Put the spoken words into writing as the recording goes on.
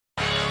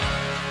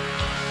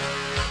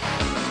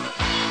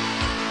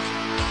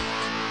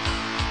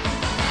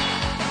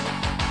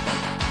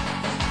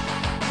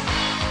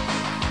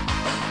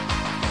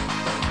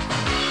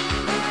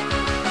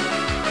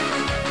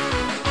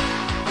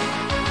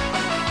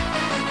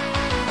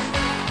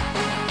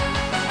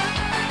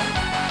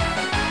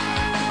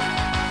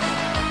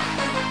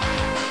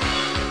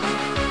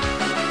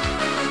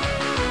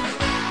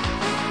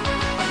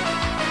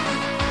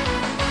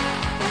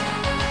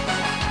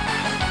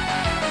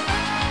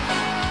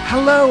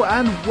Hello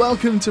and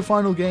welcome to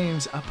Final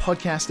Games, a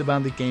podcast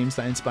about the games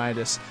that inspired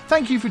us.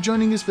 Thank you for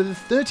joining us for the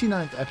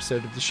 39th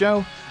episode of the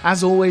show.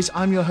 As always,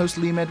 I'm your host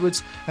Liam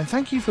Edwards, and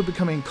thank you for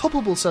becoming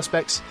culpable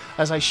suspects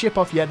as I ship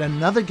off yet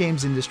another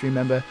games industry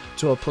member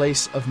to a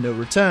place of no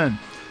return.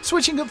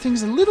 Switching up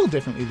things a little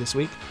differently this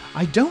week,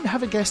 I don't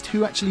have a guest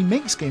who actually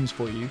makes games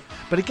for you,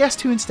 but a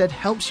guest who instead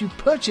helps you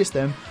purchase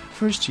them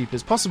for as cheap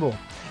as possible,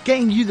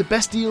 getting you the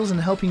best deals and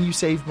helping you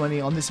save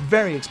money on this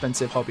very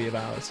expensive hobby of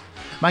ours.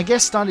 My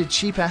guest started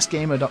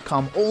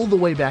cheapassgamer.com all the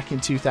way back in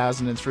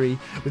 2003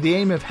 with the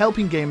aim of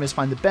helping gamers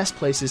find the best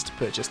places to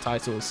purchase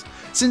titles.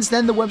 Since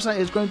then, the website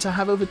has grown to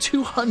have over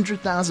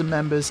 200,000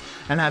 members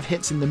and have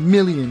hits in the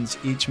millions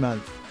each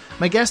month.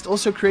 My guest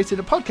also created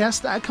a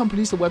podcast that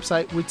accompanies the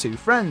website with two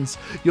friends.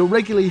 You'll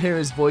regularly hear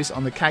his voice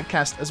on the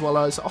CADcast as well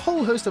as a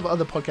whole host of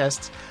other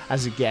podcasts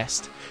as a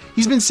guest.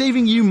 He's been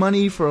saving you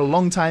money for a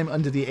long time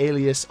under the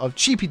alias of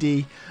Cheapy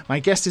D. My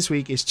guest this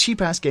week is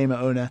Cheap Ass Gamer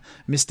owner,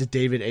 Mr.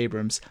 David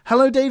Abrams.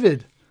 Hello,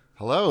 David.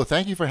 Hello,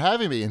 thank you for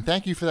having me, and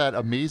thank you for that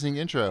amazing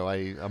intro.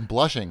 I'm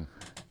blushing.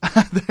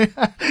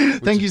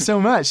 Thank you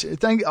so much.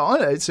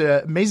 It's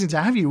amazing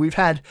to have you. We've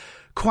had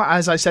quite,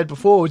 as I said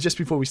before, just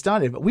before we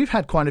started, but we've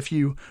had quite a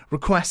few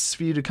requests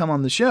for you to come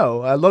on the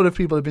show. A lot of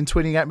people have been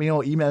tweeting at me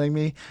or emailing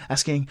me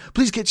asking,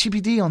 please get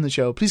Cheapy D on the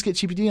show. Please get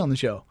Cheapy D on the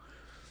show.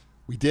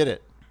 We did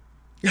it.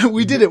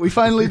 We did it. We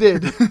finally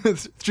did.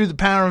 Through the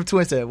power of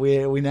Twitter,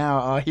 we now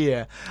are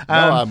here.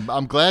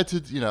 I'm glad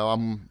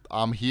to.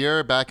 I'm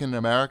here back in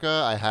America.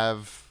 I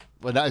have.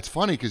 Well, now it's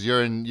funny because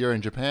you're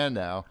in Japan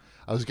now.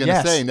 I was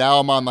gonna say now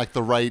I'm on like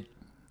the right,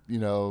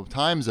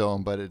 time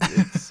zone, but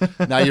it's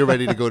now you're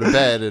ready to go to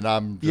bed and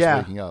I'm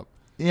just waking up.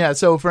 Yeah.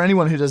 So for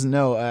anyone who doesn't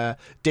know,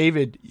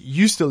 David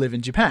used to live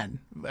in Japan.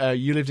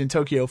 You lived in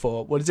Tokyo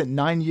for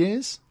 9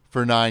 years?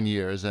 For 9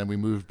 years, and we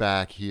moved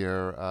back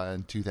here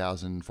in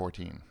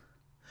 2014.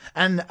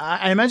 And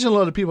I imagine a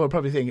lot of people are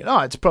probably thinking,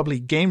 oh, it's probably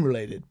game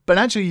related. But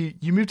actually,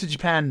 you moved to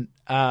Japan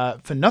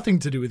for nothing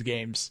to do with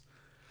games.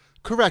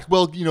 Correct.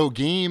 Well,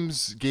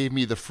 games gave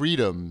me the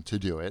freedom to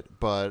do it,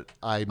 but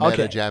I met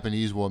a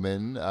Japanese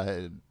woman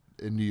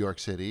in New York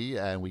City,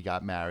 and we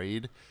got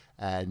married,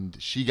 and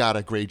she got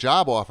a great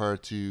job offer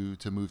to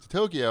move to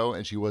Tokyo,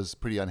 and she was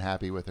pretty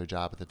unhappy with her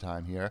job at the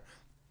time here.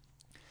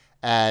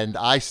 And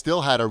I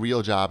still had a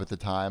real job at the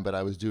time, but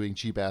I was doing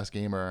Cheap Ass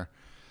Gamer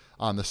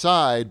on the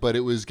side, but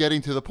it was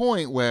getting to the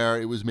point where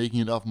it was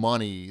making enough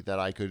money that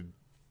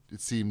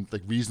it seemed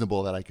like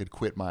reasonable that I could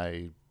quit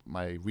my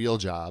real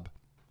job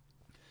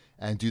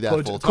and do that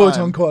full time. Quote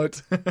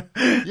unquote.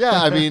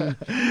 Yeah, I mean,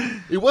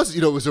 it was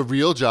a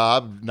real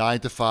job, 9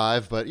 to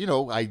 5, but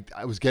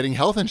I was getting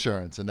health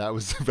insurance, and that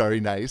was very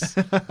nice.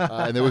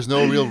 And there was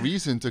no real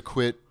reason to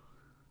quit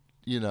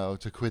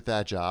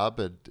that job,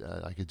 but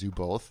I could do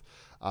both.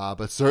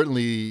 But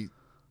certainly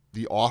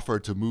the offer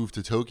to move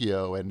to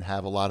Tokyo and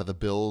have a lot of the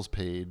bills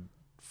paid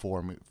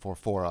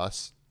for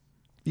us,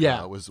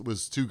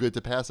 was too good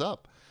to pass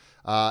up.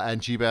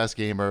 And Cheap Ass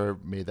Gamer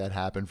made that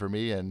happen for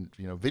me, and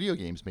video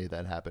games made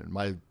that happen.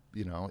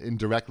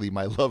 Indirectly,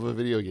 my love of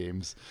video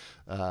games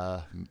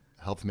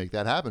helped make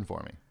that happen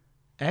for me.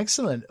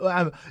 Excellent.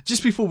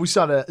 Just before we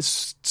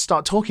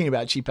start talking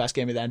about Cheap Ass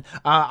Gamer, then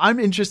I'm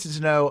interested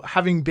to know,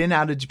 having been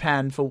out of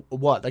Japan for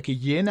like a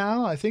year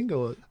now, I think,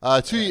 or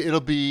 2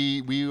 years.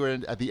 We were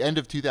at the end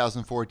of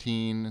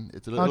 2014.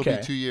 It'll be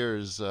 2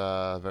 years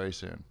very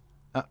soon.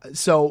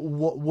 So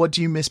what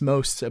do you miss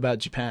most about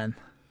Japan?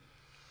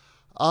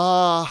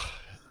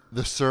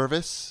 The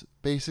service,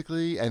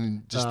 basically,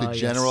 and just the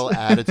general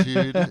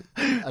attitude.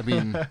 I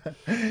mean,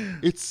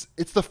 it's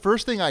the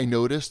first thing I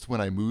noticed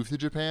when I moved to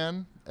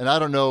Japan. And I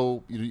don't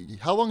know,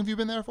 how long have you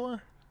been there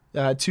for?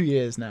 2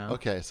 years now.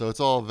 Okay, so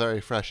it's all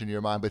very fresh in your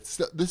mind, but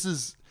this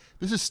is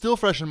still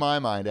fresh in my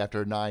mind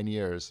after 9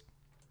 years.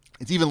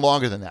 It's even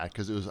longer than that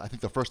because it was, I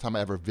think, the first time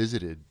I ever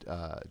visited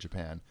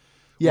Japan.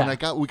 Yeah.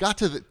 When we got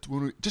to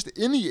just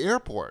in the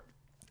airport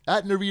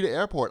at Narita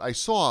Airport, I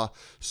saw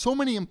so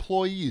many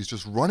employees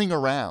just running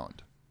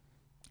around.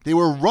 They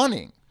were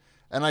running,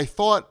 and I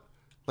thought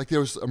like there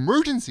was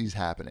emergencies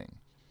happening.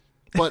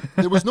 But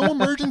there was no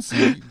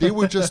emergency.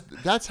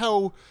 That's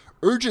how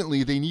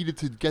urgently they needed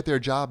to get their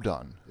job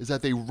done, is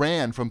that they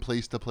ran from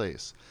place to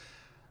place.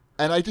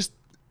 And I just,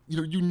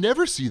 you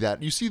never see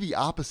that. You see the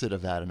opposite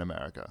of that in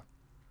America.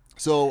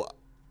 So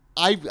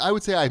I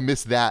would say I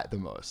miss that the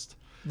most.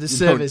 The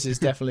service is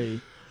definitely,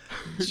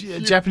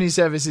 Japanese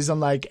service is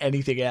unlike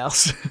anything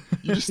else.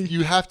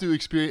 You have to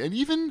experience, and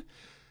even,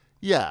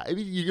 I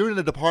mean, you're in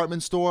a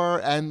department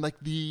store, and like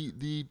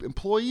the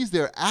employees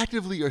there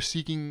actively are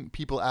seeking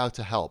people out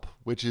to help,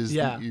 which is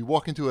you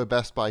walk into a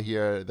Best Buy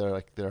here,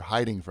 they're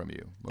hiding from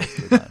you most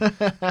of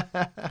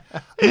the time,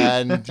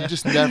 and you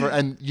just never.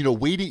 And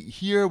waiting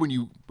here when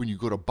you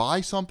go to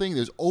buy something,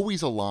 there's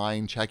always a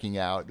line checking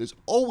out. There's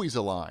always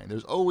a line.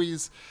 There's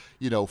always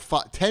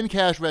 10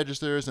 cash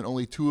registers, and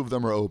only 2 of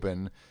them are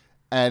open.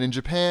 And in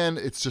Japan,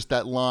 it's just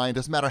that line.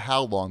 Doesn't matter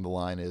how long the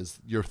line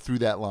is, you're through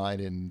that line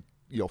in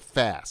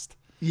fast.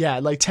 Yeah,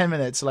 like 10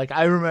 minutes. Like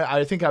I remember,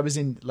 I think I was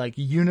in like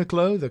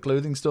Uniqlo, the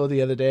clothing store,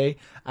 the other day,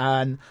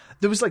 and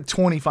there was like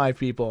 25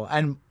 people,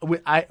 and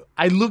I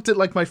looked at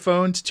like my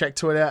phone to check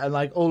Twitter, and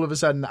like all of a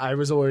sudden I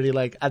was already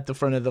like at the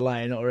front of the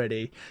line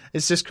already.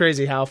 It's just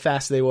crazy how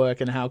fast they work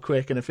and how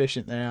quick and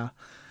efficient they are.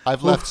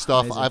 I've left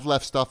stuff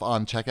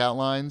on checkout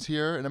lines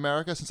here in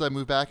America since I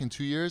moved back in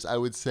 2 years. I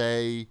would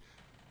say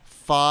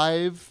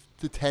 5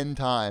 to 10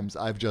 times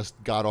I've just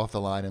got off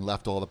the line and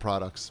left all the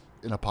products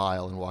in a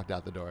pile and walked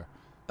out the door.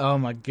 Oh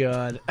my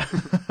God.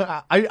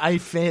 I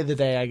fear the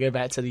day I go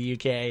back to the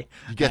UK.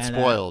 You get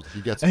spoiled.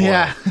 You get spoiled.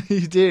 Yeah,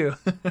 you do.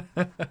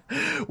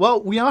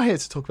 Well, we are here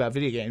to talk about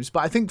video games,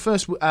 but I think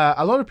first,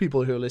 a lot of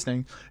people who are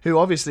listening, who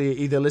obviously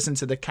either listen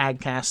to the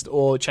CADcast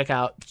or check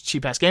out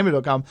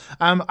cheapassgamer.com,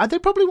 they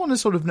probably want to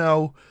sort of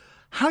know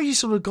how you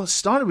sort of got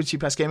started with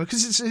Cheap Ass Gamer,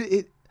 because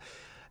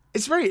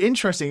it's very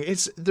interesting.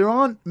 There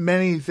aren't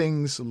many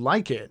things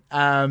like it.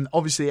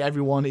 Obviously,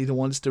 everyone either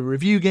wants to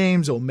review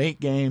games or make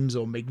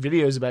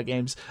videos about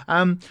games.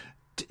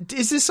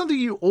 Is this something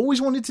you always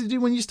wanted to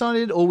do when you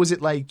started, or was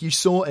it like you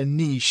saw a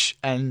niche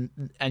and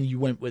you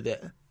went with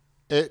it?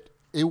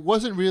 It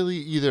wasn't really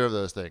either of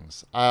those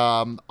things.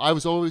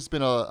 I've always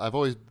been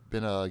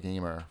a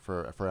gamer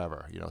for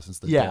forever. Since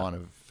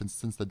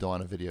the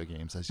dawn of video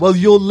games. Well,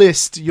 your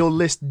list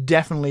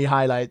definitely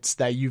highlights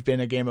that you've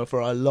been a gamer for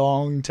a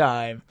long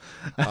time.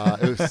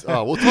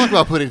 We'll talk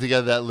about putting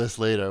together that list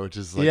later, which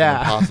is like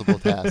an impossible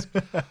task.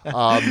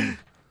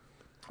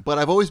 But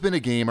I've always been a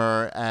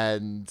gamer,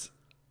 and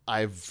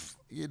it's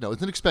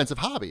an expensive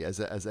hobby,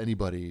 as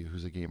anybody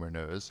who's a gamer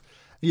knows.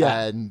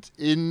 Yeah. And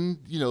in,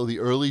 the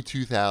early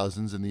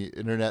 2000s, and the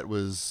internet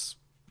was,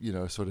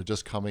 sort of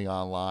just coming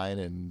online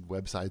and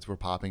websites were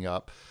popping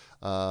up,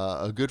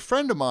 a good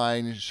friend of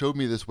mine showed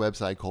me this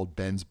website called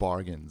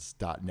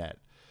bensbargains.net,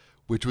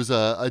 which was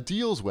a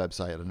deals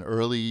website, an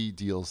early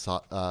deals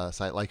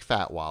site like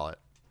Fat Wallet,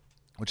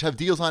 which have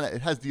deals on it.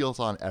 It has deals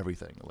on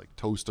everything, like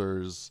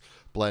toasters,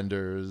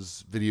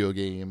 blenders, video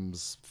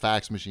games,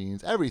 fax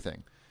machines,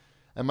 everything.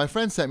 And my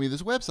friend sent me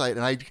this website,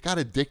 and I got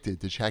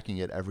addicted to checking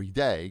it every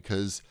day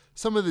because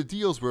some of the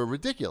deals were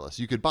ridiculous.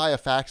 You could buy a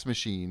fax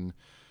machine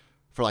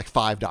for like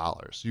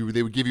 $5.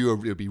 They would give you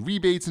there would be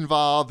rebates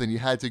involved, and you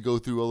had to go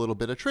through a little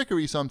bit of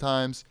trickery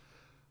sometimes,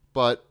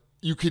 but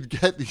you could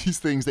get these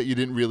things that you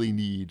didn't really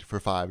need for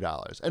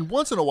 $5. And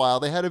once in a while,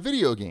 they had a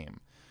video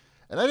game.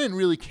 And I didn't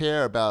really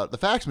care about the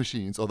fax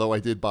machines, although I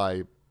did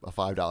buy a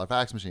 $5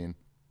 fax machine.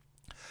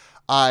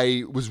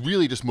 I was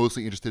really just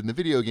mostly interested in the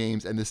video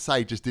games, and the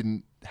site just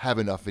didn't have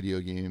enough video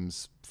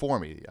games for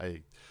me.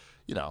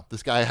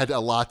 This guy had a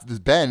lot.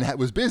 Ben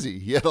was busy.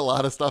 He had a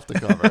lot of stuff to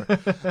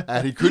cover,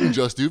 and he couldn't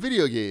just do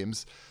video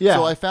games. Yeah.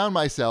 So I found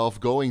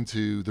myself going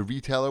to the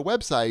retailer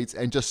websites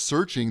and just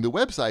searching the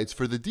websites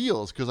for the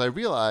deals, because I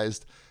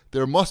realized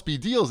there must be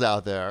deals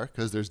out there,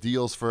 because there's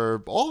deals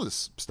for all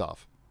this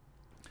stuff.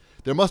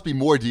 There must be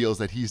more deals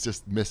that he's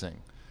just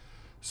missing.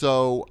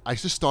 So I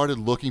just started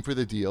looking for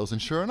the deals,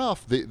 and sure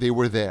enough, they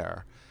were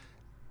there.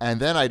 And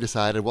then I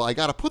decided, well, I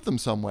got to put them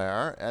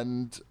somewhere.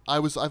 And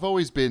I've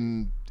always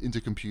been into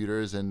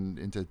computers and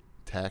into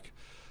tech.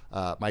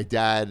 My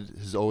dad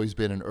has always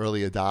been an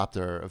early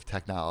adopter of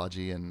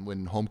technology, and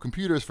when home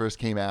computers first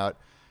came out,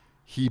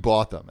 he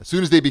bought them. As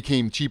soon as they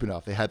became cheap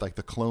enough, they had like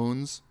the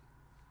clones.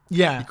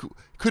 Yeah. He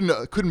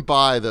couldn't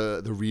buy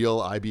the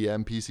real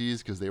IBM PCs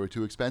because they were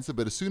too expensive.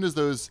 But as soon as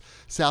those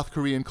South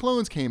Korean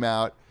clones came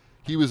out,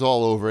 he was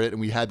all over it, and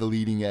we had the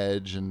leading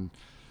edge, and,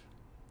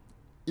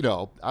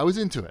 I was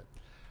into it.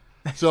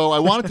 So I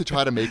wanted to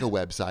try to make a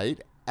website,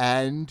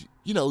 and,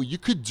 you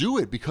could do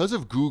it because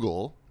of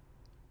Google.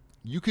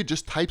 You could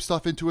just type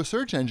stuff into a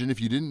search engine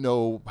if you didn't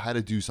know how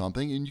to do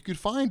something, and you could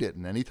find it.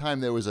 And anytime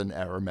there was an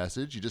error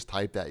message, you just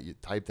type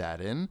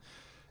that in,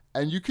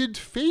 and you could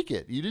fake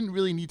it. You didn't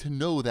really need to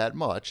know that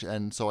much.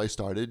 And so I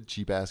started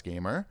Cheap Ass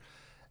Gamer,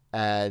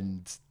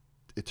 and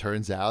it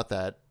turns out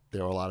that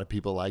there are a lot of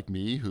people like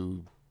me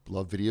who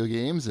love video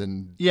games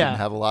and didn't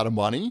have a lot of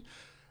money.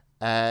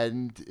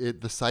 And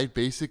the site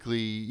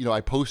basically,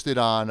 I posted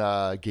on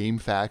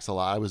GameFAQs a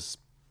lot. I was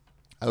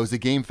a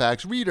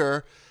GameFAQs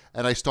reader,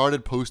 and I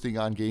started posting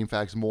on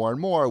GameFAQs more and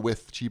more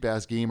with Cheap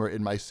Ass Gamer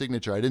in my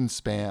signature. I didn't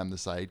spam the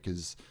site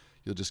because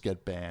you'll just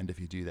get banned if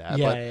you do that.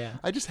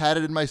 I just had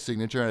it in my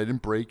signature, and I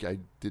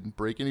didn't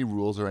break any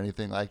rules or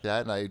anything like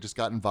that. And I just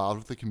got involved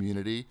with the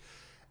community,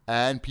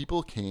 and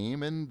people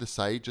came, and the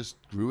site just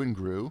grew and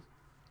grew.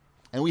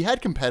 And we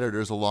had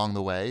competitors along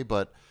the way,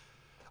 but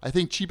I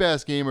think Cheap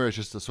Ass Gamer is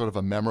just a sort of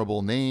a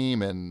memorable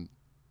name, and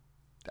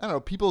I don't know,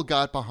 people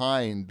got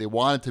behind. They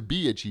wanted to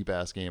be a Cheap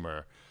Ass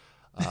Gamer.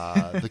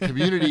 The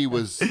community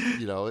was,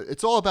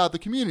 it's all about the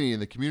community,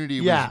 and the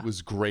community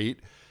was great,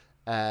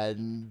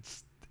 and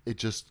it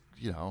just,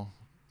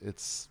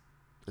 it's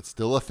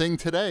still a thing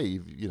today.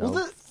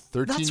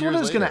 13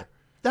 years later.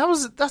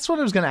 That's what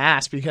I was gonna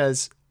ask,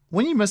 because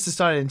when you must have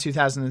started in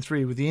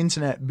 2003 with the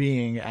internet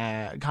being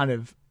kind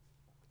of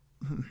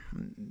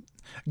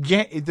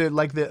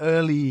the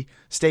early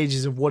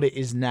stages of what it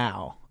is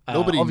now.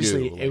 Nobody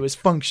obviously knew. It was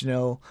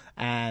functional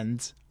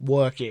and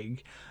working.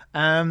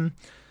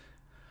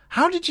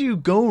 How did you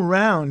go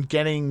around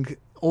getting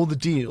all the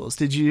deals?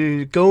 Did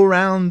you go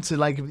around to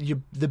like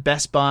the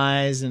Best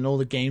Buys and all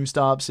the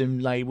GameStops,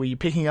 and like were you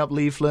picking up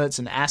leaflets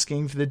and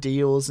asking for the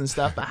deals and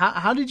stuff? But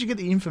how did you get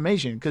the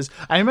information? Because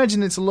I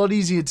imagine it's a lot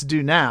easier to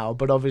do now,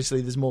 but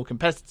obviously there's more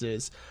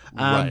competitors.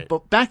 Right.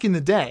 But back in the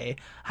day,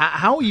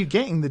 how are you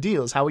getting the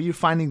deals? How are you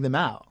finding them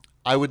out?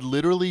 I would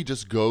literally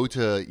just go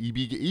to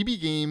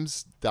ebgames.com,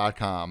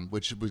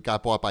 which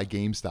got bought by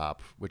GameStop,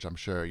 which I'm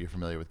sure you're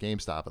familiar with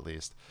GameStop at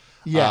least.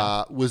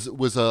 Yeah, was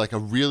like a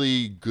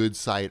really good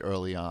site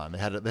early on. They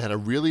had a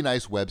really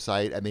nice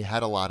website, and they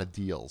had a lot of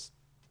deals,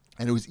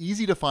 and it was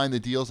easy to find the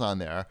deals on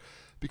there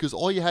because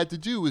all you had to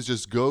do was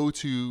just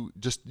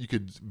you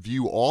could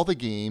view all the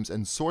games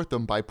and sort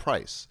them by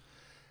price.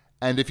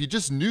 And if you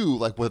just knew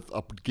like what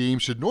a game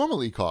should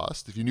normally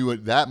cost, if you knew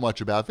that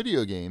much about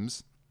video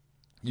games,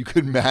 you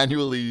could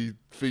manually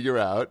figure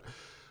out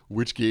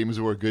which games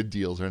were good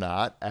deals or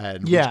not,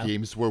 and which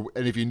games were,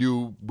 and if you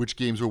knew which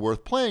games were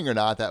worth playing or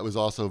not, that was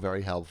also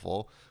very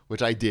helpful,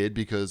 which I did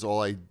because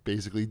all I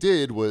basically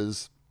did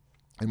was,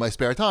 in my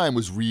spare time,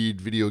 was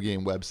read video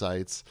game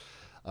websites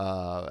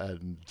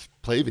and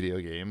play video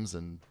games.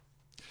 And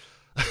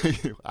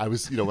I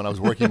was, when I was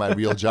working my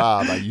real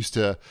job, I used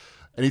to,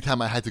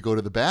 anytime I had to go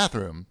to the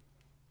bathroom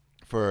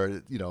for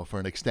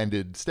an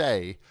extended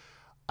stay,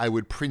 I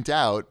would print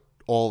out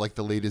all like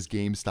the latest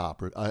GameSpot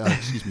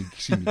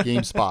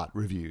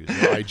reviews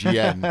or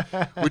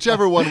IGN,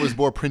 whichever one was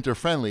more printer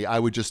friendly. I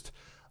would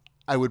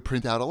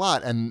print out a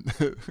lot, and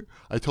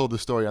I told the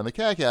story on the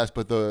CADcast,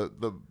 but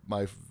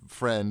my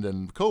friend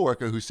and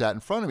coworker who sat in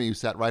front of me, who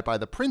sat right by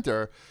the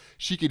printer,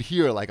 she could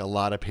hear like a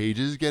lot of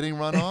pages getting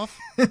run off,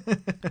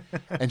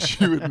 and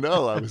she would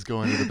know I was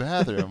going to the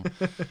bathroom,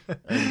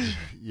 and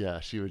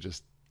she would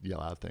just yell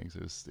out things.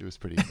 It was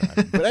pretty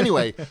embarrassing. But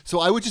anyway,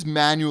 so I would just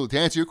to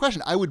answer your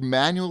question, I would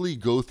manually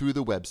go through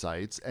the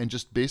websites and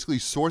just basically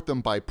sort them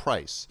by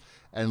price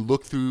and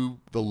look through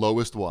the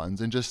lowest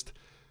ones and just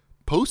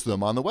post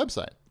them on the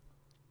website.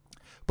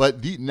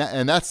 But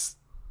that's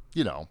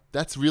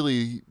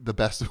really the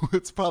best.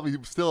 It's probably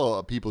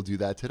still people do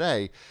that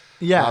today.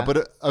 Yeah.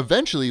 But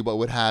eventually what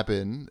would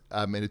happen,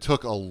 and it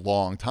took a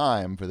long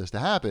time for this to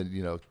happen,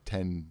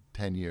 10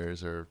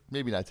 years, or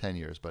maybe not 10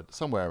 years, but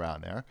somewhere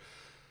around there.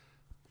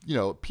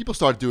 People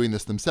start doing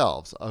this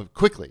themselves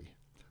quickly,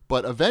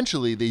 but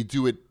eventually they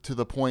do it to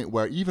the point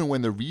where even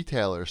when the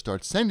retailer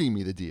starts sending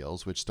me the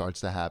deals, which starts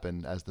to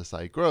happen as the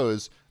site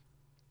grows,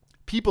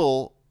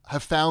 people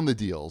have found the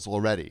deals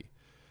already.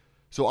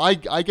 So I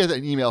get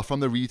an email from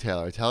the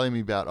retailer telling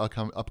me about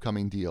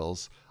upcoming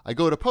deals. I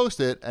go to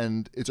post it,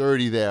 and it's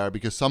already there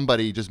because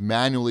somebody just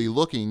manually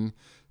looking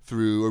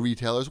through a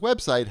retailer's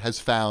website has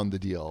found the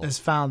deal. Has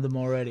found them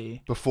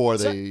already. Before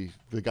the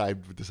guy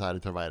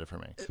decided to write it for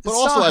me. But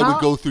also I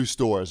would go through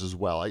stores as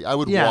well. I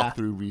would walk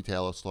through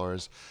retailer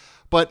stores.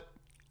 But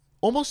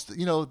almost,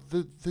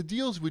 the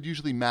deals would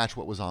usually match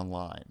what was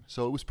online.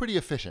 So it was pretty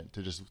efficient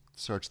to just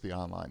search the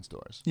online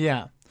stores.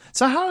 Yeah.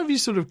 So how have you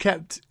sort of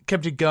kept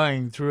it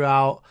going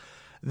throughout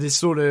this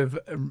sort of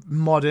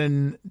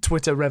modern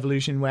Twitter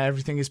revolution where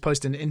everything is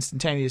posted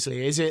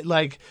instantaneously? Is it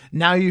like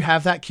now you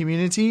have that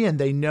community and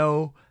they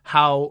know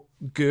how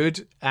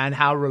good and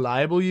how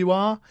reliable you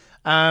are?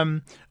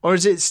 Or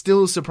does it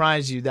still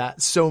surprise you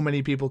that so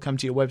many people come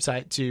to your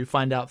website to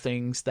find out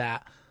things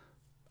that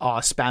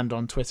are spammed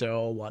on Twitter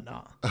or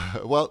whatnot?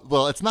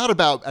 Well, it's not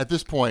about, at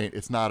this point,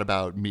 it's not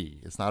about me.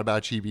 It's not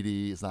about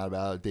GBD. It's not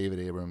about David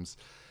Abrams.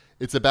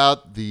 It's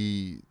about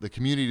the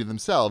community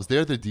themselves.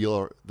 They're the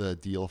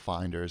deal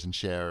finders and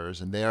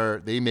sharers, and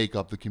they make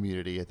up the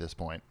community at this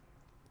point.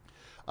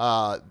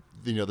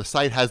 The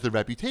site has the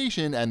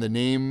reputation and the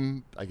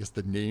name, I guess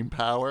the name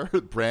power,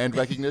 brand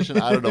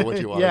recognition. I don't know what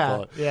you want to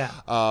call it. Yeah.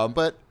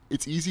 But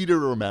it's easy to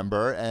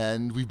remember,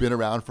 and we've been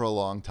around for a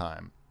long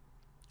time.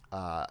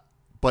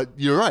 But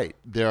you're right.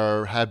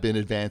 There have been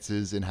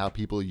advances in how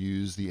people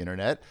use the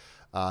internet.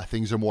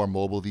 Things are more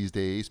mobile these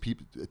days.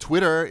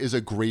 Twitter is a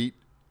great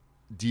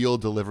deal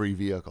delivery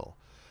vehicle.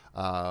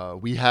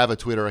 We have a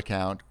Twitter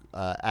account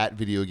at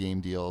Video Game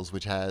Deals,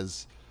 which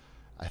has,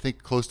 I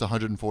think, close to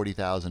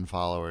 140,000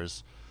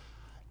 followers.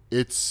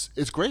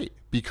 It's great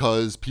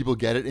because people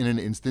get it in an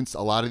instant.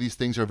 A lot of these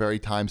things are very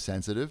time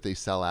sensitive. They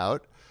sell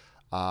out,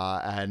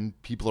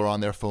 and people are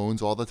on their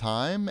phones all the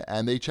time,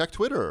 and they check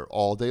Twitter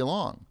all day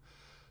long.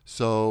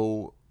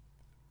 So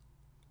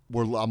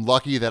I'm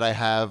lucky that I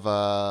have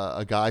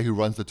a guy who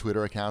runs the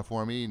Twitter account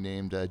for me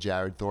named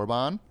Jared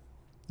Thorban.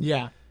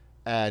 Yeah.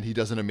 And he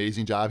does an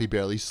amazing job. He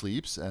barely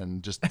sleeps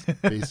and just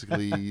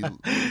basically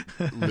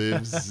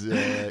lives,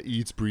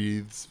 eats,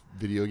 breathes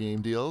video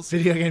game deals.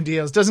 Video game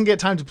deals. Doesn't get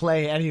time to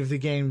play any of the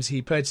games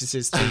he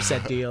purchases to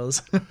set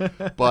deals.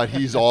 But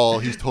he's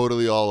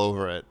totally all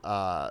over it.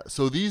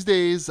 So these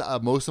days,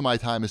 most of my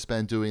time is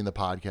spent doing the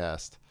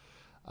podcast.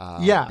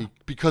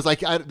 Because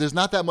there's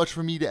not that much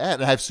for me to add.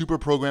 And I have super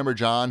programmer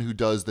John who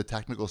does the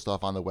technical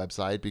stuff on the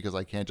website because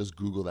I can't just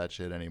Google that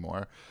shit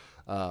anymore.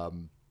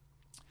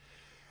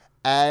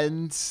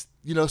 And,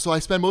 so I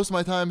spend most of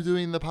my time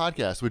doing the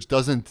podcast, which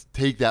doesn't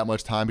take that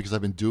much time because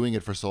I've been doing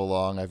it for so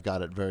long. I've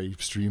got it very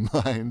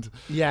streamlined.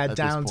 Yeah,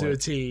 down to a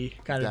T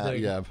kind of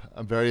thing. Yeah,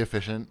 I'm very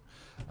efficient.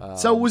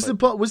 So was the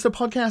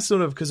podcast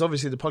sort of, because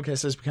obviously the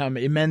podcast has become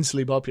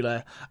immensely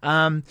popular,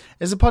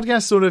 is the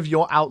podcast sort of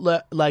your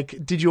outlet? Like,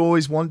 did you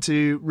always want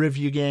to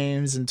review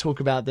games and talk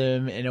about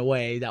them in a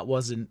way that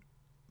wasn't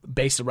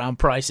based around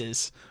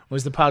prices?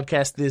 Was the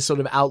podcast the sort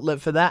of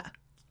outlet for that?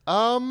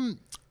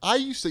 I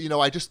used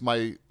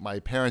to, my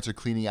parents are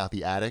cleaning out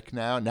the attic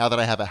now. Now that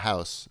I have a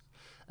house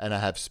and I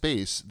have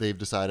space, they've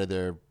decided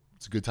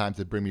it's a good time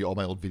to bring me all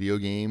my old video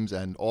games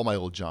and all my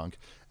old junk.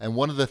 And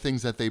one of the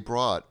things that they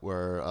brought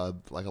were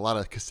like a lot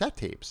of cassette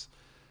tapes.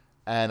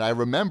 And I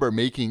remember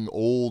making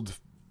old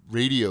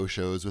radio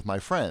shows with my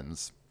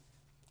friends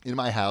in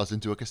my house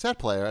into a cassette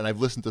player. And I've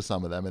listened to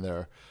some of them,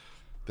 and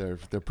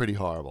they're pretty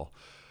horrible.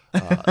 I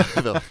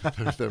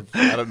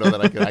don't know that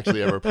I could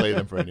actually ever play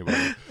them for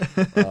anybody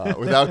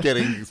without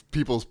getting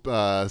people's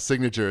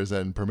signatures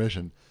and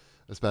permission,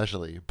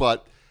 especially.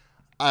 But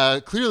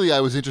clearly,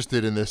 I was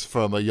interested in this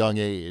from a young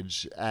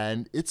age,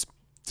 and it's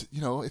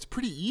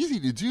pretty easy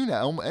to do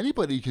now.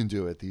 Anybody can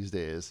do it these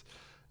days,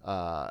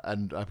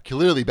 and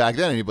clearly back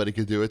then anybody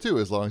could do it too,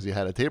 as long as you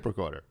had a tape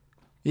recorder.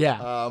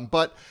 Yeah.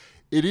 But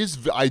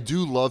I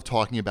do love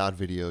talking about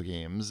video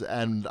games,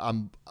 and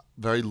I'm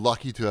very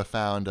lucky to have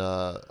found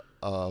a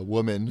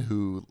woman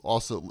who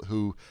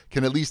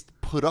can at least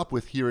put up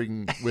with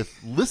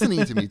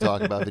listening to me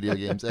talk about video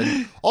games,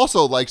 and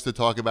also likes to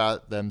talk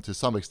about them to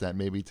some extent,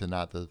 maybe to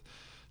not the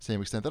same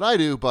extent that I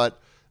do,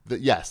 but the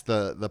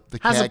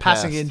has a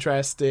passing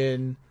interest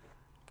in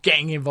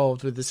getting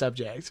involved with the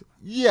subject.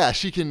 Yeah,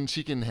 she can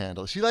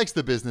handle it. She likes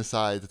the business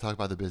side, to talk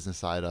about the business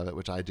side of it,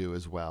 which I do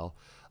as well.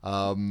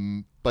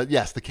 But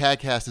yes, the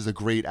CADcast is a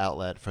great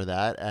outlet for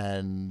that,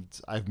 and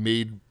I've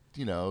made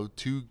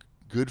two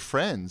good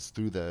friends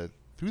through the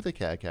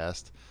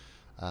CADcast,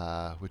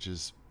 which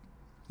is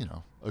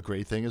a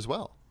great thing as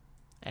well.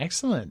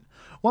 Excellent.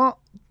 Well,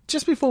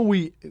 just before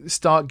we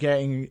start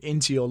getting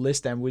into your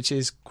list then, which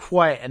is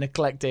quite an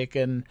eclectic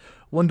and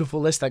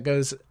wonderful list that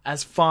goes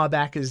as far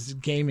back as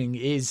gaming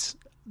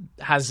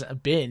has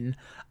been,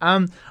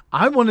 I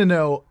want to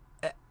know,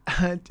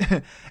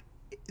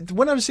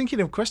 when I was thinking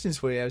of questions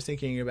for you, I was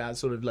thinking about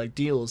sort of like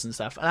deals and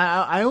stuff. And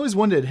I always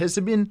wondered, has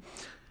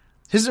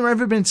there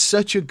ever been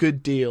such a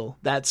good deal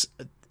that's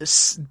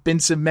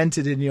been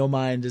cemented in your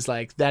mind as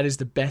like, that is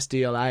the best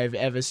deal I've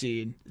ever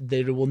seen, that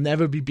it will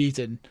never be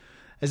beaten?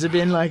 Has it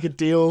been like a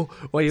deal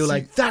where you're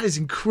like, that is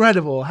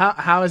incredible?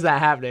 How is that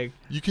happening?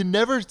 You can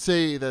never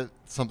say that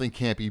something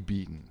can't be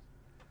beaten,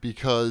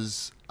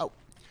 because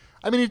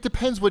it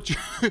depends what you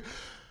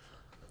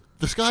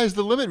the sky's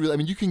the limit,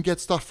 really. You can get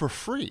stuff for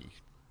free.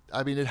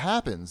 It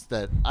happens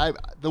that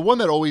the one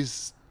that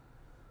always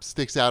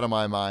sticks out of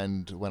my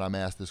mind when I'm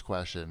asked this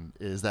question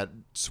is that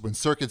when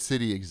Circuit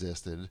City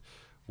existed,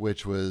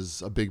 which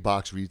was a big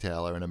box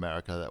retailer in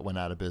America that went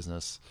out of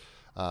business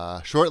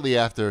shortly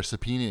after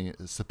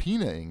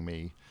subpoenaing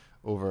me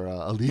over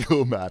a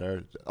legal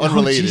matter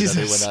unrelated, that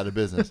they went out of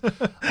business,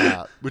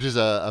 which is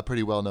a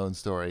pretty well-known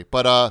story.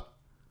 But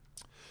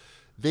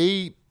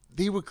they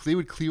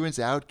would clearance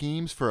out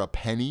games for a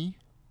penny,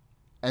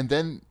 and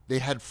then they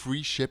had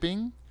free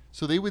shipping,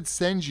 so they would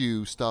send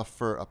you stuff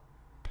for a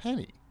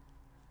penny.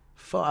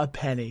 For a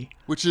penny.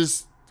 Which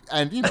is,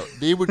 and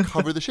they would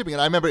cover the shipping.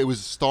 And I remember it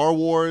was Star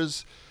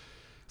Wars.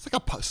 It's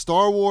like a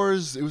Star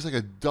Wars. It was like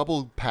a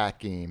double pack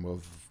game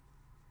of,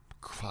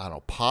 I don't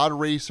know, Pod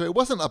Racer. It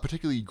wasn't a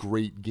particularly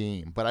great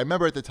game, but I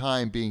remember at the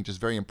time being just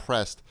very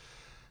impressed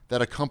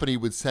that a company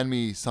would send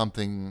me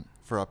something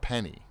for a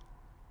penny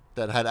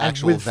that had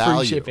actual value.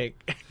 Free shipping.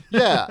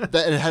 Yeah,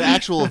 that it had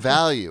actual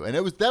value, and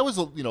that was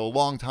a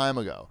long time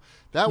ago.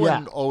 That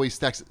one always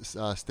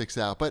sticks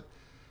out, but.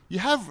 You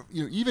have,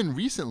 even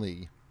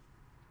recently,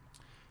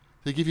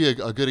 to give you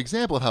a good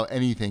example of how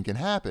anything can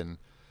happen,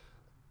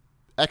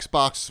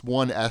 Xbox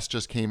One S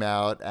just came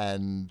out,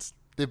 and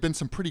there have been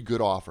some pretty good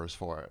offers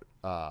for it,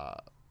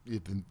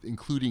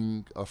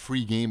 including a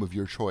free game of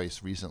your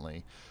choice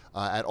recently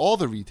at all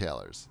the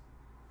retailers.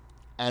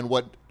 And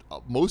what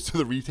most of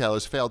the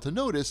retailers failed to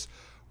notice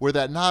were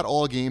that not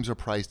all games are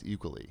priced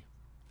equally.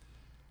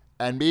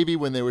 And maybe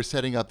when they were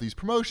setting up these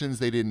promotions,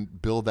 they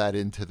didn't build that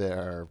into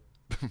their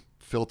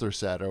filter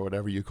set or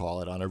whatever you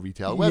call it on a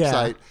retail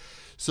website.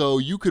 So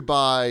you could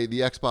buy the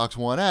Xbox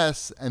One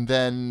S and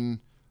then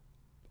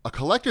a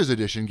collector's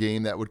edition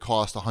game that would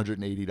cost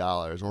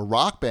 $180 or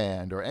Rock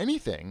Band or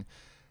anything,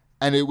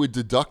 and it would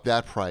deduct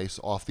that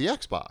price off the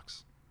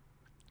Xbox,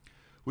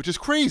 which is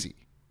crazy.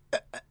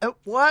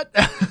 What?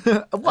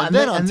 And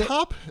then on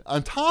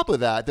top of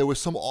that, there was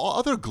some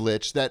other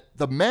glitch that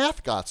the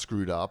math got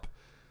screwed up,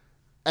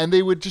 and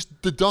they would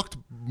just deduct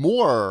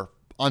more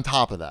on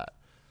top of that.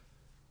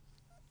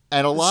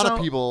 And a lot of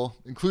people,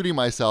 including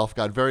myself,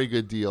 got very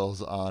good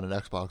deals on an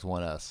Xbox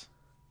One S.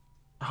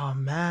 Oh,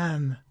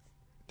 man.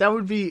 That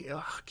would be...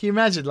 can you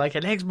imagine? Like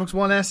an Xbox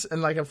One S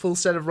and like a full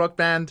set of Rock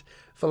Band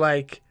for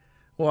like,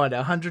 what,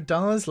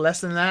 $100?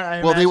 Less than that, I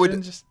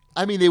imagine?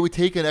 I mean, they would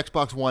take an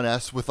Xbox One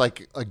S with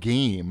like a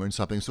game or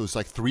something, so it's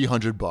like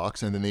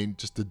 $300, and then they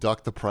just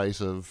deduct the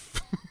price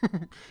of,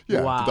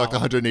 deduct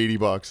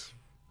 $180.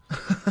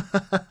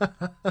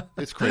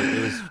 It's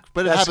crazy.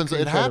 But it happens.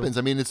 Incredible. It happens.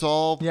 I mean, it's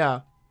all.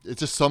 Yeah. It's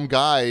just some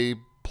guy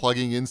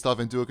plugging in stuff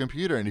into a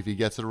computer, and if he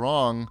gets it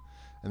wrong,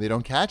 and they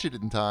don't catch it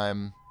in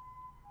time,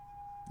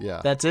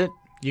 that's it.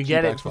 You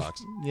get it.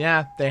 Xbox.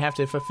 Yeah, they have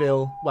to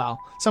fulfill. Well,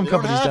 some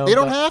companies don't. They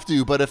don't have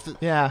to, but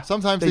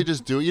sometimes they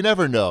just do. You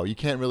never know. You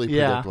can't really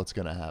predict what's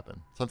going to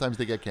happen. Sometimes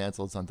they get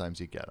canceled. Sometimes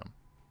you get them.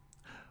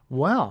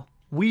 Well,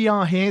 we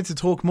are here to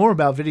talk more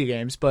about video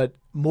games, but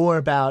more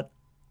about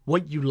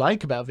what you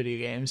like about video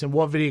games and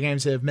what video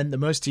games have meant the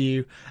most to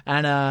you,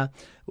 and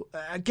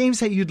games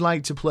that you'd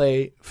like to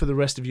play for the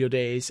rest of your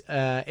days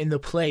in the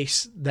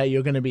place that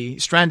you're going to be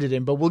stranded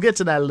in. But we'll get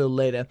to that a little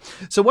later.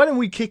 So why don't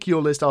we kick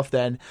your list off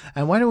then,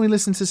 and why don't we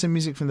listen to some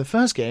music from the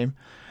first game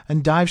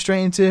and dive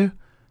straight into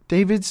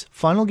David's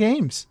final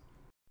games.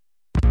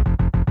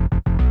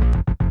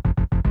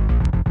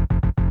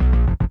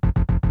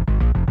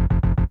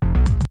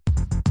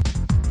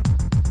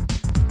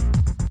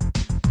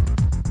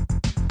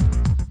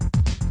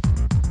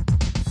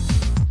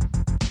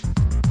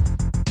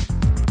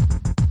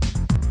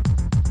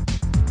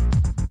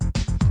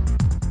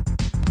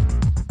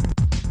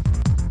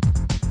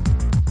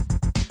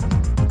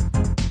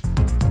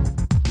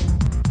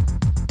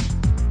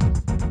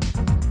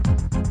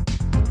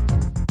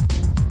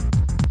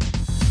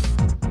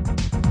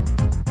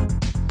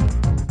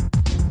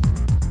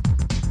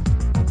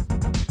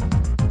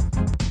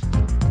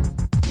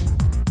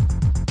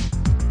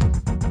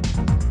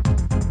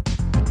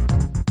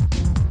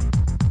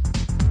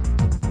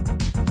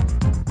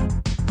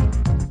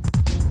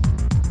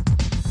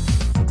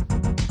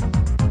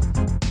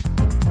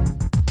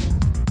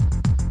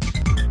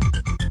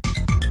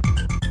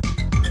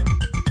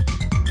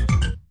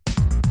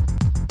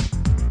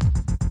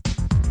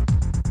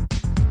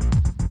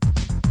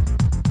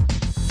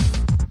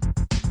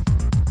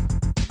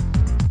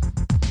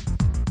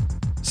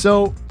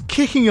 So,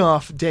 kicking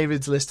off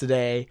David's list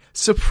today,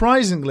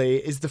 surprisingly,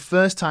 is the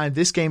first time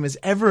this game has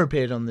ever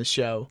appeared on this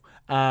show.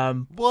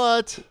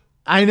 What?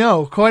 I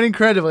know, quite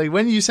incredibly.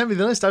 When you sent me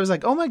the list, I was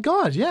like, oh my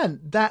god, yeah,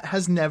 that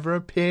has never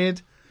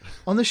appeared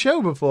on the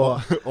show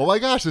before. Oh my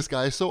gosh, this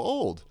guy is so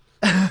old.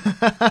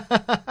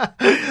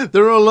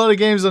 There are a lot of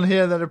games on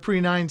here that are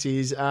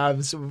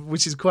pre-90s,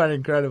 which is quite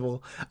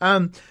incredible.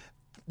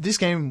 This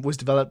game was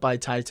developed by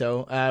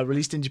Taito,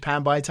 released in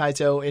Japan by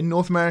Taito, in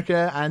North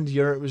America and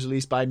Europe was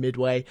released by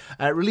Midway.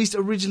 Released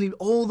originally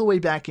all the way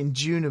back in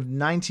June of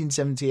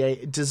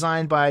 1978,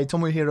 designed by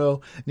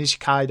Tomohiro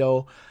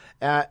Nishikaido.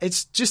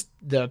 It's just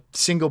the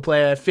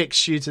single-player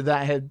fixed shooter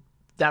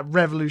that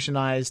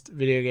revolutionized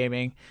video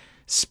gaming.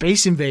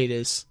 Space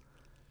Invaders.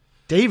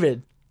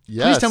 David,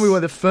 please tell me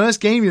why the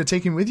first game you're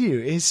taking with you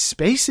is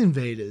Space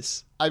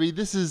Invaders. I mean,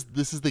 this is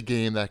the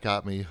game that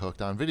got me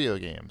hooked on video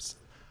games.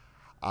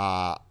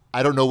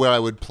 I don't know where I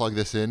would plug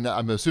this in.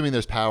 I'm assuming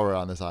there's power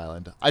on this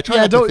island. I try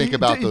not to think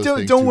about those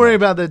things. Don't worry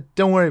about the. I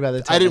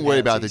didn't worry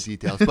about the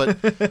details,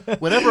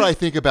 but whenever I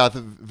think about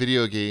the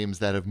video games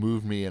that have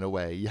moved me in a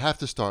way, you have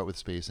to start with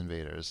Space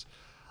Invaders.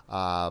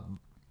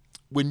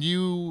 When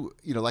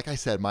like I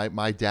said,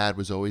 my dad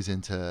was always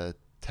into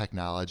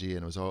technology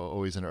and was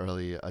always an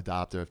early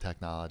adopter of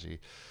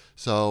technology.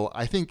 So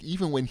I think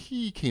even when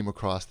he came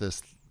across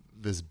this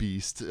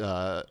beast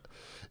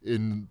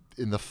in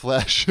the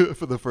flesh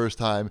for the first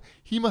time,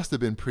 he must have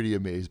been pretty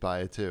amazed by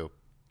it too.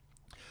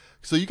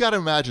 So you got to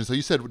imagine. So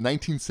you said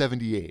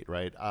 1978,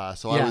 right? I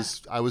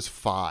was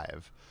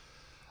 5.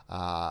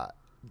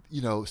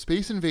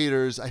 Space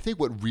Invaders. I think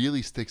what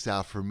really sticks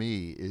out for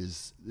me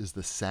is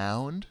the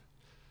sound.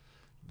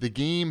 The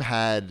game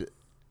had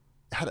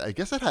I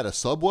guess it had a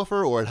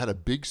subwoofer or it had a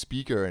big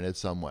speaker in it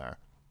somewhere.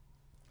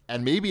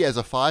 And maybe as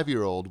a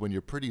 5-year-old, when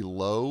you're pretty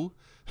low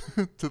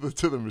to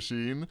the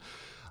machine,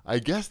 I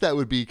guess that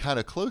would be kind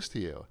of close to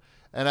you.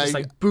 And just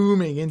like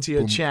booming into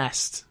your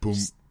chest. Boom,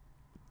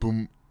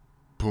 boom,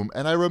 boom.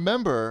 And I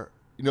remember,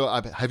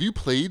 have you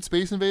played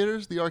Space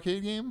Invaders, the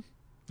arcade game?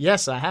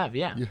 Yes, I have,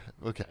 yeah.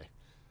 Okay.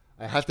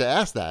 I have to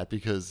ask that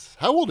because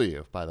how old are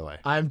you, by the way?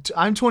 I'm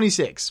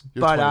 26,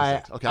 You're but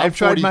 26. Okay,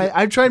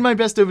 I've tried my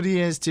best over the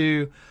years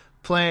to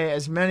play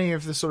as many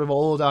of the sort of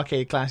old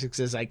arcade classics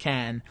as I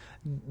can,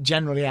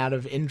 generally out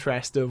of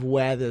interest of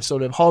where the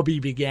sort of hobby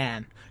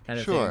began, kind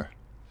of thing. Sure.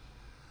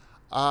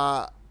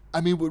 I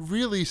mean, what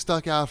really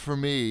stuck out for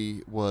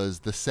me was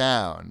the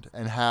sound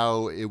and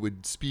how it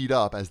would speed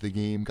up as the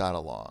game got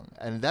along.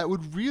 And that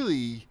would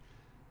really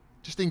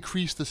just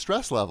increase the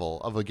stress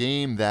level of a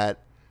game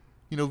that,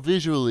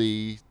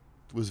 visually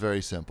was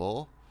very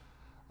simple.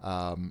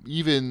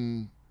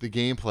 Even the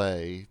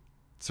gameplay,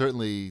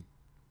 certainly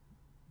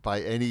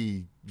by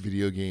any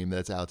video game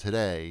that's out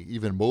today,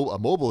 even a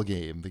mobile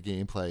game, the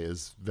gameplay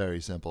is very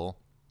simple.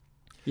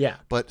 Yeah.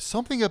 But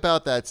something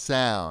about that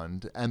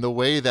sound and the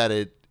way that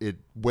it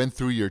went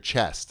through your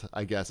chest,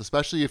 I guess,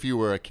 especially if you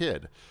were a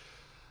kid,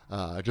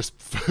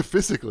 just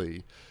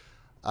physically,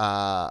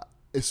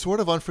 is sort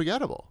of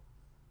unforgettable.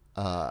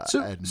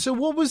 So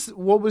what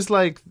was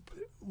like?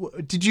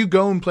 Did you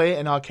go and play it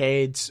in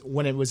arcades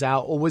when it was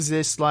out, or was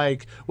this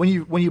like when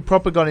you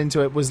proper got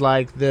into it? Was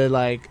like the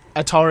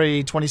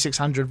Atari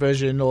 2600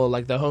 version or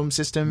like the home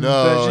system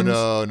versions?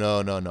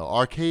 No.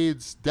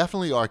 Arcades,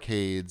 definitely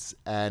arcades,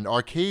 and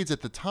arcades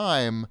at the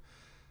time.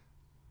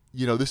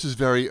 This is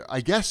very. I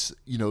guess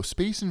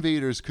Space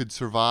Invaders could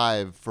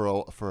survive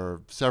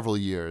for several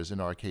years in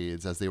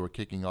arcades as they were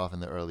kicking off in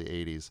the early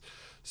 '80s.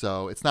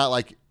 So it's not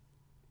like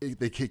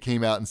they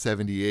came out in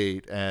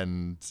 '78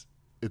 and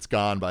it's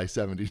gone by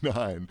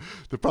 '79.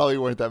 There probably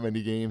weren't that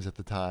many games at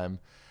the time.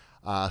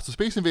 So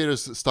Space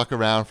Invaders stuck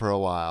around for a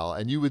while,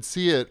 and you would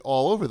see it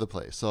all over the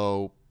place.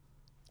 So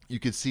you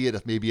could see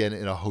it maybe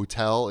in a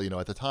hotel.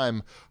 At the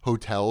time,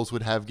 hotels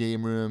would have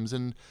game rooms,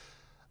 and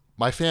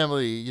my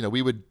family,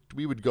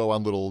 we would go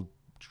on little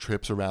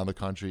trips around the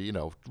country,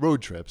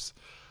 road trips.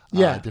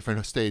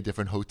 Stay at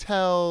different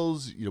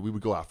hotels. We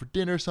would go out for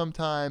dinner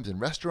sometimes,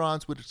 and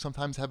restaurants would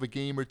sometimes have a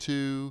game or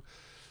two.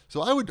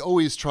 So I would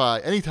always try,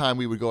 anytime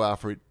we would go out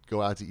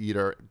to eat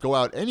or go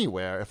out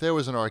anywhere, if there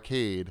was an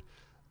arcade,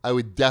 I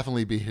would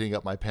definitely be hitting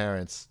up my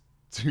parents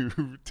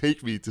to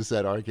take me to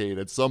said arcade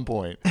at some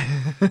point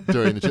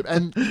during the trip.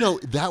 And,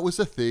 that was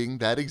a thing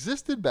that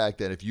existed back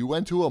then. If you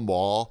went to a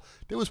mall,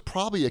 there was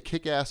probably a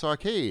kick-ass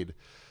arcade.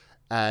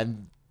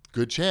 And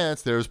good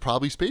chance there was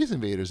probably Space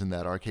Invaders in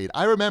that arcade.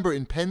 I remember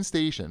in Penn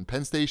Station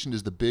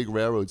is the big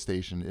railroad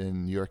station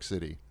in New York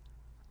City,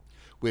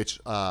 which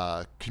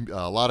a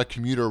lot of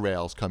commuter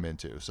rails come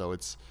into. So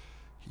it's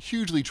a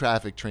hugely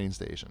trafficked train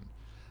station.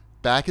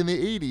 Back in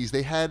the 80s,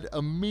 they had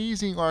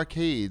amazing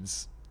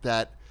arcades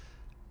that,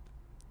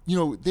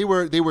 they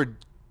were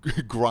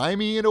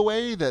grimy in a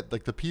way that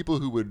like the people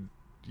who would,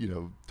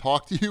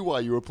 talk to you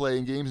while you were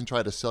playing games and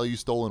try to sell you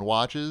stolen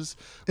watches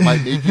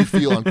might make you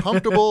feel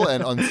uncomfortable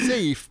and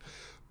unsafe,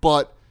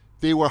 but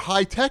they were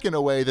high tech in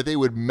a way that they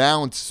would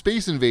mount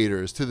Space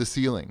Invaders to the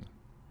ceiling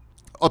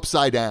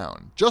upside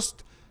down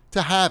just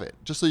to have it,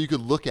 just so you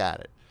could look at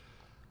it.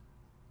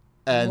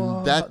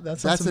 And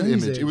that's an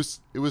image.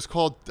 It was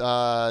called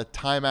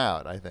Time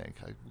Out, I think.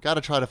 I got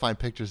to try to find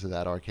pictures of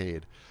that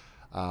arcade.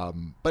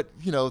 But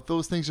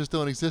those things just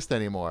don't exist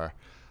anymore.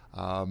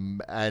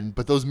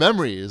 But those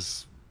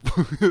memories,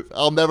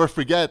 I'll never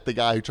forget the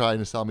guy who tried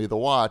to sell me the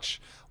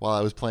watch while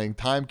I was playing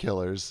Time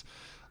Killers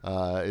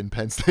in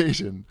Penn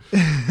Station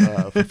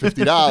for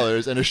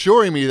 $50 and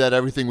assuring me that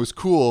everything was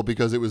cool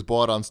because it was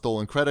bought on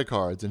stolen credit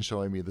cards and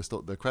showing me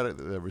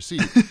the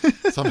receipt.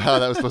 Somehow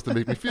that was supposed to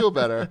make me feel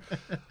better,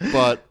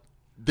 but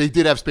they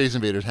did have Space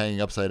Invaders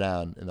hanging upside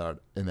down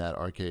in that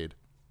arcade.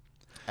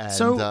 And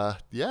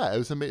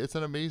it's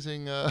an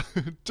amazing.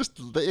 Just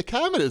the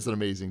cabinet is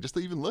amazing. Just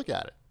to even look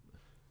at it.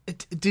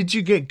 Did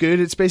you get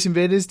good at Space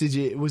Invaders?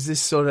 Was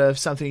this sort of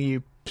something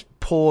you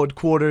poured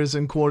quarters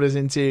and quarters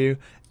into?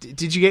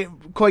 Did you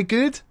get quite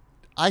good?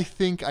 I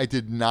think I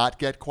did not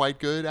get quite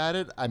good at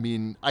it. I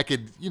mean, I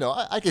could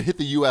hit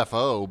the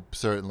UFO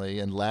certainly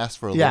and last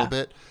for a little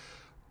bit.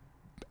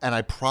 And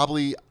I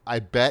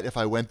bet if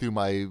I went through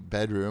my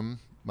bedroom,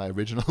 my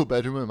original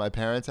bedroom in my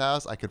parents'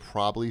 house, I could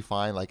probably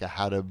find like a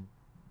How to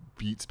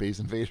Beat Space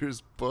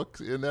Invaders book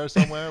in there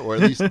somewhere, or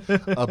at least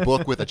a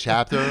book with a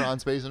chapter on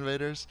Space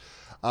Invaders.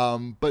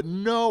 But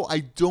no, I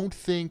don't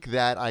think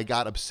that I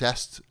got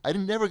obsessed. I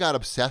never got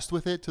obsessed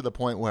with it to the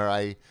point where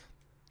I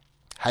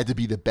had to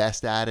be the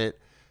best at it,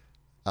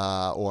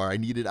 or I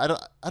needed. I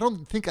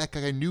don't think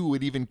I knew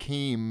it even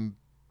came.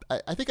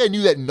 I think I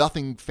knew that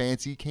nothing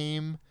fancy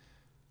came,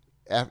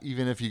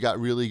 even if you got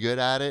really good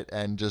at it,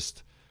 and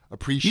just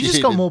appreciated. You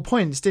just got more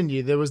points, didn't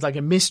you? There was like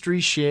a mystery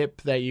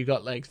ship that you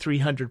got like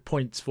 300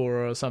 points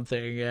for or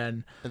something,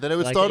 and then it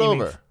would start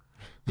over.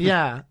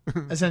 Yeah,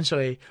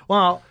 essentially.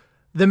 Well,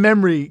 the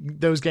memory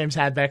those games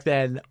had back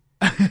then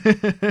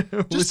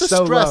just the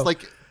so stress, low.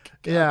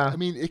 I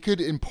mean, it could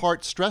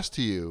impart stress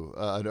to you.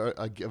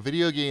 A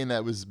video game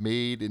that was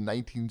made in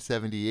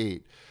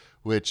 1978,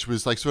 which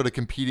was like sort of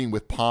competing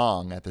with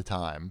Pong at the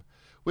time,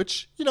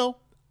 which,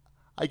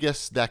 I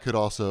guess that could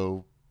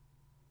also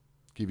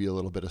give you a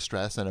little bit of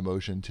stress and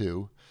emotion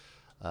too.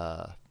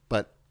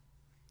 But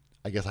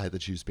I guess I had to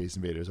choose Space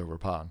Invaders over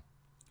Pong.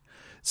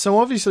 So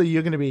obviously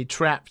you're going to be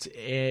trapped,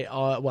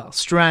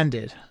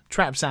 stranded.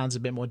 Trapped sounds a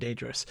bit more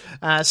dangerous.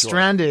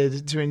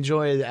 Stranded to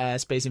enjoy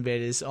Space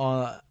Invaders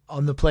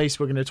on the place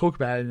we're going to talk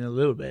about in a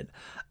little bit.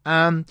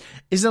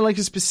 Is there like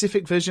a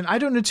specific version? I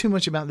don't know too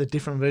much about the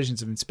different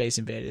versions of Space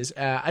Invaders.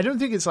 I don't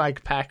think it's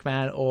like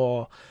Pac-Man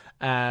or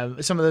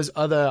some of those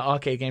other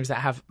arcade games that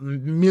have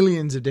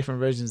millions of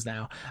different versions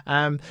now.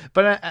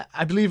 But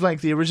I believe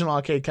like the original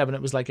arcade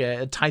cabinet was like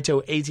a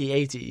Taito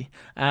 8080.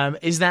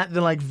 Is that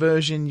the like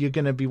version you're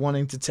going to be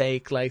wanting to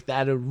take, like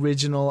that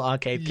original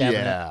arcade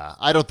cabinet? Yeah,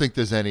 I don't think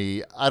there's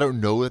any. I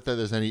don't know that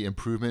there's any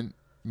improvement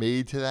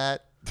made to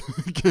that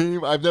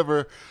game.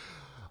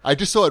 I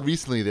just saw it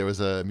recently. There was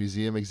a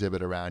museum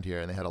exhibit around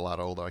here, and they had a lot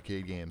of old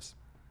arcade games,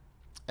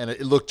 and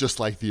it looked just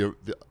like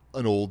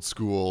an old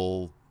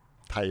school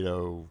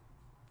Taito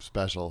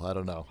special. I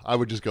don't know. I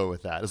would just go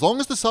with that. As long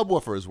as the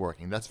subwoofer is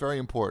working, that's very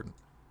important.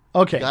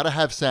 Okay. You got to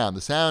have sound.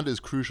 The sound is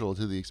crucial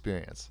to the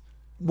experience.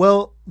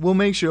 Well, we'll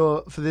make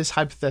sure for this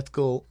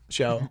hypothetical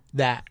show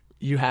that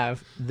you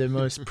have the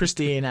most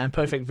pristine and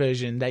perfect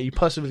version that you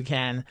possibly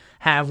can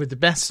have with the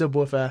best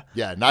subwoofer.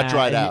 Yeah, not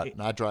dried out.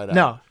 Not dried out.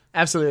 No,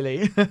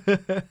 absolutely.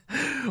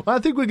 Well, I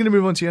think we're going to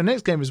move on to your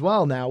next game as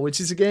well now, which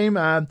is a game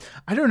I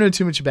don't know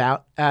too much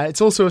about.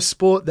 It's also a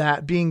sport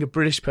that, being a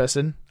British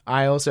person,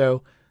 I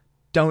also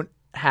don't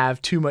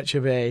have too much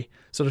of a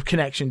sort of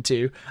connection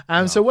to.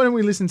 So why don't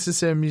we listen to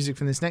some music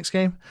from this next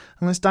game,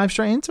 and let's dive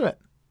straight into it.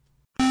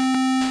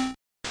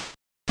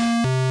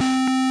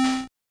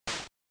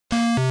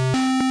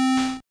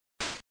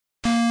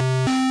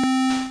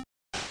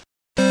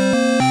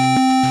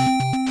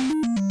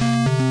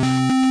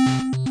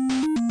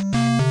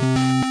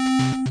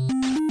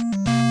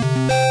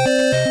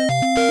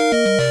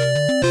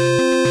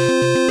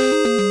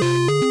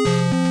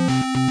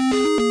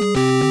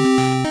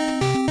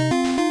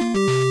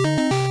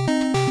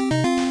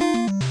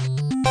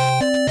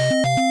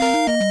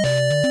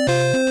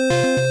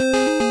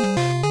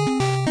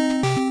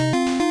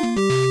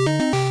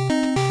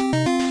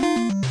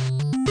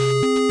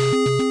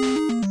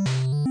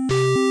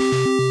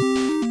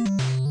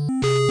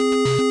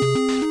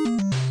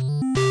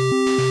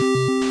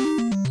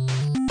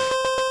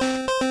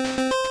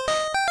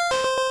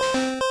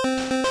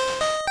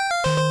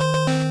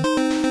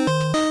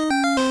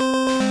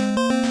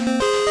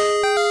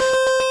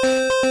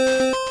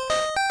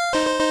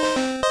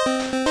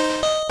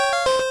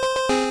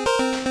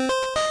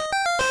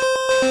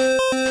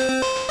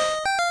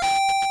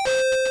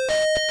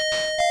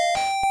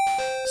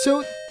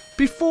 So,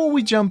 before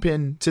we jump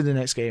into the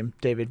next game,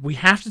 David, we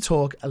have to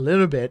talk a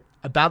little bit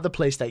about the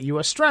place that you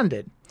are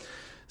stranded.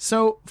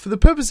 So, for the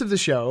purpose of the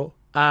show,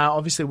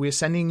 obviously we're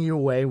sending you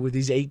away with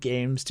these 8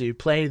 games to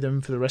play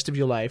them for the rest of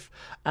your life,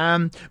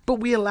 but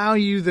we allow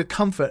you the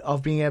comfort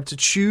of being able to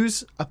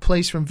choose a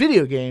place from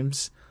video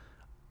games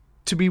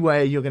to be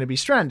where you're going to be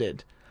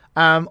stranded.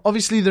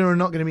 Obviously, there are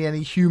not going to be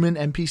any human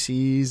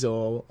NPCs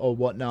or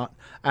whatnot,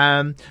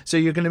 so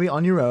you're going to be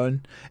on your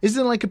own. Is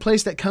there like a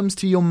place that comes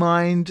to your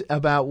mind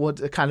about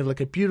what kind of like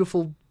a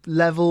beautiful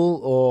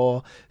level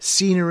or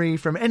scenery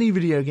from any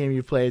video game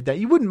you've played that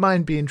you wouldn't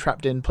mind being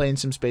trapped in playing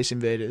some Space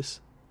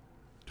Invaders?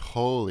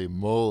 Holy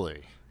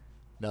moly.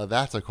 Now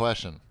that's a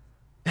question.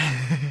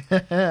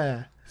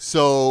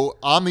 So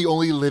I'm the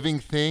only living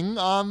thing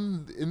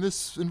in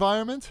this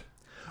environment?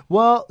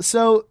 Well,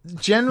 so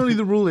generally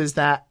the rule is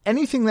that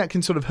anything that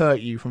can sort of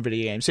hurt you from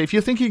video games. So if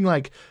you're thinking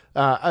like,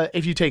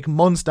 if you take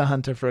Monster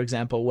Hunter, for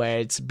example, where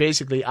it's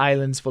basically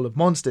islands full of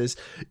monsters,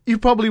 you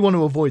probably want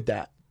to avoid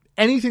that.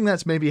 Anything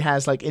that's maybe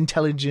has like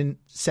intelligent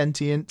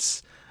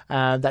sentience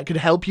that could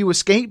help you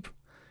escape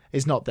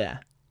is not there.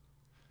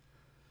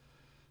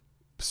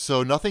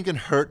 So nothing can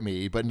hurt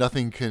me, but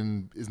nothing's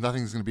going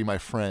to be my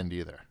friend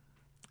either.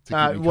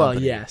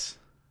 Well, yes.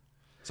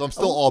 So I'm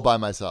still all by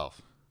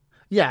myself.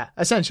 Yeah,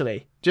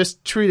 essentially.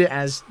 Just treat it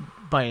as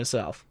by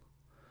yourself.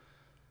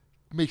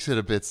 Makes it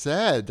a bit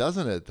sad,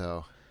 doesn't it,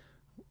 though?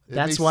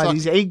 That's why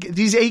these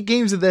eight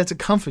games are there to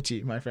comfort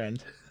you, my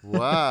friend.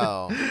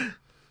 Wow.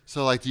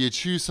 So, like, do you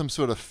choose some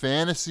sort of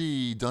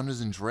fantasy Dungeons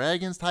and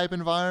Dragons type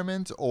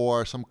environment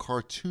or some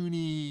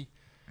cartoony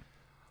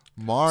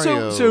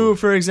Mario? So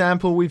for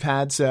example, we've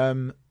had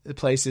some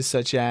places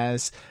such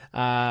as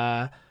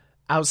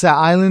Outset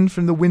Island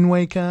from the Wind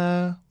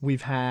Waker.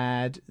 We've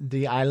had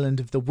the Island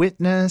of the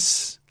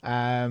Witness.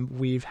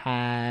 We've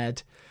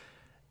had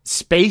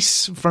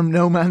Space from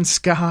No Man's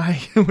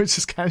Sky, which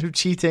is kind of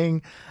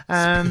cheating.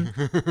 What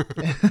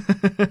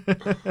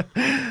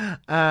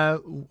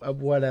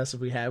else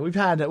have we had?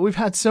 We've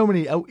had so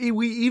many.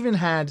 We even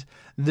had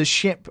the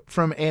ship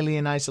from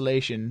Alien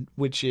Isolation,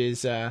 which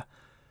is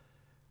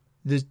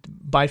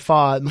by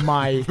far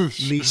my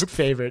least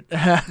favorite.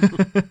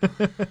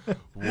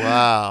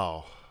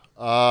 Wow.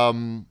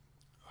 I'm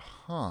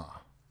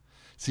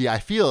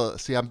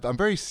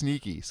very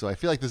sneaky, so I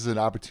feel like this is an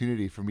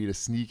opportunity for me to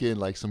sneak in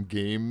like some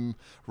game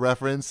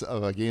reference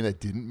of a game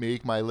that didn't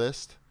make my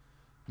list,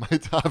 my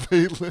top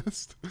 8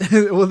 list.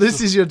 Well,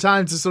 this is your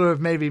time to sort of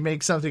maybe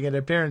make something an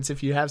appearance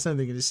if you have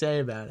something to say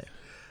about it.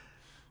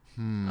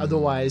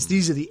 Otherwise,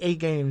 these are the 8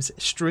 games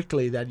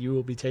strictly that you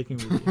will be taking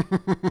with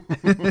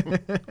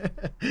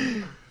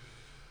you.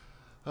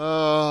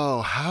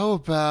 How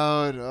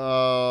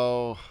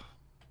about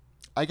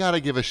I gotta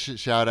give a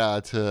shout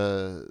out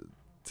to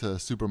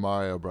Super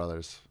Mario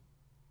Brothers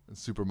and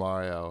Super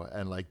Mario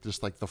and like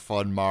just like the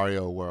fun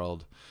Mario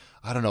world.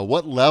 I don't know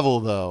what level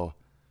though.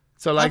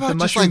 So like the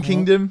Mushroom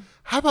Kingdom.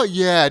 How about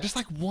just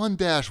like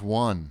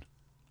 1-1.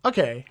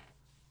 Okay.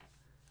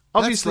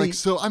 Obviously,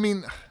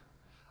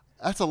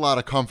 that's a lot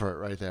of comfort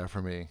right there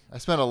for me. I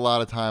spent a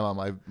lot of time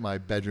on my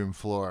bedroom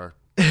floor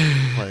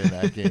playing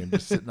that game,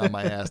 just sitting on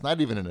my ass,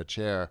 not even in a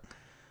chair,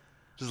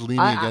 just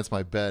leaning against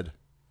my bed.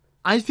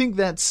 I think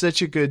that's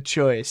such a good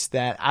choice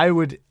that I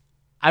would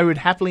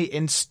happily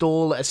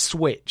install a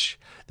switch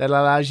that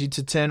allows you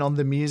to turn on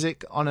the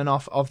music on and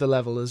off of the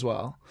level as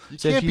well. You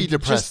can't be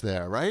depressed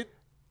there, right?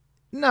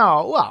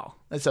 No, well,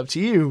 That's up to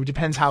you.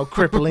 Depends how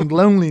crippling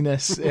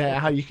loneliness,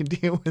 how you can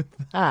deal with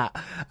that.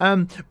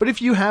 But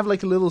if you have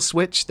like a little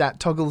switch that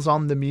toggles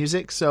on the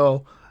music,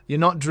 so you're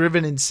not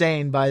driven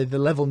insane by the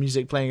level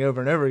music playing over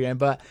and over again,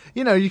 but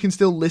you can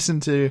still listen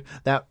to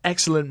that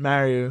excellent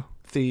Mario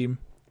theme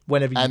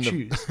whenever you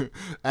choose.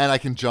 And I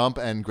can jump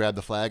and grab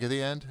the flag at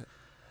the end.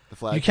 The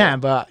flag. You can,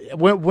 but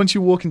once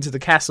you walk into the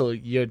castle,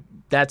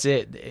 that's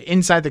it.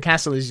 Inside the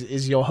castle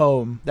is your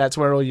home. That's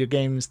where all your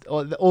games,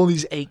 all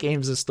these 8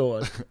 games are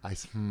stored. All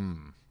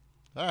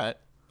right,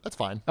 that's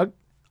fine.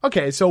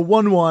 Okay, so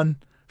 1-1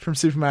 from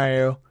Super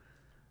Mario.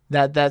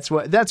 That's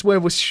where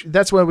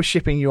we're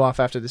shipping you off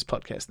after this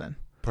podcast. Then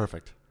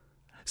perfect.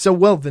 So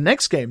the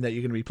next game that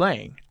you're going to be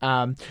playing,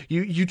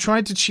 you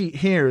tried to cheat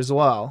here as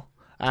well.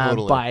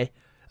 Totally. By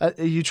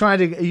you try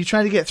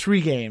to get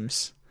 3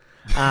 games.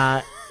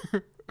 I'm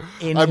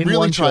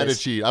really trying to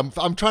cheat.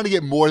 I'm trying to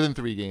get more than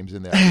 3 games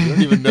in there. You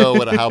don't even know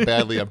how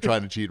badly I'm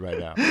trying to cheat right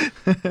now.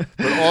 But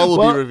all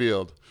will be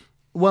revealed.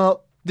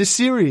 Well, the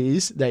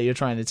series that you're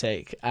trying to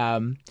take,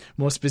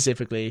 more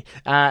specifically,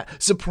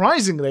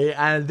 surprisingly,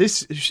 and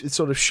this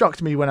sort of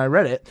shocked me when I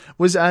read it,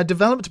 was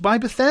developed by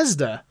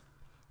Bethesda.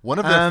 One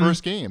of their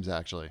first games,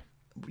 actually.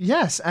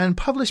 Yes, and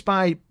published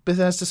by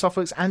Bethesda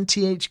Softworks and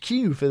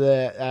THQ for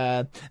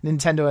the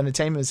Nintendo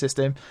Entertainment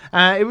System.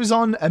 It was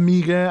on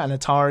Amiga and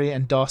Atari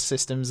and DOS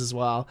systems as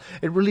well.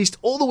 It released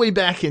all the way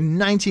back in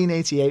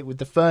 1988 with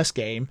the first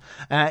game.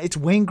 It's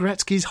Wayne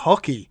Gretzky's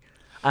Hockey.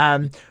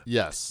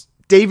 Yes.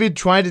 David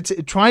tried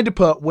to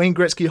put Wayne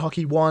Gretzky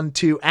Hockey 1,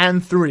 2,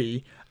 and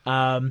 3.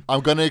 I'm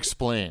going to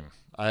explain.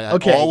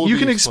 Okay, you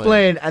can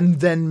explain, and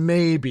then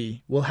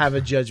maybe we'll have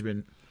a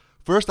judgment.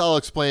 First, I'll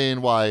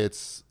explain why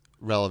it's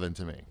relevant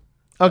to me.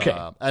 Okay.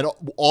 And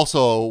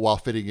also while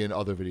fitting in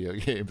other video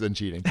games and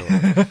cheating.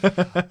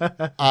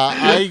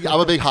 I'm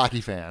a big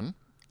hockey fan.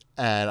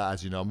 And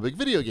as you know, I'm a big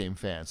video game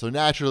fan. So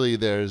naturally,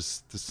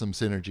 there's some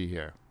synergy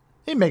here.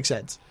 It makes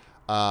sense.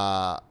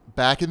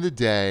 Back in the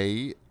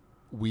day,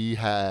 we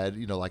had,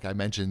 like I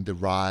mentioned, the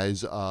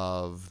rise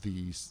of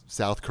the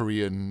South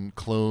Korean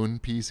clone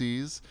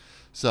PCs.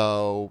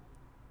 So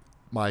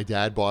my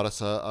dad bought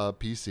us a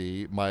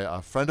PC.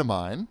 A friend of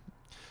mine,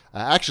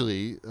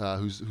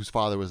 whose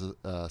father was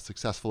a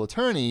successful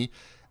attorney,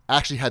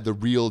 actually had the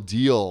real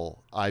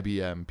deal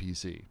IBM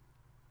PC.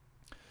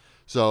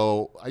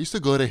 So I used to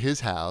go to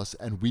his house,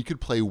 and we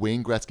could play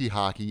Wayne Gretzky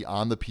Hockey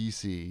on the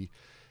PC,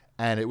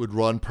 and it would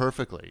run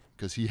perfectly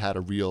because he had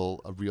a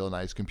real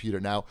nice computer.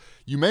 Now,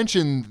 you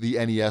mentioned the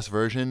NES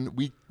version.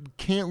 We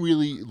can't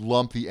really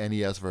lump the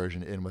NES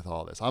version in with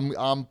all this.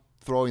 I'm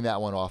throwing that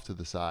one off to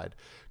the side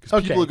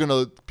because people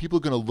are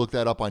gonna look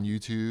that up on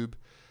YouTube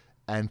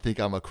and think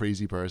I'm a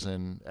crazy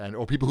person,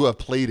 or people who have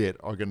played it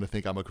are gonna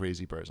think I'm a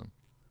crazy person.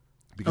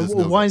 Because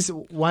why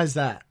is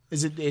that?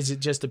 Is it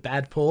just a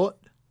bad port?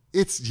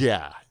 It's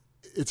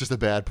just a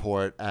bad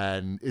port,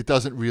 and it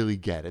doesn't really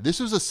get it. This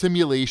was a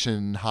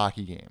simulation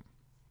hockey game.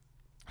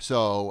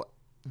 So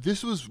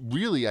this was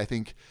really, I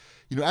think,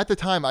 at the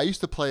time I used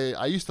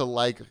to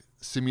like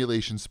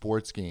simulation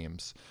sports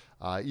games.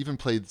 Even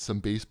played some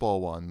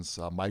baseball ones,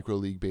 micro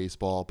league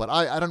baseball, but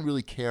I don't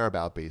really care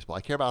about baseball.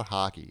 I care about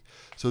hockey.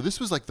 So this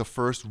was like the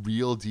first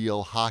real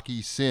deal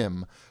hockey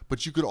sim,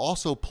 but you could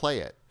also play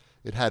it.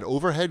 It had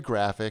overhead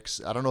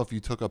graphics. I don't know if you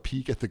took a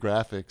peek at the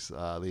graphics,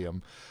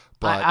 Liam.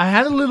 But I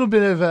had a little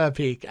bit of a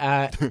peek.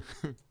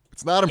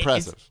 It's not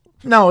impressive.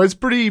 It's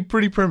pretty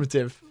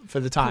primitive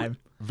for the time.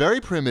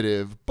 Very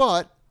primitive,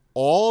 but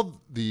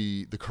all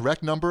the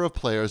correct number of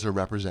players are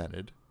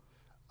represented.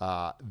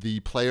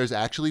 The players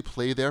actually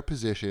play their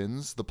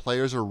positions. The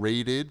players are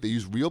rated. They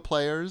use real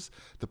players.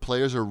 The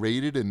players are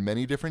rated in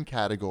many different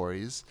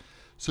categories.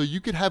 So you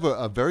could have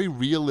a very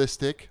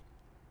realistic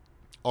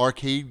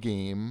arcade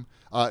game,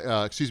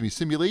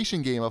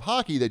 simulation game of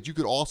hockey that you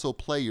could also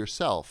play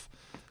yourself.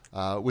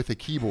 With a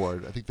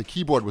keyboard. I think the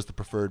keyboard was the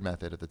preferred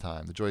method at the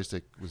time. The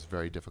joystick was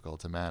very difficult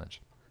to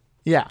manage.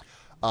 Yeah.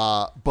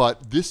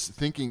 But this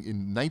thinking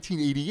in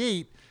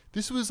 1988,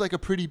 this was like a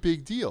pretty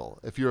big deal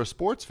if you're a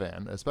sports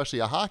fan, especially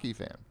a hockey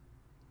fan.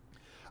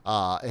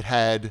 It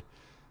had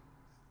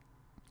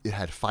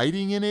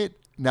fighting in it.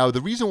 Now,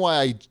 the reason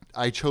why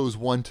I chose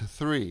 1 to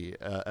 3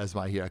 as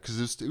my hero, because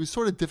it was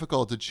sort of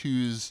difficult to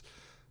choose.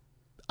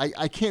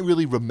 I can't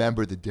really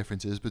remember the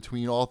differences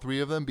between all 3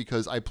 of them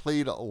because I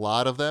played a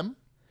lot of them.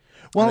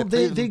 Well,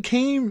 they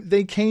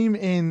came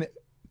in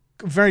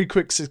very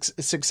quick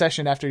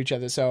succession after each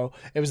other. So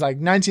it was like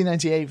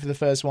 1998 for the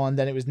first one,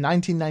 then it was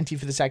 1990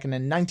 for the second,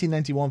 and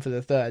 1991 for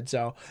the third.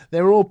 So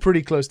they were all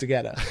pretty close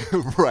together.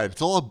 Right.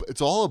 It's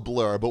all a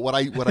blur. But what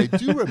I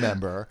do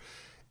remember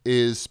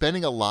is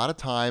spending a lot of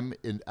time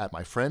at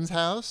my friend's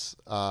house,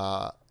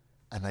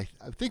 and I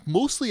think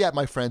mostly at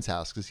my friend's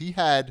house because he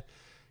had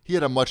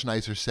a much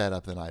nicer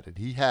setup than I did.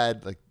 He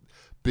had like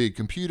big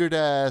computer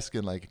desk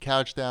and like a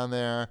couch down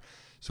there.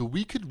 So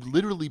we could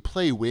literally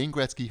play Wayne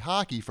Gretzky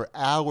Hockey for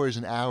hours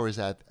and hours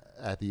at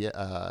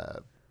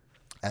a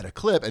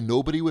clip, and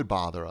nobody would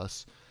bother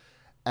us.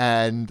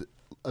 And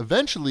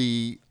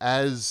eventually,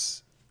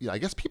 as I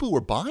guess people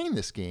were buying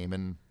this game,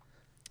 and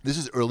this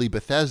is early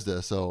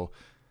Bethesda, so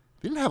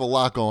they didn't have a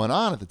lot going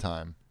on at the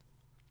time.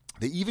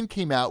 They even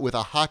came out with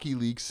a hockey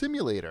league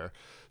simulator,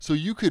 so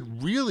you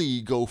could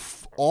really go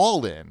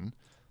all in.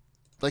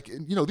 Like,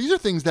 you know, these are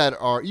things that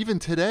are even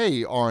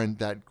today aren't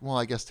that well.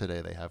 I guess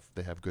today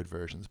they have good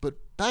versions, but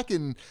back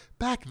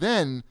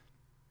then,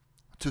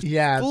 to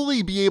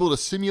fully be able to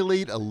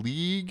simulate a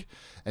league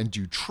and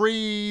do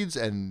trades,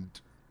 and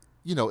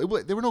you know,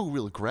 there were no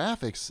real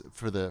graphics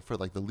for the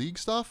league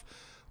stuff,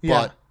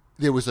 but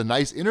there was a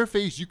nice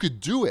interface. You could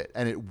do it,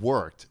 and it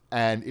worked,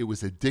 and it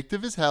was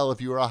addictive as hell if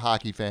you were a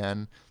hockey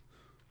fan.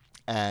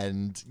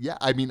 And yeah,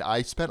 I mean,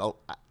 I spent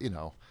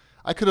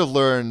I could have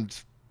learned,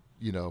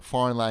 you know,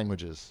 foreign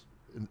languages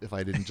if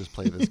I didn't just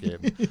play this game.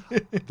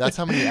 That's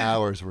how many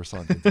hours were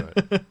sunk into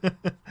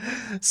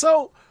it.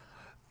 So,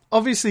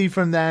 obviously,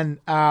 from then,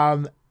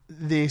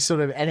 the sort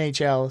of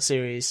NHL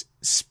series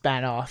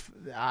span off.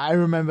 I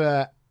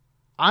remember,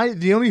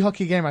 the only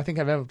hockey game I think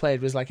I've ever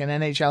played was like an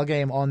NHL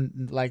game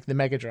on like the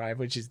Mega Drive,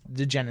 which is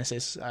the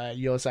Genesis,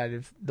 your side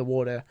of the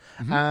water.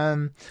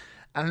 Mm-hmm.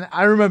 And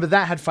I remember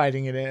that had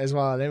fighting in it as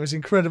well. And it was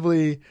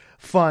incredibly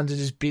fun to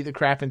just beat the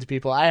crap into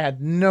people. I had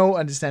no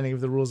understanding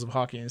of the rules of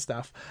hockey and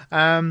stuff.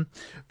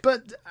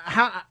 But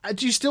how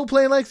do you still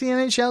play like the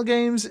NHL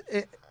games?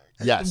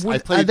 Yes,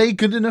 are they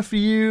good enough for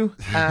you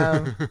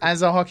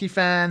as a hockey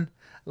fan?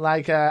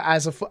 Like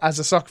as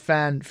a soccer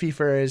fan,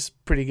 FIFA is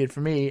pretty good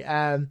for me.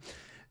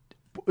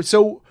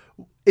 So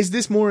is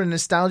this more a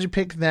nostalgia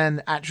pick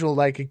than actual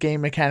like a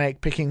game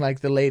mechanic, picking like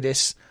the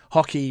latest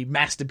hockey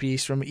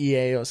masterpiece from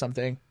EA or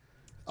something?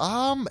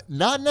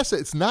 Not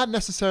necessarily. It's not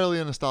necessarily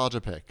a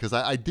nostalgia pick, because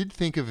I did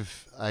think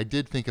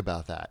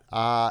about that.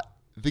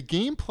 The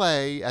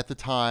gameplay at the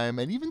time,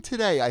 and even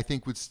today, I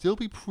think would still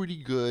be pretty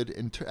good,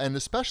 and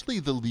especially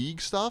the league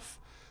stuff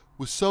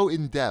was so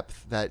in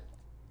depth that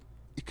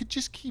it could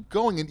just keep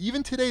going. And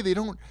even today,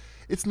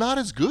 it's not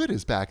as good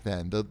as back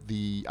then.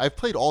 I've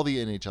played all the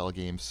NHL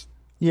games,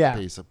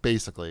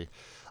 basically,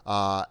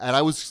 and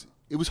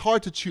it was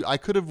hard to choose. I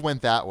could have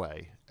went that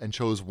way and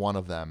chose one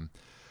of them.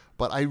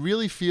 But I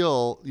really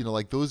feel, you know,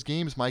 like those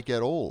games might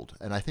get old,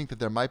 and I think that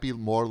there might be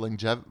more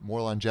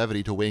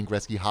longevity to Wayne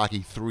Gretzky Hockey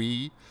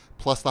 3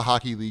 plus the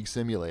Hockey League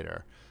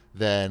Simulator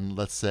than,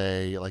 let's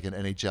say, like an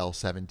NHL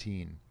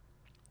 17,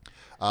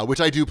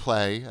 which I do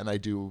play, and I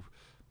do.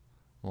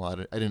 Well,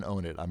 I didn't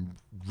own it. I'm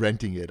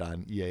renting it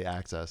on EA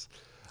Access.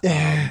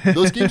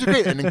 Those games are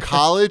great, and in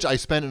college, I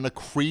spent a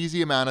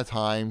crazy amount of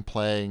time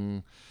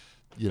playing,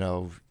 you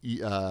know,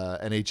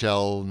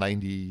 NHL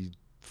 94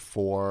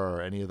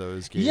 or any of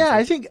those games. Yeah,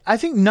 I think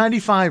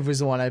 95 was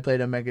the one I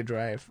played on Mega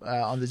Drive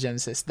on the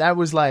Genesis. That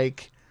was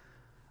like,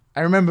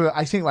 I remember,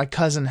 I think my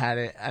cousin had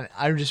it, and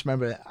I just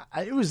remember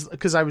it was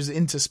because I was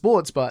into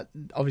sports, but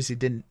obviously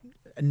didn't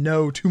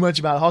know too much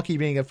about hockey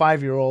being a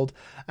 5-year-old.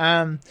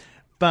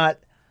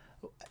 But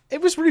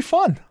it was really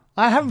fun.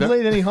 I haven't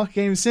played any hockey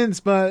games since,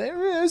 but it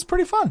was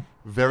pretty fun.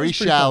 Very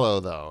shallow,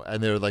 though,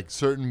 and there were like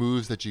certain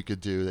moves that you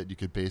could do that you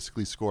could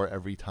basically score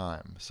every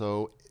time.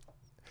 So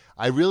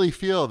I really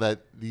feel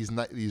that these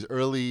late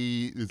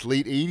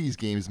 80s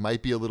games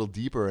might be a little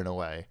deeper in a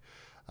way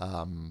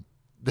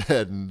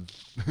than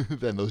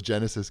those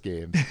Genesis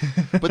games.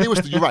 But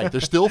you're right,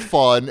 they're still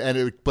fun,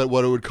 but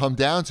what it would come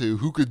down to,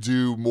 who could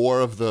do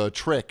more of the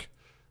trick,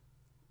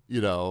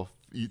 you know,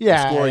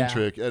 the scoring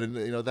trick, and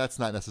you know, that's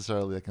not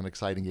necessarily like an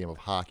exciting game of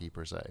hockey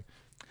per se.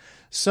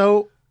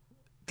 So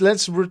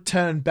let's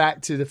return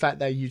back to the fact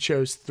that you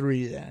chose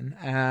 3 then,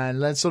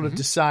 and let's sort of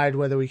decide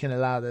whether we can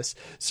allow this.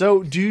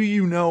 So do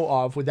you know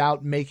of,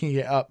 without making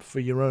it up for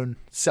your own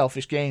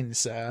selfish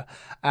gains,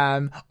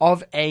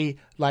 of a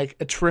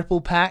triple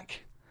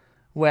pack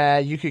where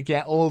you could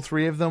get all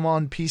 3 of them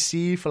on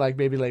PC for like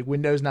maybe like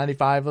Windows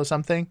 95 or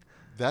something?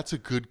 That's a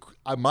good.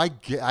 I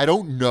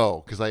don't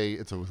know, because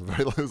it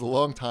was a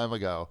long time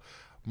ago.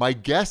 My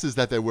guess is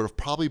that there would have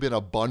probably been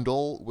a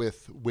bundle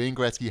with Wayne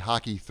Gretzky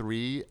Hockey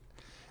 3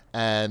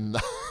 and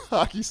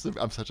Hockey.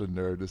 I'm such a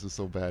nerd. This is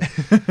so bad.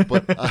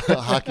 But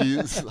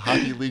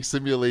Hockey League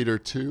Simulator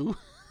 2.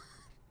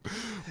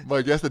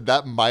 My guess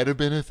that might have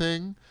been a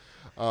thing.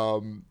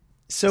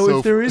 So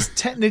if there is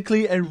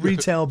technically a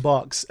retail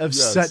box of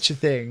such a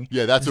thing,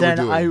 that's what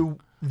we're doing.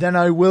 Then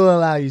I will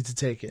allow you to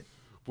take it.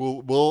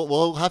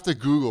 We'll have to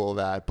Google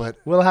that, but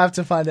we'll have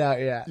to find out.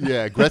 Yeah.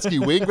 Wayne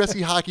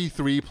Gretzky Hockey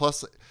 3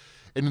 plus,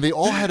 and they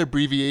all had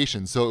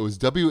abbreviations. So it was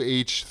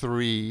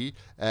WH3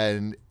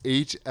 and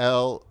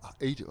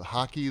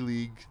Hockey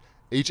League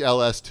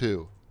HLS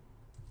 2.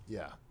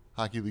 Yeah,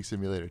 Hockey League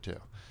Simulator 2.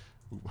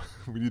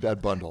 We need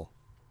that bundle.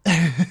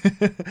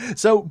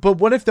 So, but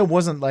what if there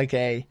wasn't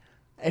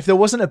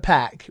a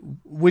pack?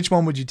 Which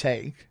one would you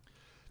take?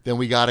 Then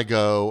we got to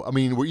go. I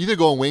mean, we're either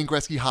going Wayne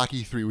Gretzky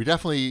Hockey 3. We're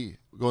definitely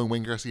going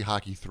Wayne Gretzky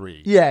Hockey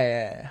 3.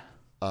 Yeah.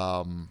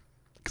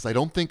 Because I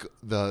don't think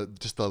the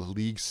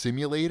league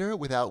simulator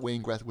without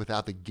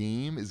without the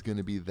game is going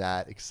to be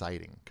that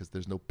exciting, because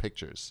there's no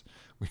pictures.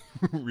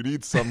 We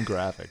need some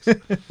graphics.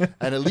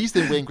 And at least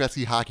in Wayne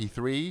Gretzky Hockey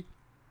 3,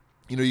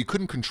 you know, you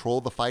couldn't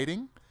control the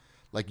fighting.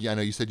 Like, I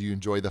know you said you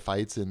enjoy the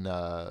fights in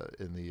the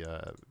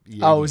EA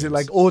was games. it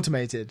like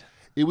automated?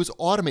 It was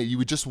automated. You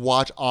would just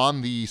watch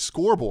on the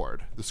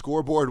scoreboard. The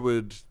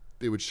scoreboard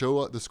they would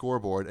show the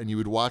scoreboard, and you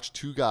would watch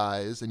two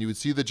guys, and you would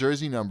see the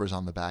jersey numbers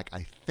on the back,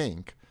 I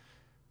think.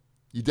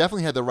 You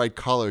definitely had the right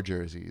color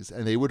jerseys,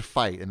 and they would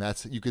fight, and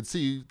that's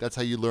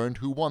how you learned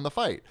who won the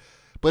fight.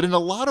 But in a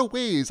lot of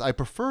ways, I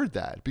preferred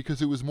that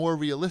because it was more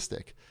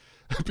realistic.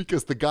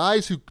 Because the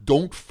guys who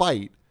don't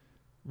fight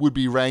would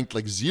be ranked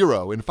like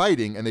 0 in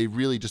fighting, and they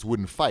really just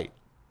wouldn't fight.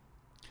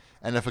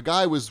 And if a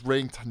guy was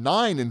ranked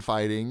 9 in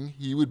fighting,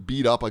 he would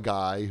beat up a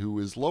guy who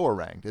was lower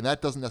ranked. And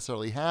that doesn't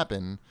necessarily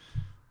happen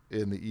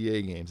in the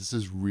EA games. This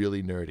is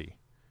really nerdy.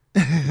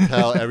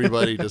 Tell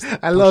everybody just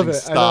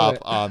stop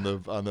on their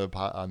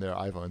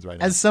iPhones right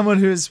now. As someone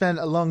who has spent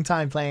a long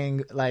time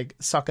playing like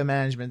soccer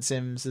management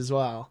sims as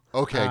well.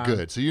 Okay,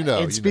 good. So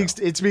it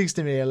speaks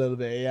to me a little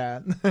bit. Yeah.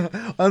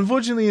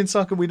 Unfortunately, in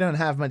soccer we don't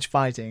have much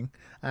fighting.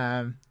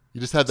 You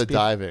just have the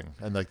diving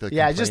and like the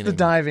just the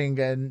diving,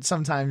 and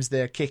sometimes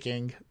they're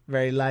kicking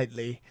very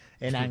lightly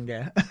in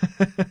anger.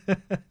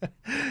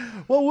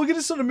 Well, we're going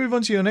to sort of move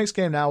on to your next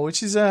game now,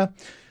 which is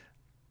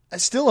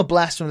still a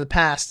blast from the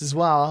past as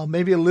well.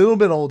 Maybe a little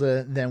bit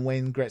older than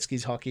Wayne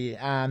Gretzky's hockey,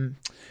 and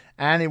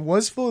it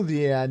was for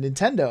the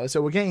Nintendo.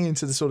 So we're getting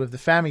into the sort of the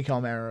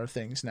Famicom era of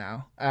things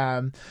now.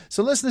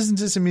 So let's listen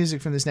to some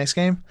music from this next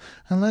game,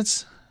 and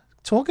let's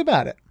talk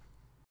about it.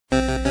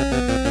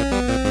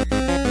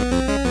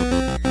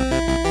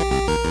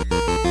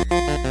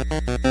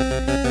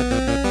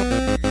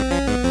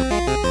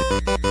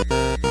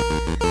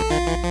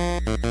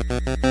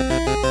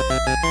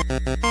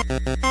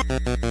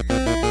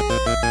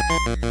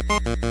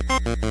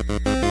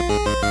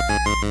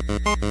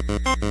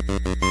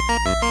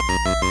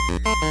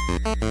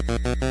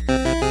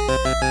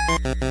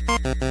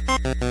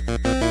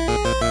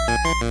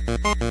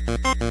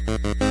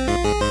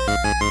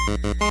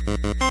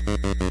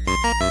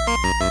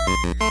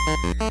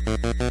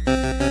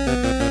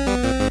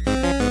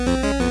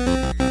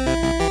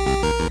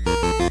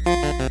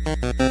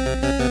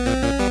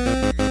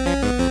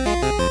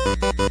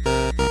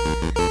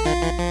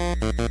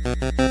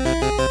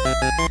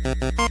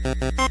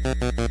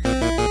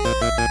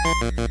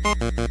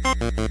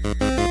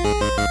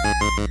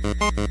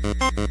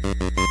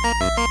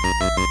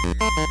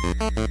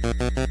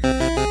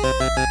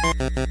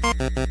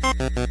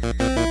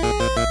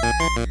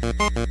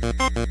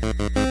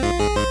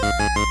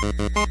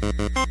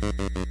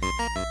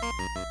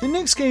 The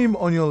next game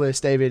on your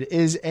list, David,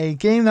 is a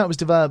game that was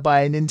developed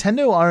by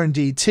Nintendo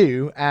R&D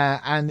 2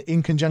 and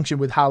in conjunction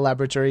with HAL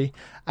Laboratory,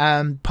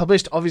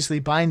 published obviously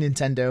by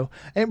Nintendo.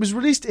 It was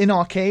released in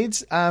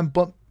arcades,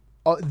 but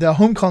the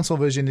home console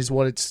version is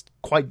what it's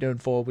quite known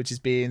for, which is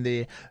being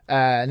the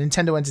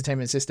Nintendo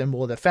Entertainment System,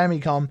 or the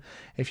Famicom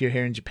if you're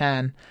here in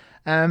Japan.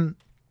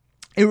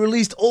 It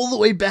released all the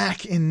way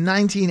back in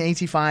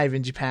 1985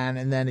 in Japan,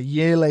 and then a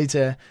year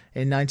later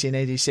in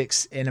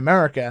 1986 in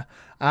America.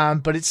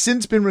 But it's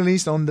since been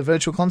released on the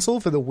Virtual Console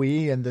for the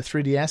Wii and the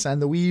 3DS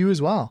and the Wii U as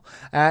well.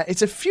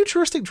 It's a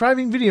futuristic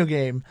driving video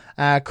game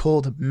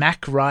called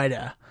Mack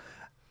Rider.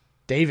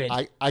 David.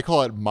 I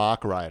call it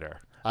Mach Rider.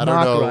 I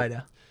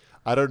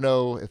don't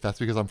know if that's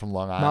because I'm from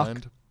Long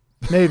Island.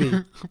 Maybe.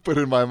 But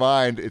in my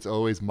mind, it's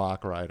always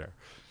Mach Rider.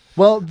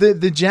 Well,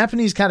 the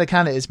Japanese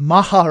katakana is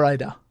Maha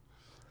Rider.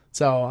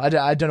 So I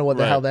don't know what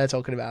the hell they're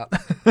talking about.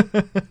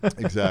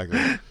 Exactly.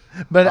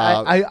 But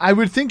I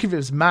would think if it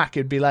was Mac,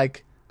 it'd be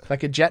like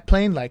a jet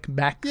plane, like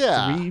Mac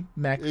 3,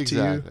 Mac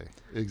 2.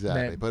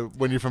 Exactly. But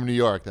when you're from New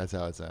York, that's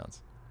how it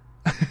sounds.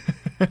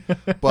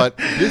 But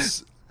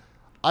this,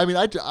 I mean,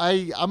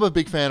 I'm a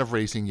big fan of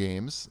racing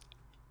games.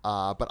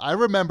 But I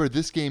remember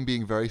this game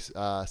being very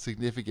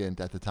significant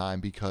at the time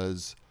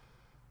because,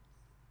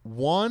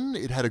 one,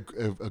 it had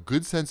a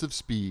good sense of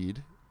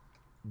speed,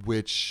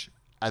 which...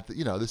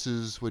 this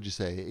is, what'd you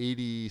say,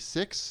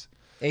 86?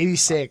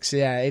 86,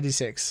 yeah,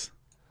 86.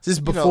 This is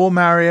before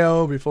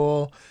Mario,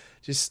 before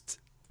just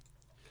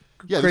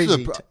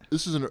crazy.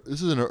 This is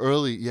an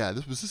early,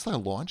 was this like a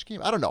launch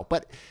game? I don't know,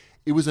 but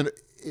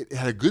it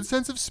had a good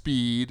sense of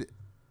speed.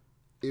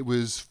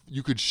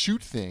 You could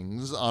shoot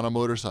things on a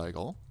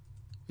motorcycle.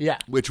 Yeah.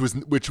 Which was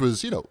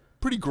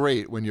pretty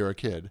great when you're a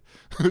kid.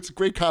 It's a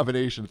great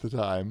combination at the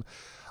time.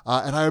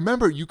 And I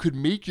remember you could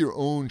make your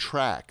own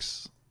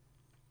tracks.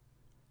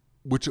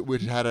 Which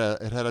had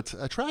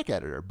a track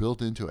editor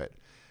built into it,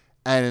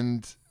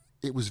 and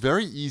it was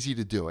very easy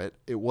to do it.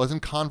 It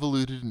wasn't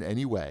convoluted in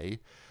any way,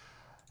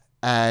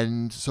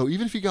 and so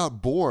even if you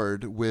got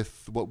bored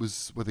with what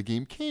the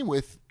game came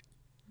with,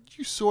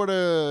 you sort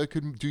of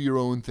could do your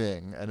own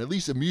thing and at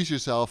least amuse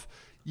yourself,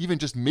 even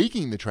just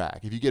making the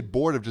track. If you get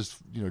bored of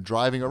just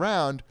driving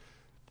around,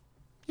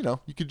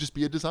 you could just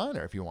be a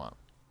designer if you want.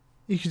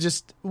 You could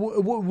just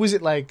was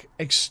it like?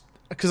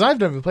 Because I've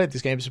never played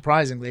this game,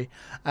 surprisingly.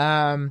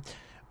 I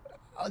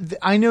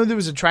know there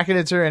was a track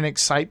editor in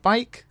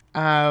Excitebike,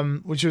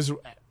 which was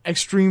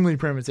extremely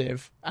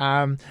primitive.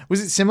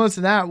 Was it similar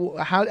to that?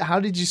 How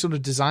did you sort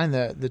of design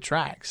the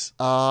tracks?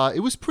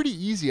 It was pretty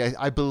easy.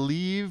 I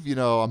believe,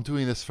 I'm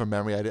doing this from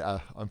memory.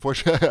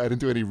 Unfortunately, I didn't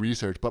do any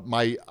research, but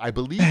I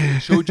believe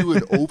it showed you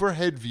an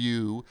overhead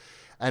view,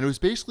 and it was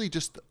basically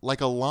just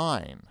like a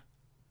line.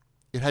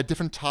 It had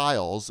different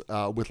tiles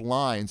with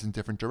lines in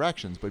different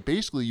directions, but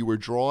basically you were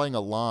drawing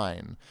a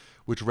line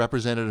which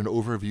represented an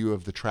overview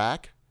of the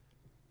track.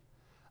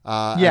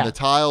 And the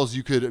tiles,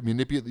 you could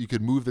manipulate, you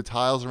could move the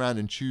tiles around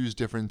and choose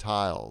different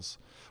tiles,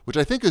 which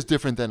I think is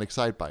different than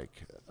Excitebike,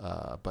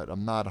 but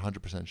I'm not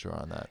 100% sure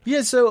on that.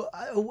 Yeah, so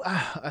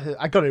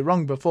I got it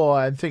wrong before.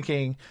 I'm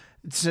thinking,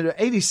 so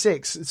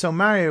 86, so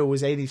Mario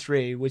was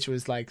 83, which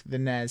was like the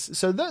NES.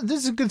 So this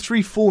is a good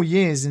 3-4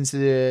 years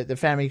into the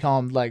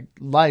Famicom like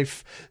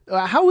life.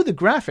 How were the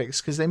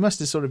graphics? Because they must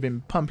have sort of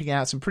been pumping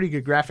out some pretty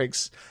good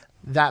graphics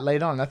that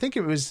late on. I think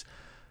there was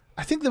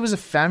a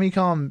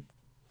Famicom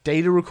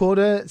data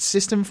recorder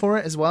system for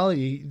it as well,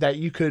 that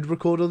you could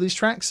record all these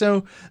tracks.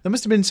 So there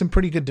must have been some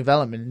pretty good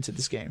development into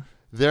this game.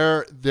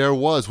 There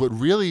was. What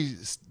really,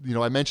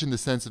 I mentioned the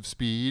sense of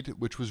speed,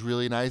 which was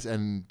really nice,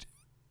 and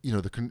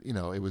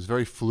it was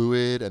very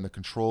fluid and the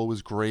control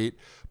was great,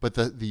 but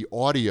the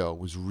audio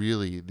was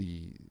really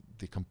the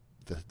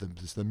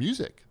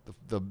music,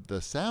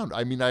 the sound.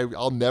 I mean,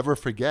 I'll never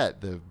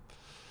forget the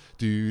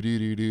you'll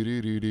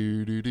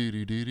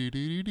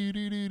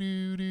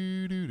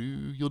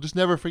just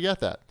never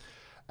forget that.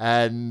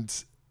 And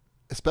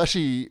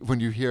especially when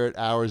you hear it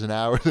hours and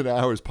hours and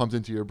hours pumped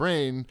into your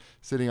brain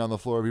sitting on the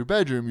floor of your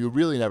bedroom, you'll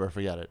really never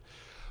forget it.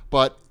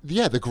 But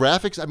yeah, the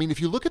graphics, I mean,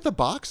 if you look at the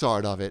box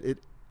art of it,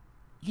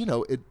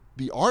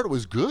 the art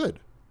was good.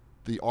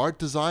 The art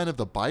design of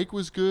the bike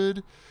was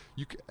good.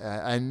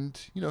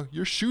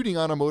 You're shooting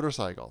on a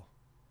motorcycle.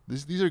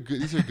 These are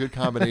good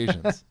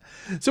combinations.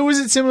 So was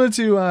it similar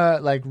to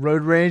like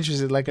Road Rage?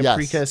 Was it like a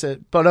precursor?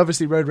 But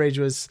obviously Road Rage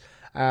was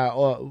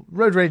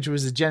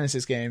a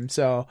Genesis game.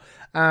 So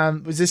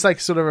was this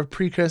like sort of a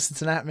precursor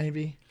to that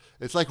maybe?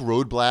 It's like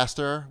Road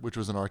Blaster, which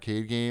was an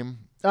arcade game.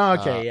 Oh,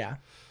 okay, yeah.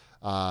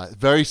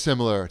 Very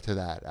similar to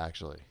that,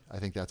 actually. I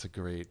think that's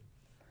actually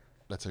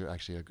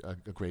a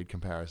great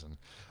comparison.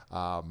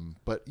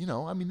 But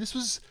this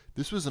was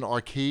an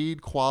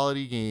arcade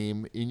quality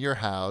game in your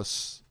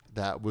house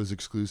that was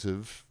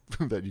exclusive.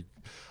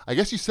 I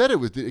guess you said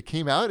it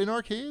came out in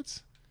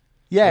arcades?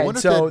 Yeah,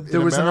 so there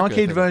was an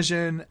arcade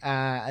version,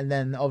 and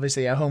then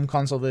obviously a home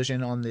console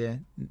version on the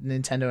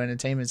Nintendo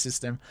Entertainment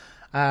System.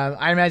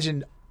 I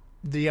imagine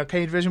the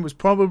arcade version was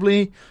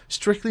probably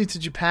strictly to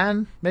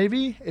Japan,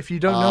 maybe, if you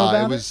don't know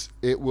about it?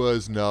 It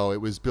was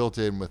built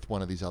in with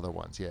one of these other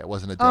ones. Yeah, it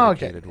wasn't a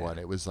dedicated one.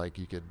 It was like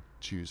you could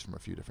choose from a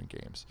few different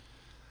games.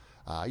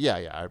 I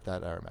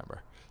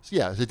remember. So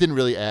yeah, it didn't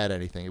really add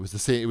anything. It was the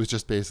same. It was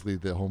just basically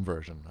the home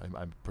version.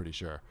 I'm pretty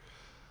sure.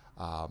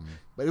 But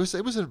it was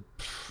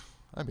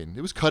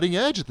cutting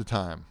edge at the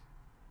time.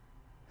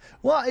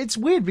 Well, it's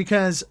weird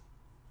because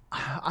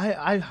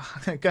I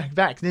going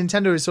back,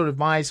 Nintendo is sort of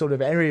my sort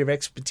of area of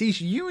expertise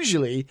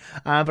usually,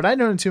 but I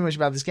don't know too much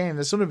about this game.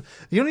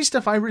 The only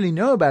stuff I really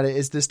know about it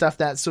is the stuff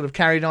that's sort of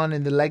carried on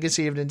in the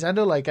legacy of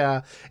Nintendo. Like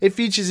it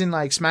features in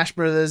like Smash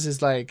Brothers,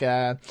 is like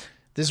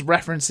there's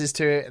references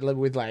to it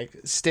with like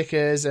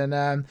stickers,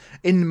 and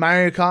in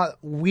Mario Kart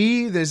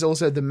Wii there's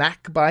also the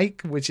Mac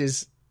bike, which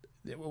is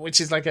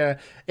like a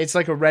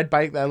red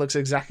bike that looks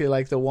exactly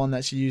like the one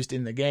that's used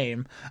in the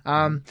game.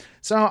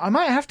 So I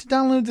might have to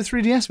download the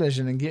 3DS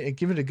version and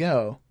give it a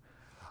go.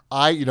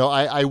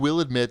 I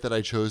will admit that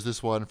I chose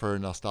this one for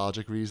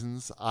nostalgic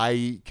reasons.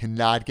 I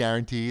cannot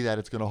guarantee that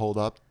it's going to hold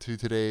up to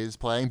today's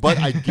playing, but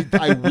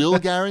I will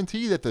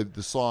guarantee that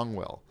the song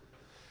will.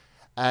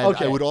 And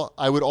okay.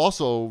 I would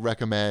also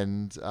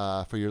recommend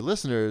for your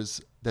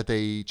listeners that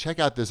they check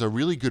out. There's a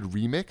really good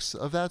remix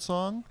of that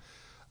song.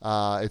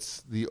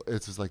 It's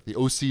like the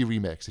OC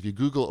remix. If you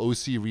Google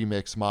OC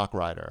remix Mach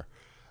Rider,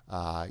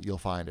 you'll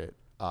find it.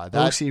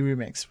 OC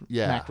remix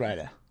Mach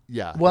Rider.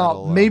 Yeah.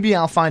 Well, maybe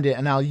I'll find it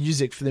and I'll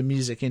use it for the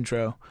music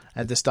intro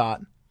at the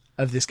start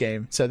of this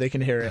game, so they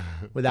can hear it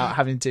without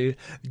having to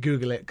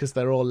Google it because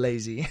they're all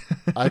lazy.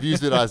 I've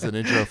used it as an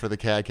intro for the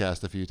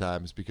CADcast a few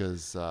times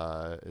because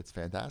it's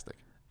fantastic.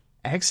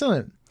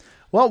 Excellent.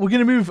 Well,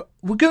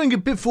 we're going a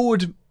bit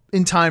forward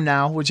in time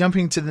now. We're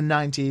jumping to the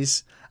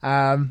 90s,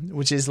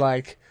 which is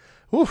like,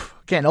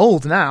 getting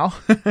old now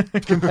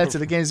compared to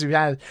the games we've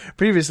had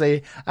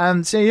previously.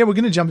 So yeah, we're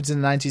going to jump into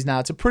the 90s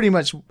now to pretty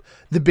much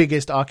the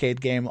biggest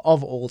arcade game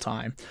of all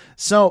time.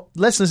 So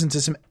let's listen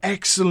to some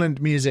excellent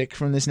music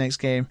from this next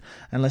game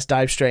and let's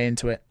dive straight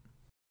into it.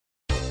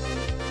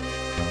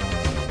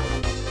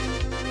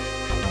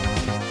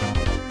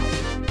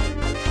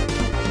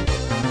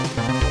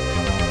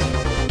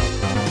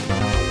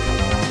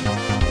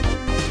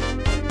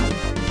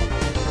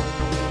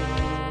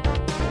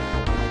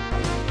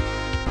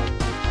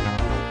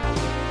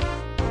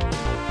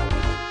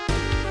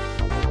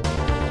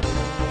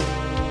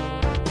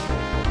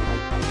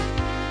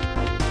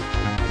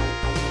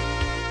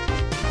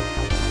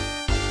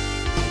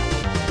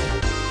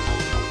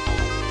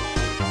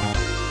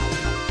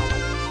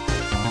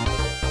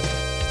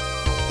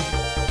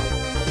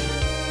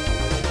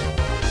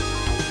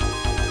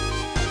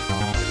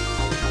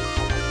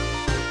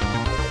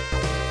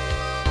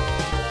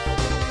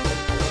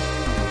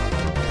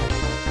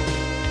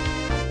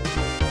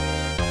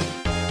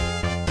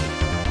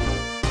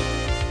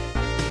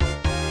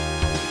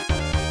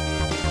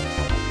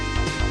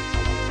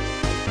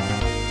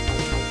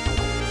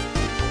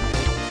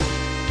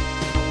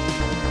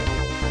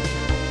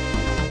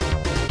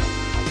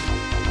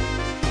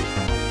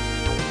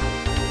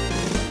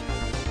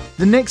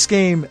 The next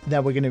game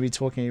that we're going to be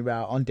talking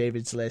about on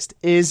David's list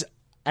is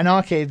an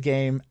arcade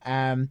game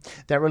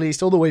that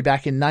released all the way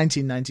back in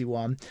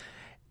 1991.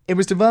 It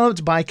was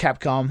developed by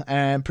Capcom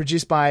and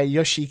produced by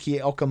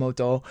Yoshiki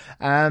Okamoto.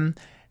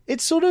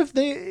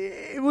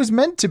 It was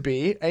meant to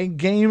be a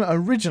game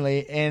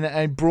originally in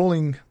a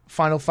brawling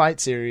Final Fight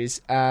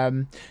series,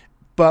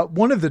 but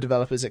one of the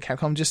developers at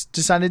Capcom just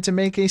decided to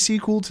make a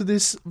sequel to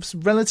this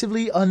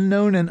relatively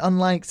unknown and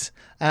unliked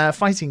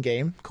fighting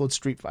game called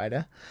Street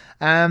Fighter,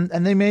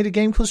 and they made a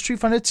game called Street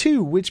Fighter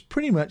 2, which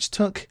pretty much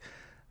took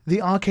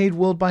the arcade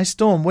world by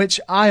storm, which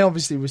I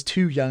obviously was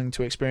too young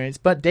to experience.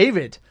 But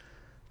David,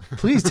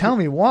 please tell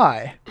me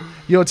why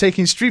you're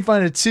taking Street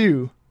Fighter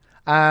 2.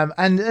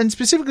 And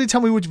specifically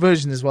tell me which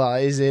version as well.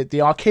 Is it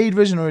the arcade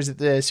version or is it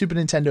the Super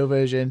Nintendo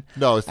version?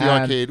 No, it's the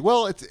arcade.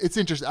 Well, it's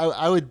interesting.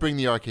 I would bring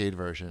the arcade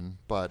version,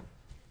 but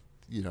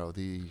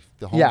the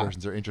home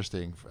versions are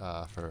interesting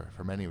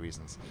for many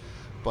reasons.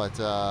 But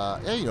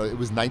it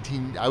was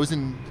I was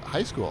in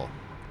high school,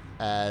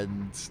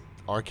 and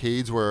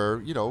arcades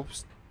were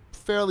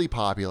fairly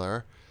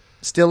popular.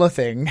 Still a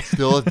thing.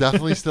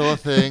 Definitely still a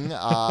thing.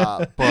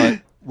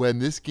 But when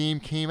this game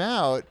came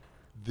out,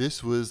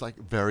 this was like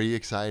very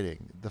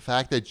exciting. The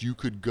fact that you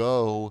could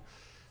go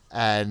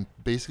and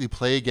basically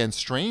play against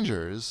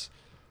strangers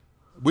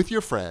with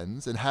your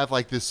friends and have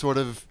like this sort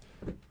of,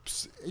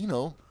 this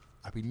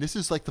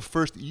is like the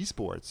first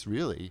esports,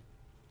 really.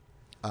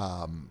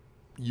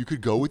 You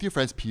could go with your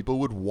friends. People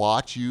would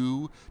watch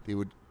you.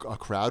 A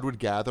crowd would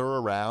gather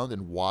around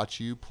and watch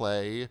you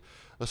play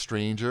a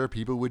stranger.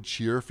 People would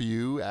cheer for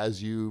you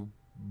as you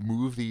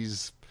move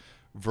these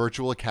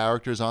virtual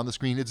characters on the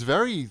screen. It's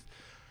very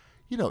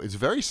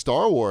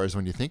Star Wars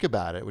when you think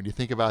about it. When you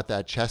think about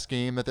that chess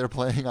game that they're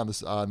playing on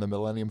the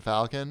Millennium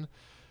Falcon,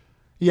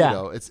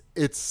 it's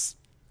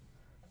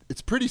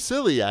pretty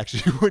silly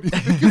actually when you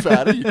think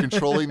about it. You're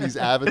controlling these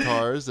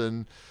avatars,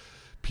 and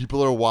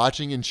people are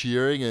watching and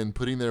cheering and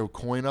putting their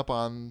coin up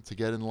on to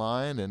get in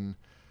line. And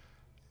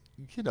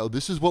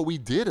this is what we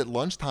did at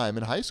lunchtime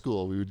in high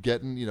school. We would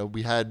get in.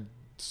 We had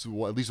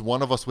at least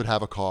one of us would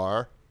have a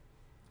car,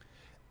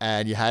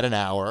 and you had an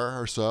hour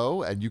or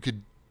so, and you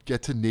could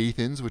get to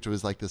Nathan's, which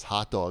was like this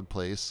hot dog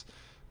place,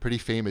 pretty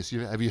famous.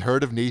 Have you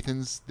heard of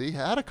Nathan's? They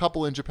had a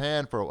couple in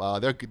Japan for a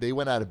while. They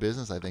went out of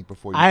business, I think,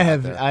 before you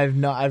got there. I've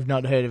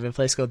not heard of a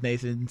place called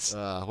Nathan's.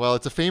 Well,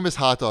 it's a famous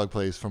hot dog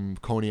place from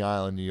Coney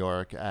Island, New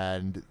York,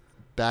 and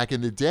back in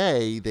the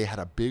day, they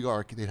had big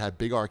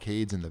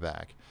arcades in the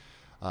back.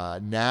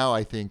 Now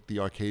I think the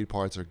arcade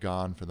parts are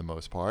gone for the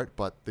most part,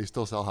 but they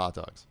still sell hot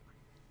dogs.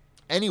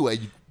 Anyway,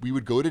 we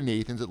would go to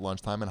Nathan's at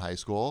lunchtime in high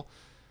school,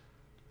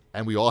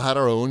 and we all had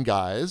our own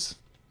guys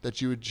that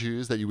you would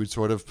choose, that you would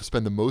sort of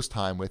spend the most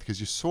time with, because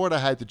you sort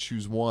of had to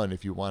choose one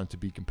if you wanted to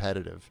be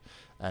competitive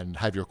and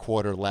have your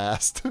quarter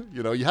last.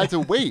 You had to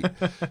wait.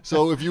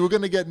 So if you were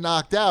going to get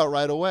knocked out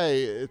right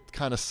away, it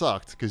kind of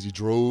sucked because you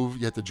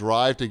had to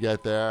drive to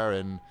get there.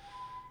 And,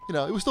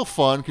 it was still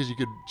fun because you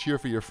could cheer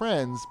for your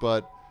friends,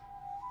 but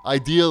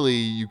ideally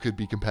you could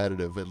be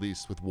competitive at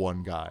least with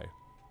one guy.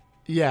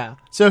 Yeah.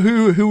 So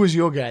who was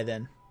your guy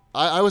then?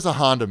 I was a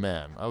Honda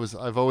man.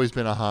 I've always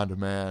been a Honda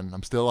man.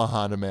 I'm still a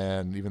Honda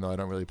man, even though I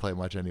don't really play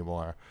much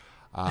anymore.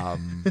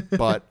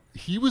 But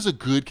he was a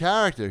good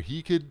character.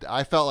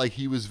 I felt like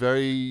he was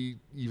very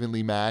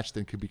evenly matched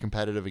and could be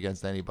competitive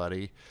against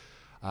anybody.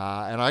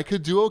 And I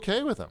could do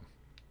okay with him.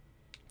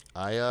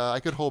 I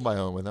could hold my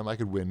own with him. I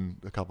could win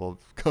a couple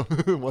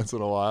once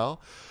in a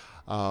while.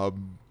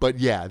 But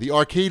yeah, the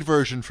arcade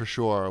version for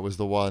sure was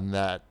the one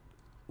that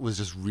was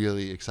just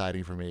really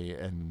exciting for me.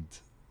 And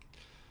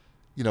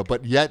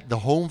but yet the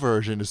home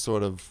version is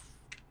sort of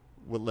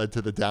what led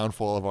to the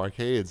downfall of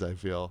arcades, I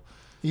feel.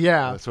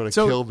 Yeah. Sort of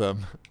killed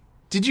them.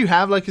 Did you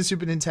have like a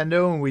Super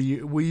Nintendo, and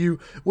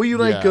were you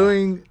like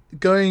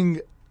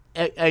going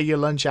at your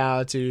lunch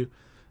hour to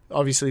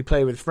obviously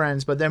play with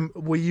friends, but then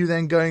were you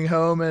then going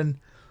home and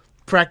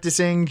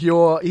practicing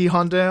your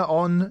E-Honda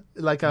on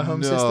like a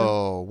home system?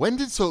 No. When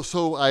did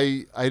so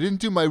I didn't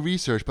do my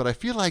research, but I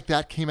feel like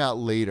that came out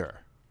later.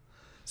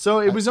 So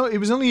it was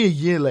only a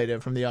year later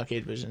from the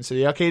arcade version. So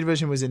the arcade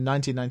version was in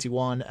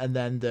 1991, and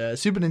then the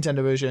Super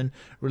Nintendo version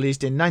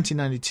released in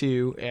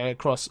 1992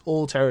 across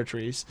all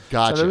territories.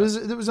 Gotcha.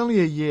 So there was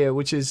only a year,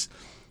 which is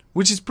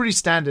pretty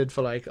standard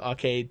for like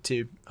arcade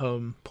to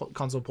home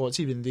console ports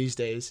even these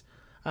days.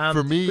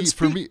 For me,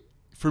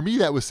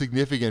 that was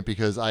significant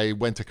because I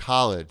went to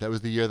college. That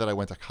was the year that I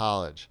went to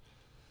college,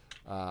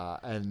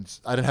 and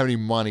I didn't have any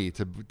money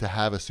to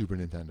have a Super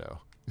Nintendo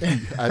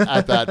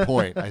at that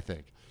point, I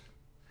think.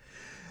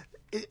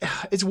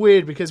 It's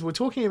weird because we're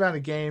talking about a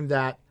game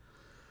that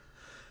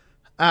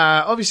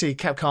obviously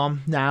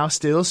Capcom now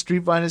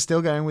Street Fighter is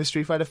still going with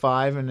Street Fighter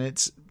 5, and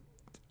it's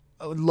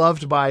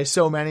loved by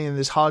so many in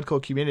this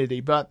hardcore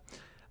community, but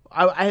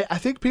I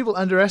think people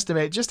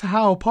underestimate just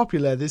how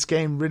popular this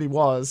game really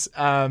was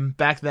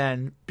back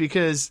then,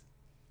 because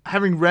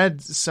having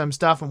read some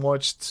stuff and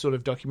watched sort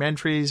of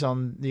documentaries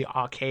on the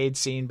arcade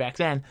scene back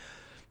then,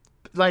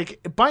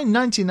 like by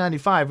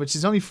 1995, which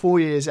is only 4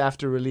 years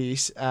after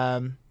release,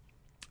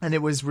 and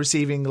it was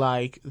receiving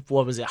like,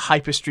 what was it,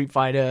 Hyper Street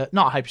Fighter,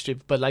 not Hyper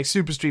Street, but like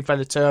Super Street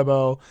Fighter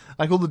Turbo,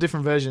 like all the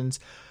different versions.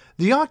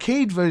 The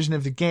arcade version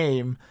of the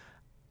game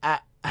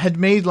had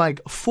made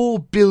like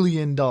 $4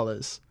 billion,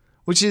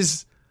 which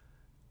is,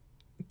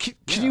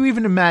 can you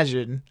even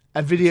imagine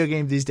a video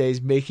game these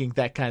days making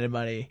that kind of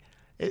money?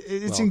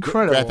 It's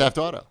incredible. Grand Theft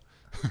Auto.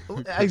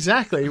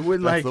 Exactly.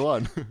 With That's like, the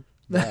one.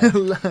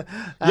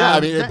 Yeah, I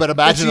mean, but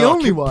imagine the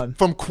only one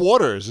from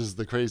quarters is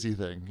the crazy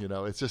thing. You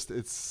know, it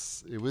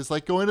was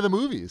like going to the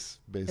movies.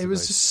 Basically, it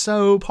was just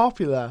so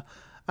popular.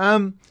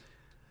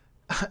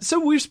 So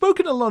we've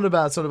spoken a lot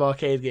about sort of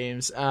arcade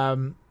games,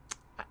 and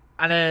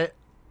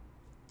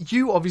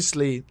you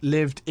obviously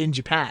lived in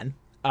Japan.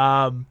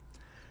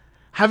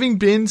 Having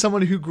been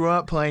someone who grew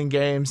up playing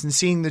games and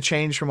seeing the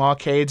change from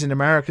arcades in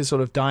America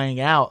sort of dying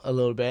out a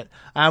little bit,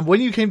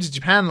 when you came to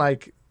Japan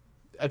like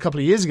a couple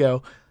of years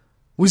ago,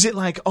 was it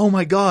like, oh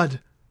my god,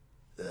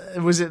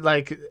 was it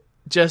like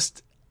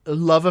just a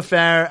love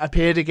affair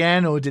appeared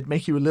again, or did it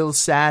make you a little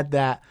sad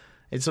that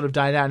it sort of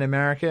died out in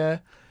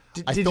America?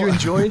 Did you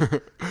enjoy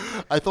it?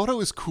 I thought it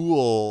was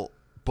cool,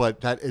 but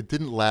that it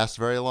didn't last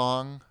very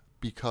long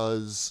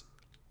because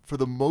for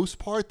the most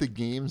part, the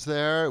games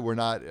there were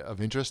not of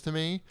interest to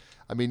me.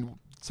 I mean,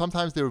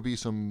 sometimes there would be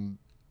some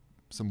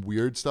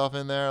weird stuff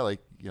in there,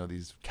 like, you know,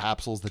 these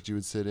capsules that you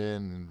would sit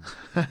in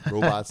and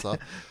robot stuff.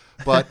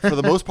 But for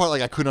the most part,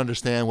 like, I couldn't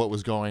understand what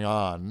was going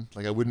on.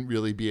 Like, I wouldn't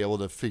really be able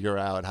to figure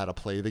out how to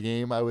play the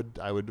game, I would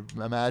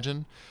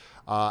imagine.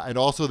 And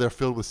also, they're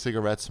filled with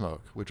cigarette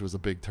smoke, which was a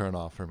big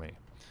turnoff for me.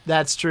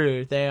 That's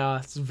true. They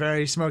are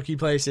very smoky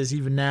places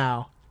even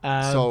now.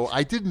 So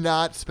I did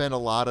not spend a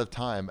lot of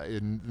time.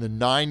 In the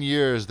 9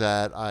 years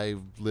that I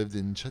lived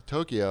in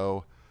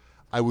Tokyo,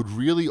 I would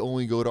really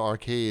only go to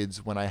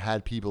arcades when I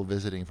had people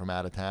visiting from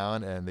out of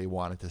town and they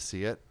wanted to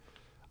see it.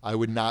 I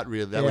would not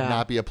really. That would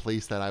not be a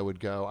place that I would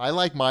go. I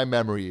like my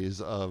memories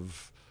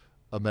of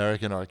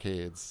American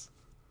arcades,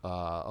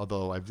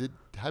 although I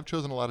have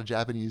chosen a lot of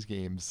Japanese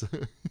games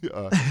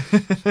on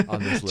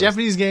this list.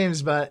 Japanese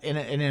games, but in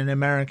an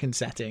American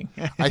setting.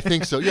 I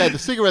think so. Yeah, the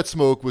cigarette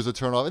smoke was a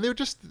turnoff, and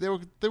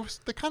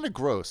they're kind of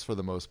gross for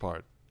the most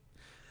part.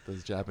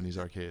 Those Japanese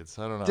arcades.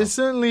 I don't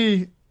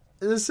know.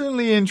 They're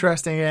certainly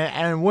interesting,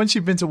 and once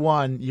you've been to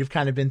one, you've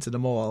kind of been to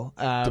them all.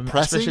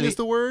 Depressing is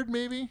the word,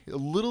 maybe? A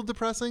little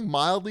depressing?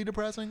 Mildly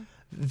depressing?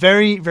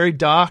 Very, very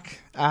dark.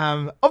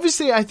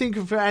 Obviously, I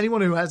think for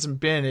anyone who hasn't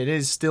been, it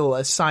is still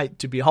a sight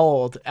to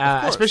behold.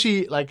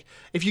 Especially, like,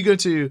 if you go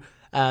to,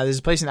 there's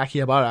a place in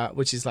Akihabara,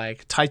 which is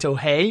like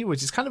Taito-hei,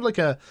 which is kind of like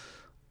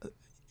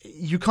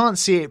you can't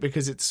see it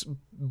because it's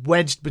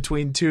wedged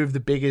between two of the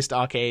biggest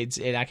arcades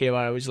in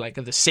Akihabara, which is like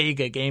the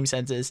Sega game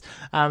centers.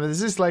 There's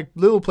this like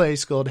little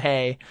place called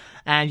Hei,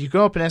 and you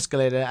go up an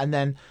escalator, and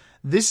then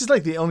this is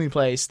like the only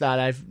place that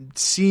I've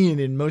seen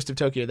in most of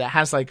Tokyo that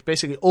has like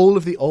basically all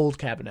of the old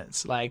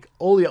cabinets, like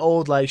all the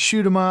old like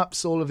shoot 'em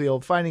ups, all of the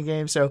old fighting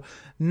games. So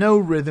no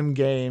rhythm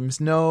games,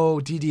 no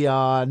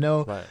DDR,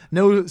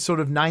 no sort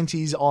of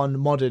 90s on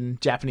modern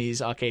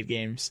Japanese arcade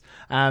games.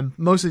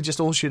 Mostly just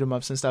all shoot 'em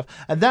ups and stuff.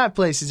 And that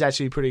place is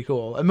actually pretty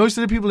cool. And most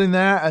of the people in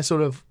there are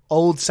sort of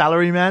old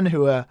salarymen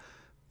who are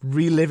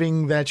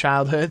reliving their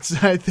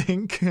childhoods, I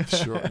think.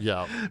 Sure,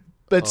 yeah.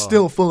 But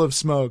still full of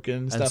smoke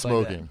and stuff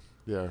smoking. like that.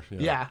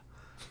 Yeah.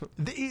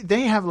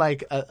 They have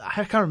like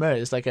I can't remember.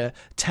 It's like a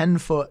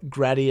 10-foot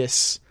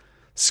Gradius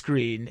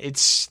screen.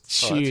 It's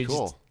huge. That's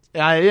cool.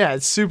 Yeah,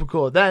 it's super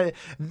cool. That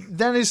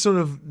is sort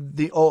of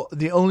the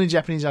only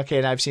Japanese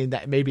arcade I've seen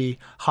that maybe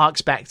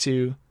harks back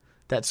to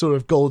that sort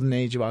of golden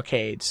age of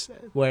arcades.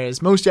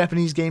 Whereas most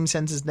Japanese game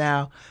centers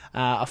now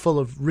are full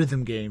of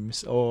rhythm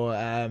games or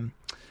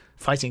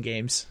fighting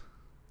games.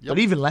 Yep. But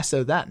even less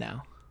so that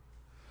now.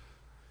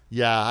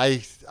 Yeah,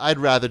 I'd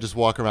rather just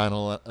walk around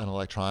an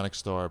electronics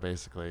store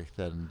basically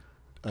than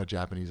a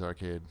Japanese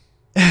arcade.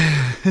 They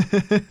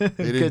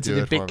didn't do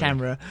the it big for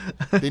camera.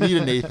 Me. They need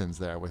a Nathan's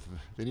there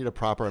they need a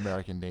proper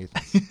American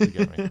Nathan's to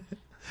get me.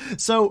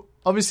 So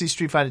obviously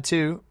Street Fighter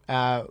 2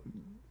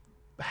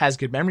 has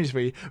good memories for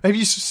you. Have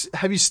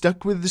you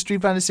stuck with the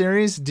Street Fighter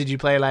series? Did you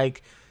play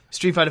like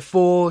Street Fighter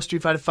 4,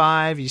 Street Fighter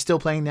 5? Are you still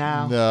playing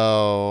now?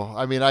 No,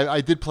 I mean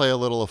I did play a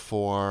little of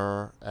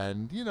 4,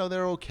 and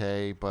they're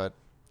okay, but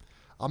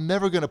I'm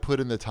never going to put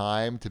in the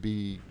time to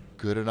be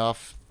good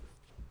enough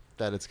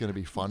that it's going to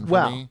be fun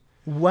for me.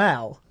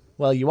 Well,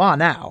 you are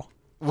now.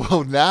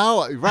 Well,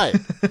 now, right.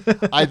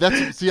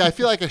 I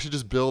feel like I should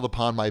just build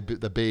upon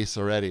the base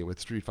already with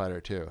Street Fighter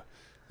 2.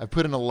 I've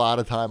put in a lot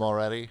of time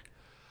already.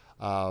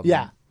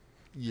 Yeah,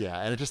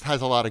 and it just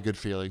has a lot of good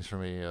feelings for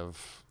me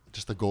of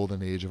just the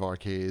golden age of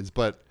arcades.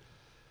 But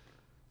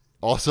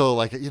also,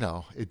 like,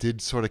 it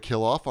did sort of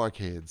kill off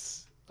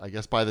arcades. I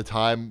guess by the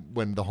time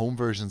when the home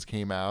versions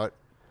came out,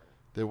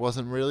 there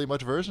wasn't really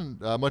much reason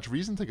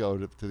to go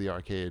to the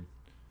arcade.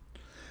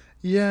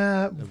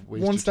 Yeah,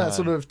 once that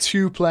sort of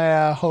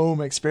 2-player home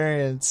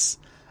experience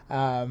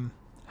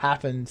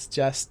happened,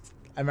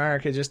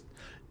 America just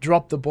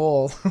dropped the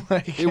ball.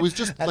 It was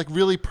just like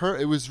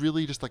it was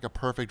really just like a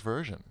perfect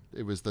version.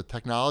 The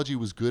technology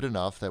was good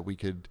enough that we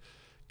could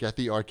get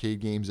the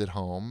arcade games at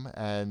home,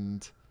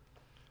 and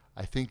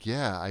I think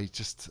I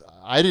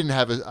didn't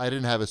have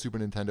a Super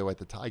Nintendo at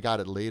the time. I got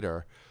it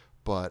later,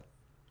 but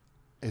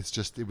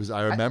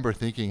I remember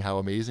thinking how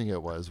amazing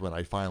it was when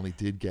I finally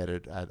did get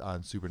it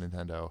on Super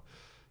Nintendo.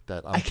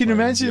 That I can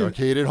imagine the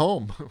arcade at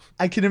home.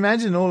 I can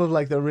imagine all of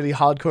like the really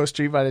hardcore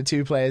Street Fighter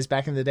 2 players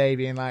back in the day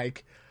being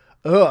like,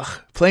 ugh,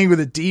 playing with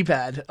a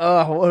D-pad.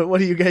 Oh,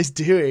 what are you guys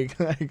doing?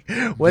 Like,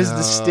 where's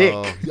the stick?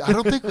 I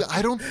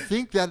don't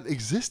think that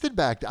existed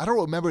back then. I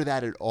don't remember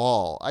that at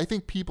all. I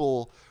think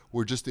people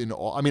were just in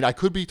awe. I mean, I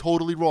could be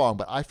totally wrong,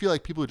 but I feel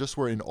like people just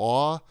were in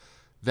awe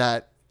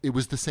that it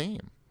was the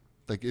same.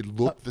 Like, it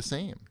looked the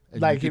same.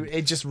 And like,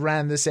 it just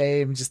ran the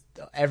same. Just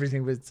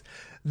everything was...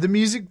 The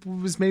music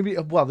was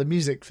the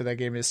music for that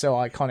game is so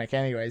iconic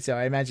anyway, so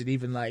I imagine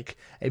even like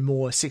a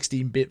more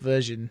 16-bit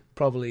version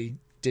probably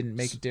didn't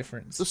make a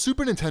difference. The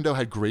Super Nintendo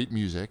had great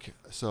music,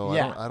 so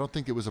yeah. I don't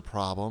think it was a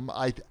problem.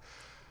 I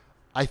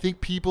think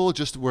people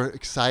just were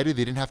excited.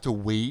 They didn't have to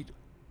wait.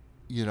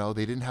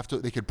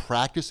 They could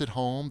practice at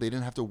home. They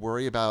didn't have to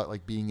worry about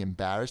like being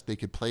embarrassed. They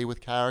could play with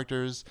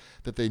characters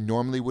that they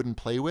normally wouldn't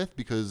play with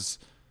because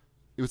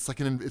it was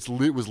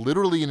it was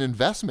literally an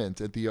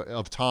investment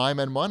of time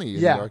and money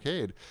in the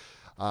arcade.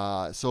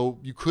 So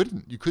you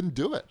couldn't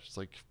do it. It's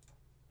like,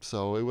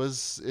 so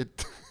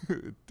it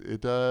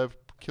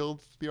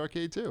killed the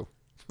arcade too.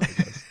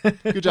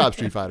 Good job,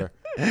 Street Fighter.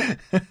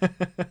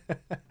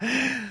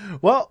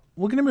 Well,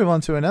 we're going to move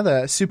on to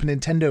another Super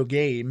Nintendo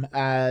game.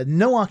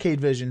 No arcade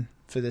version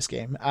for this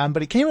game,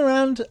 but it came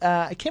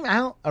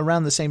out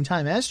around the same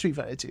time as Street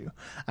Fighter 2.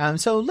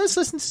 So let's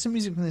listen to some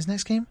music from this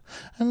next game,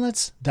 and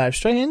let's dive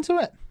straight into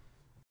it.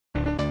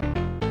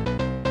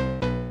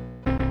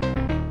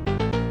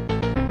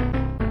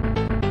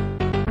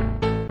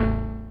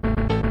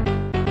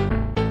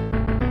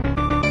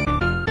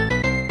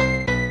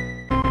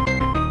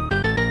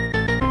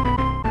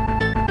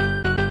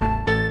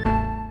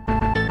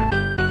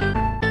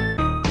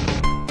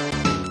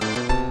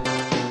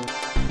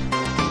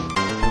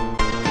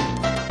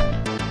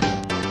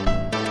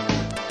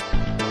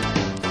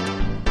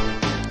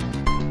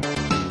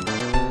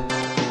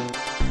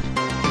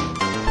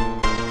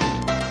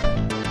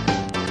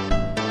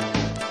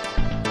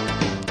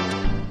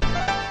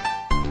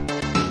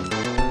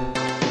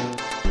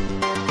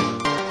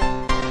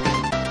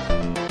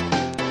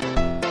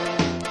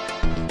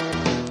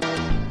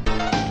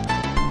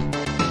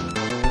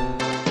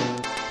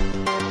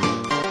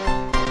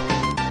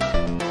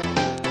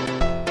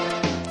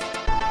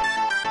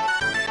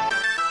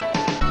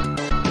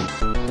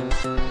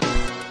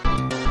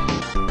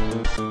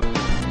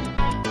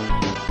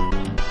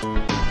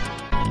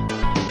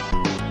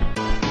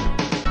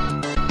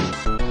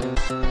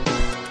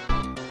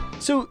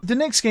 So the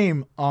next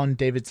game on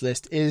David's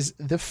list is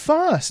the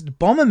first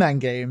Bomberman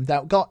game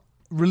that got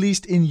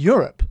released in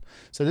Europe.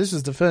 So this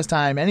was the first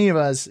time any of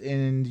us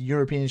in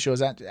European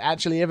shores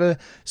actually ever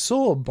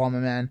saw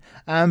Bomberman.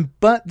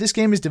 But this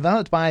game is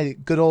developed by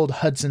good old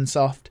Hudson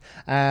Soft,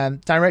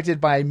 directed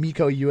by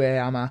Miko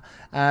Uehama,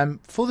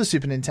 for the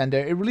Super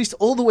Nintendo. It released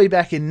all the way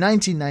back in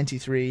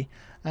 1993.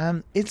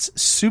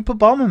 It's Super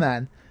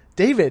Bomberman.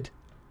 David,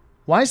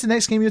 why is the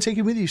next game you're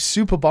taking with you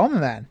Super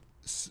Bomberman?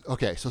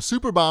 Okay, so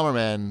Super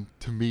Bomberman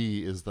to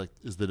me is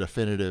the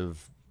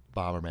definitive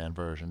Bomberman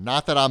version.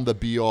 Not that I'm the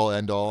be all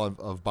end all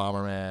of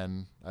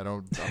Bomberman. I'm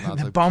not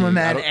the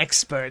Bomberman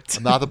expert.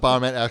 I'm not the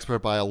Bomberman expert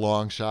by a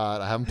long shot.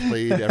 I haven't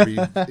played every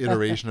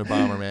iteration of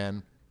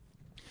Bomberman.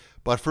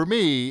 But for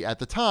me at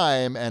the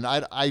time, and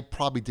I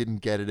probably didn't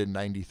get it in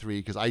 '93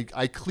 because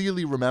I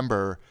clearly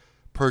remember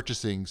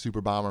purchasing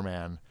Super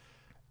Bomberman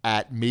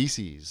at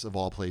Macy's of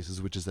all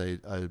places, which is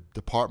a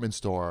department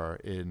store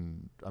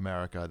in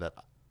America that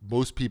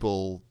most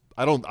people,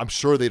 I'm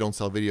sure they don't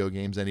sell video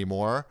games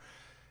anymore.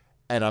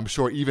 And I'm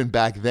sure even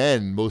back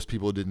then, most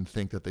people didn't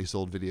think that they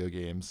sold video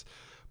games.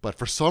 But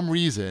for some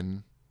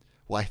reason,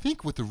 I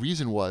think what the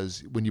reason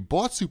was, when you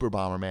bought Super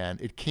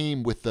Bomberman, it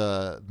came with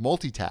the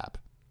multi-tap,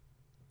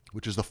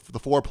 which is the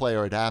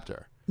 4-player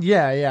adapter.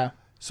 Yeah, yeah.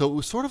 So it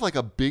was sort of like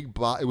a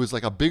it was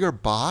like a bigger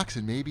box,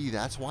 and maybe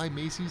that's why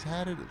Macy's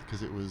had it,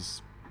 because it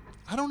was,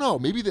 I don't know,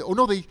 maybe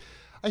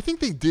I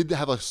think they did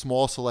have a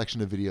small selection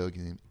of video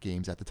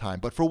games at the time,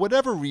 but for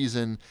whatever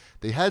reason,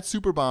 they had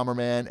Super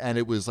Bomberman, and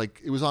it was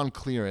on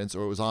clearance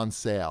or it was on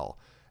sale,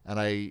 and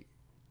I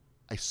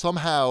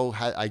somehow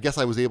I guess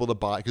I was able to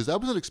buy, because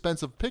that was an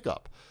expensive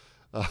pickup,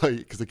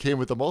 because it came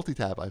with the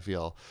multi-tap, I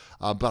feel,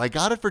 but I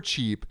got it for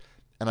cheap,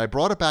 and I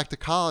brought it back to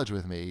college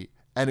with me,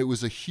 and it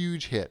was a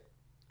huge hit.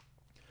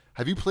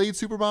 Have you played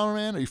Super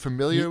Bomberman? Are you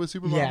familiar with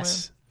Super Bomberman?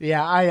 Yes.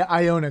 Yeah,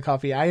 I own a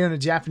copy. I own a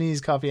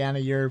Japanese copy and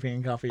a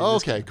European copy.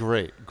 Okay,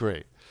 great.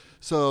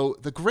 So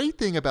the great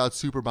thing about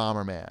Super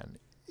Bomberman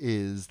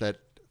is that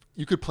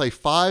you could play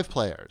 5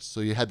 players.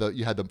 So you had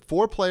the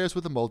 4 players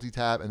with a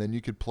multi-tap, and then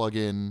you could plug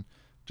in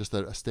just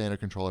a standard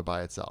controller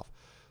by itself,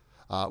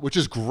 which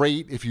is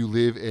great if you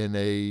live in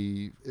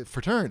a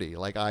fraternity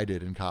like I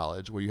did in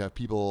college, where you have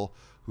people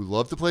who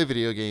love to play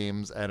video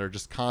games and are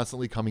just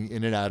constantly coming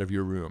in and out of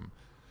your room.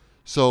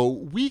 So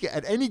we,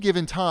 at any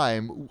given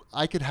time,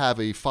 I could have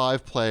a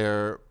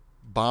 5-player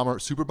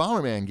Super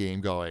Bomberman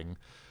game going,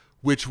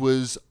 which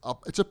was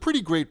it's a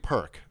pretty great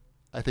perk,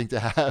 I think,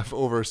 to have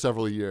over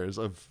several years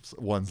of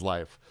one's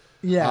life.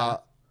 Yeah.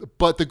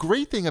 But the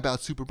great thing about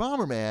Super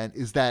Bomberman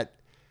is that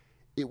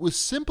it was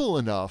simple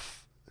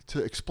enough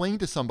to explain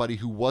to somebody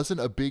who wasn't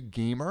a big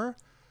gamer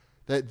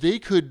that they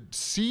could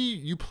see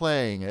you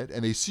playing it,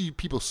 and they see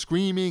people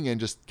screaming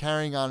and just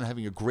carrying on and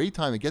having a great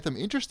time, and get them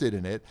interested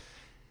in it.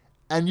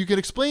 And you could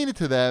explain it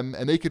to them,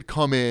 and they could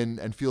come in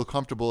and feel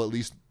comfortable, at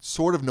least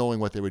sort of knowing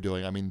what they were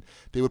doing. I mean,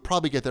 they would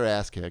probably get their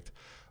ass kicked,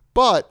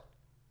 but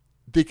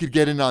they could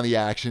get in on the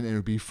action, and it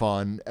would be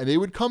fun, and they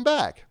would come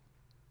back.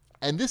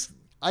 And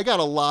I got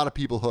a lot of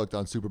people hooked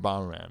on Super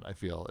Bomberman, I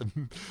feel,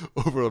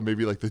 over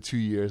maybe like the 2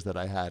 years that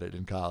I had it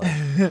in college.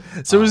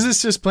 So was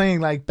this just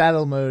playing like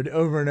battle mode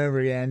over and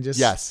over again?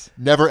 Yes,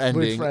 never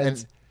ending.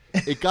 And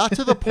it got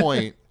to the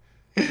point,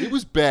 it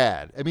was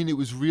bad. I mean, it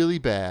was really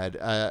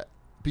bad.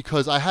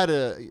 Because I had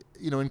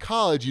in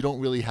college, you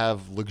don't really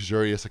have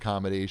luxurious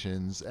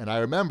accommodations. And I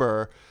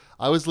remember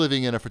I was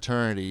living in a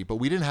fraternity, but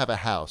we didn't have a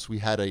house. We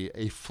had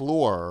a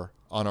floor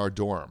on our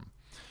dorm.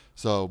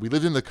 So we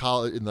lived in the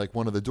college, in like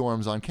one of the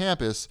dorms on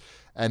campus,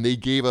 and they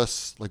gave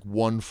us like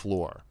one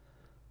floor.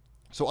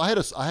 So I had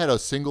a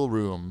single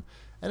room,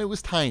 and it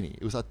was tiny.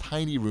 It was a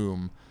tiny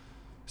room.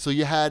 So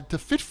you had to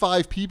fit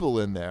 5 people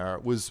in there.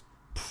 It was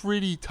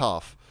pretty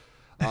tough.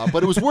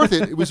 But it was worth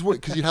it. It was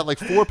because you'd have like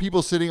 4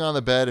 people sitting on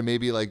the bed and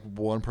maybe like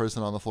 1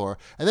 person on the floor.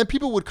 And then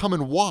people would come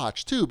and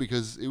watch too,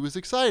 because it was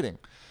exciting.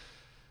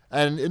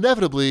 And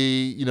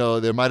inevitably,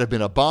 there might have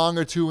been a bong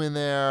or 2 in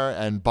there,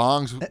 and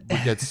bongs would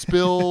get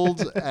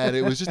spilled. And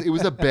it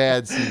was a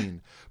bad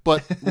scene.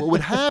 But what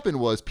would happen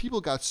was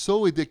people got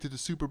so addicted to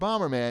Super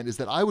Bomberman is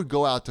that I would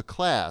go out to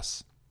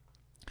class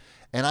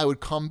and I would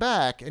come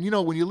back. And,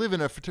 when you live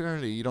in a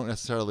fraternity, you don't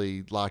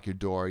necessarily lock your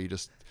door. You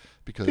just...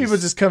 Because people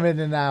just come in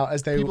and out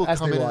as they people as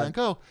come they in want. and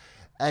go,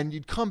 and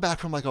you'd come back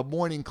from like a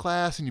morning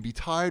class and you'd be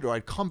tired, or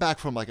I'd come back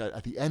from like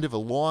at the end of a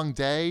long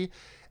day,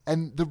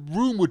 and the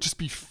room would just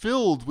be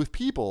filled with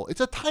people.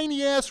 It's a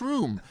tiny ass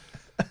room.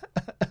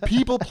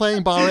 People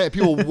playing Bomberman,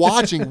 people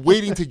watching,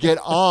 waiting to get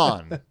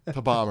on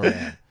to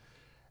Bomberman,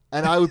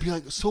 and I would be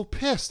like so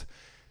pissed.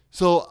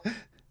 So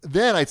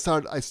then I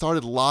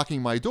started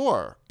locking my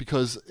door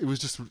because it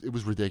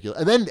was ridiculous.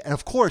 And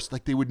of course,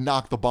 like they would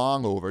knock the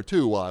bong over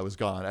too while I was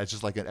gone. As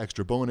just like an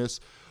extra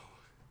bonus.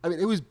 I mean,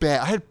 it was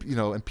bad. I had,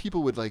 and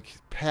people would like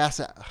pass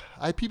out.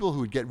 I had people who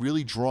would get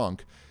really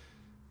drunk.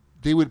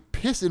 They would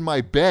piss in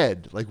my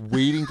bed, like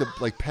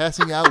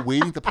passing out,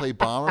 waiting to play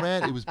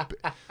Bomberman. It was,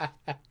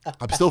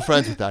 I'm still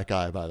friends with that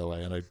guy, by the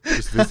way. And I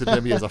just visited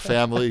him. He has a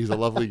family. He's a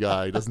lovely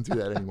guy. He doesn't do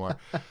that anymore.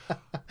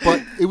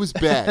 But it was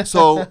bad.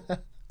 So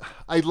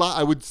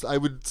I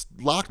would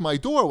lock my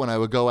door when I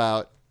would go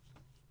out,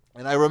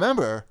 and I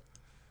remember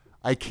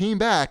I came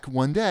back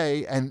one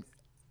day and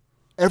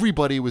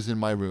everybody was in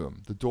my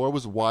room. The door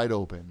was wide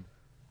open.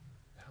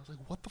 And I was like,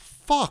 "What the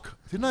fuck?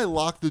 Didn't I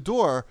lock the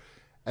door?"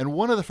 And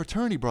one of the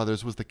fraternity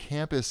brothers was the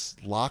campus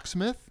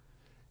locksmith.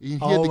 He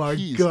had the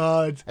keys. Oh my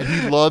god! And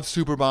he loved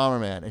Super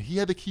Bomberman, and he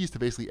had the keys to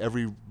basically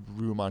every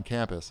room on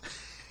campus.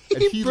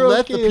 And he broke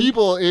let the in.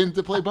 people in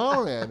to play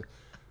Bomberman.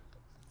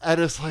 And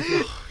it's like,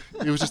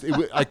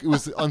 it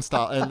was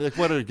unstoppable. And like,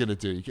 what are you gonna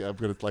do? I'm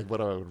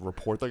gonna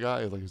report the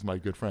guy? Like, he's my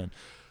good friend.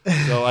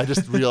 So I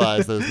just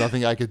realized there was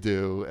nothing I could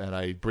do, and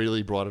I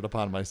really brought it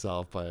upon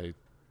myself by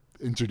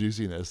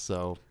introducing this.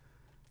 So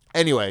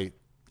anyway,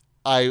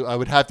 I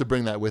would have to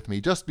bring that with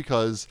me just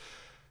because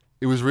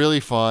it was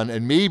really fun.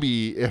 And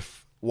maybe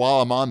if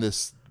while I'm on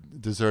this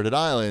deserted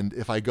island,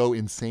 if I go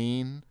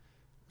insane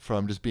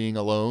from just being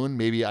alone,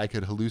 maybe I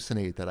could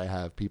hallucinate that I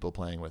have people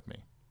playing with me.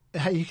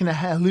 You can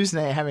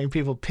hallucinate having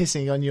people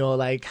pissing on your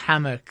like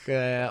hammock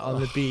on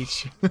the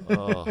beach.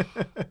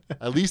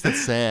 At least it's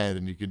sand,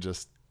 and you can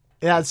just...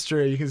 Yeah, that's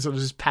true. You can sort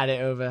of just pat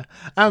it over.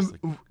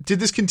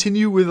 Did this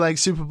continue with like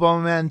Super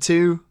Bomberman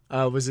 2?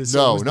 Was it?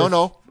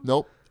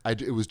 No.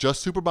 It was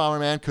just Super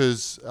Bomberman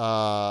because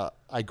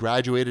I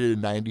graduated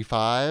in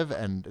 '95,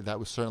 and that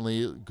was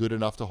certainly good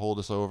enough to hold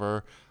us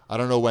over. I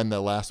don't know when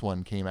the last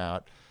one came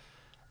out,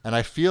 and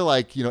I feel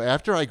like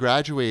after I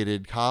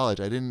graduated college,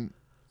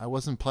 I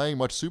wasn't playing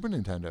much Super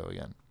Nintendo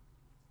again.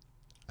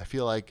 I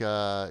feel like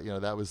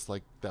that was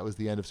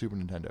the end of Super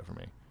Nintendo for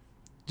me.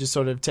 Just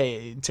sort of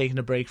taking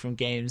a break from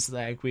games,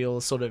 like we all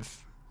sort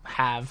of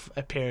have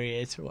a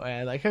period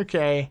where like,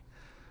 okay,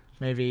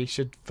 maybe you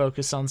should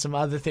focus on some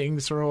other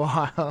things for a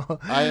while.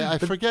 I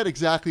forget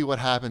exactly what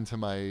happened to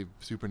my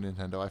Super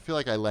Nintendo. I feel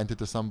like I lent it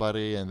to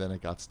somebody and then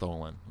it got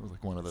stolen. It was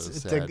like one of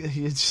those sad...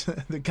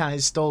 The guy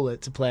stole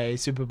it to play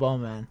Super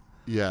Bomberman.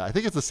 Yeah, I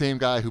think it's the same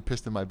guy who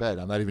pissed in my bed.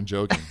 I'm not even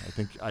joking. I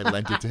think I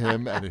lent it to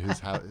him, and his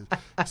house,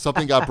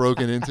 something got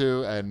broken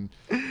into, and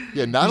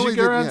yeah, not you only should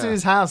go around to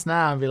his house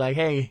now and be like,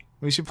 "Hey,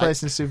 we should play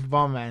some Super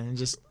Bomberman," and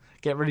just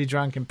get really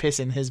drunk and piss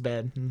in his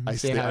bed.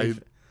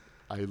 And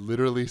I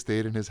literally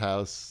stayed in his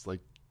house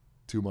like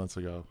 2 months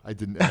ago. I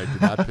did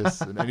not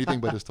piss in anything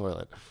but his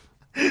toilet.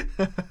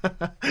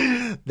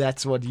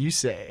 That's what you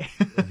say.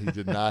 He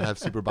did not have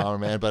Super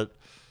Bomberman, but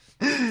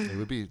that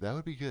would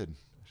be good.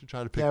 I should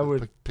try to pick that up.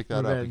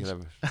 We could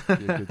have a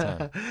good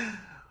time.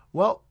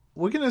 Well,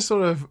 we're going to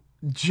sort of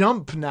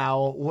jump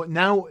now.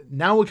 Now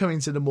we're coming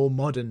to the more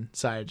modern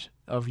side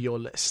of your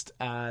list,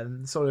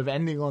 sort of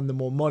ending on the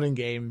more modern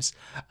games.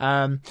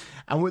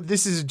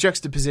 This is a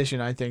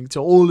juxtaposition, I think, to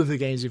all of the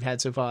games we've had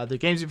so far. The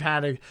games we've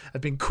had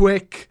have been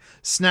quick,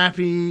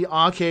 snappy,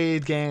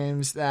 arcade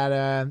games that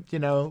are,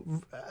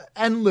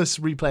 endless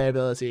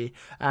replayability.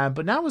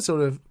 But now we're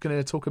sort of going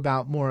to talk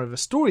about more of a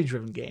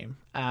story-driven game.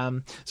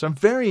 So I'm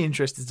very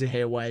interested to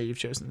hear why you've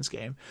chosen this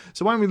game.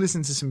 So why don't we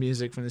listen to some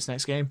music from this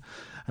next game,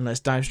 and let's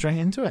dive straight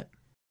into it.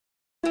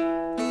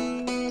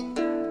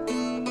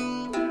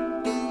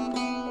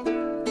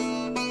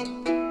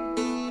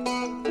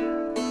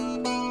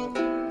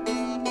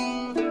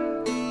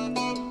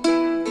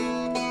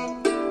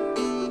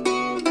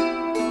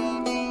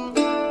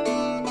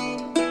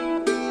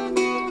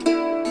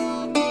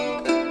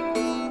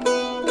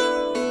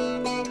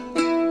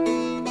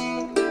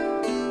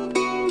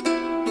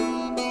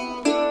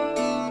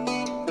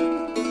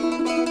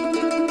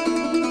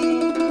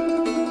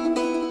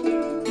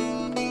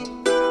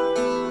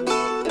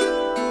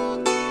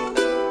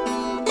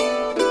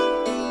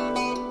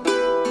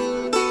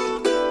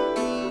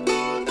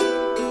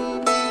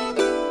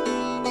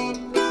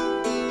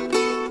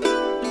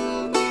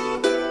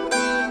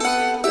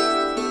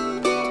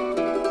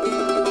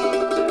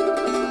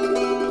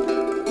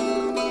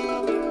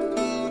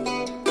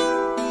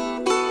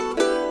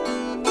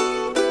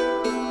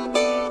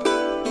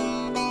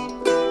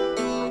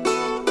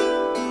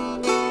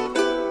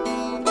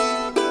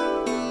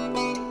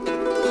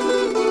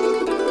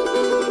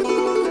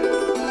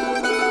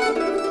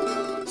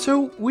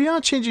 So we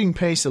are changing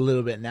pace a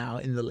little bit now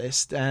in the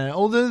list,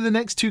 although the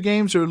next two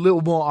games are a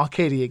little more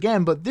arcadey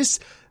again, but this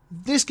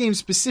game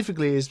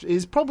specifically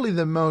is probably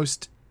the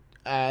most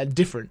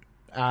different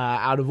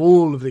out of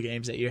all of the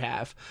games that you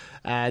have,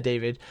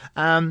 David.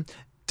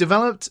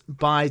 Developed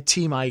by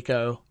Team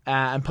Ico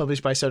and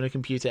published by Sony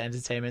Computer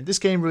Entertainment. This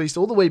game released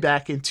all the way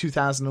back in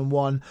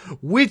 2001,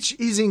 which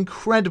is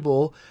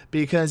incredible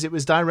because it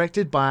was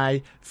directed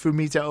by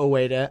Fumito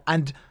Ueda,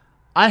 and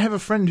I have a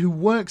friend who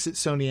works at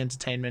Sony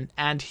Entertainment,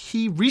 and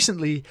he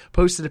recently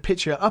posted a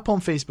picture up on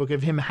Facebook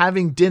of him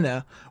having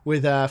dinner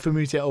with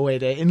Fumito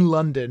Ueda in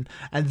London,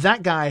 and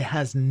that guy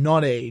has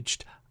not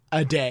aged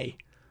a day.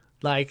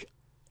 Like,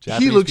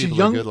 Japanese he looks people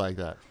young. are good like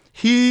that.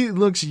 He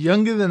looks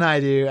younger than I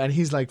do, and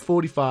he's like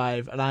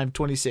 45, and I'm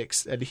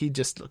 26, and he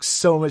just looks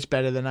so much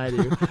better than I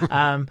do.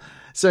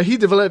 So he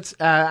developed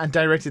and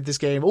directed this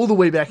game all the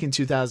way back in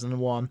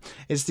 2001.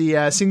 It's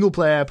the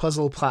single-player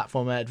puzzle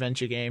platformer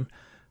adventure game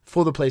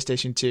for the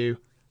PlayStation 2,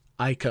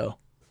 Ico.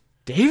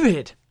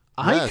 David,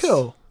 Yes.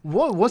 Ico.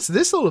 What's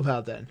this all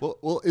about then?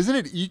 Well, isn't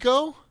it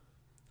Ico?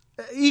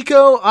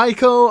 Ico. I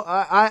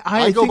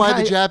go think by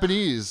the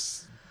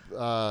Japanese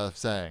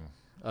saying.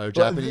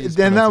 Japanese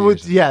then that would,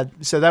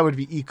 pronunciation. so that would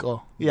be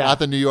Ico. Yeah. Not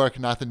the New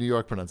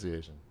York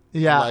pronunciation.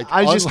 Yeah, Like,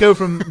 I just go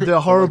from the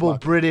horrible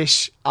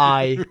British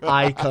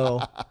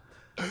Ico.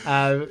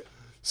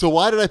 So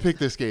why did I pick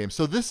this game?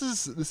 So this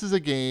is a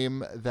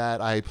game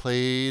that I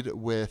played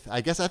with.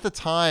 I guess at the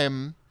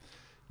time,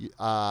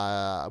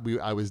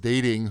 I was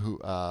dating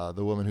the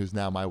woman who's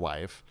now my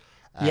wife,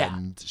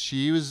 and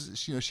she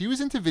was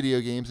into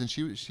video games, and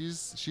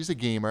she's a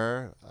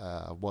gamer,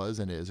 was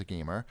and is a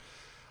gamer.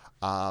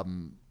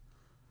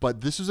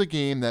 But this was a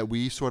game that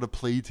we sort of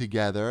played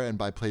together, and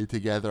by played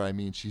together, I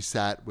mean she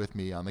sat with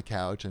me on the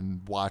couch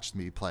and watched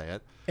me play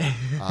it,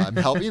 and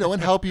help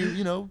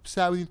you,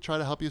 sat with you, try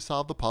to help you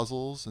solve the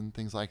puzzles and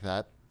things like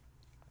that.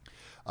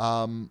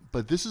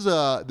 But this is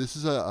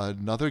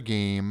another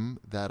game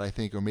that I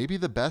think, or maybe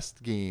the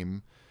best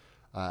game,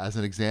 as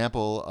an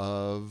example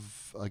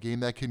of a game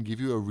that can give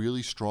you a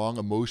really strong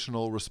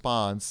emotional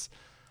response.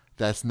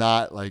 That's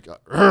not like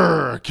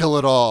kill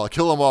it all,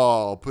 kill them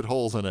all, put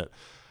holes in it.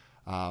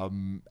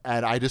 And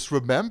I just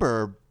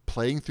remember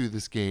playing through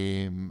this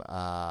game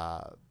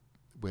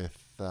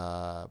with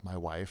my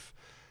wife,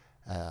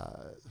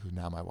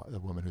 the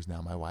woman who's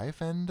now my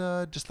wife, and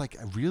just like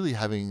really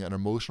having an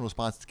emotional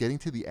response to getting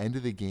to the end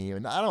of the game.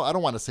 And I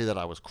don't want to say that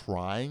I was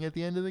crying at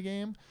the end of the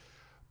game,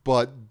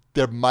 but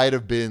there might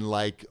have been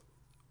like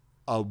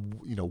a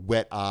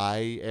wet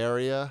eye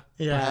area,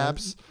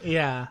 perhaps.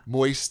 Yeah,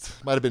 might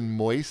have been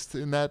moist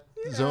in that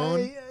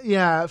zone.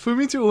 Yeah,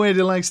 Fumito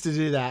Ueda likes to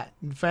do that.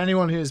 For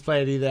anyone who has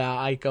played either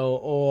Ico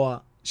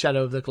or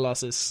Shadow of the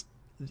Colossus,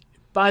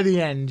 by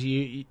the end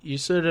you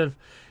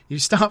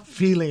start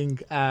feeling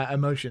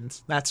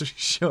emotions. That's for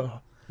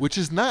sure. Which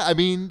is not. I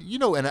mean,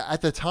 and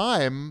at the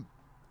time,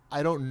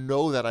 I don't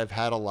know that I've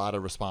had a lot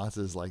of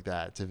responses like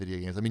that to video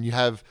games. I mean, you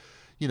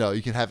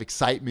can have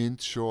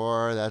excitement.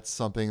 Sure, that's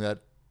something that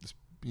is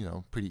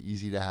pretty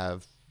easy to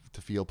have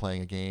to feel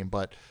playing a game,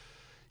 but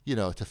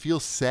to feel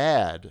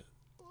sad.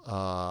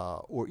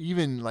 Or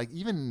even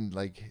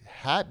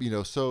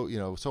happy,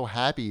 so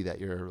happy that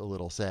you're a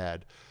little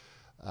sad.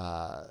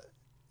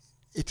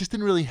 It just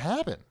didn't really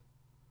happen.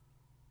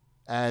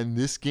 And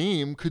this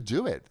game could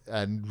do it.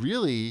 And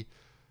really,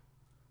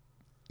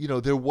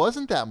 there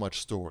wasn't that much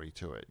story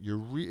to it.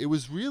 It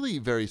was really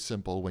very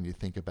simple when you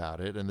think about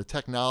it. And the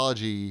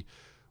technology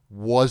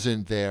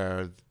wasn't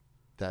there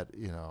that,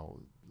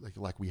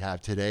 like we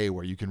have today,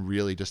 where you can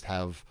really just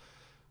have,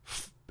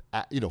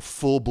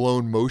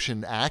 full-blown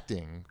motion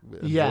acting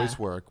and voice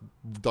work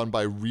done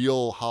by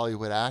real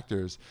Hollywood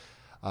actors.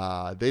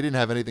 They didn't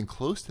have anything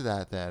close to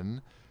that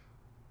then.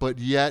 But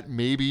yet,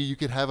 maybe you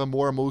could have a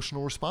more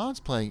emotional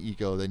response playing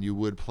Ico than you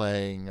would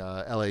playing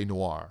L.A.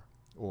 Noire,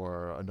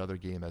 or another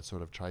game that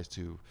sort of tries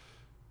to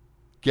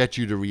get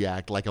you to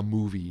react like a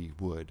movie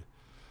would.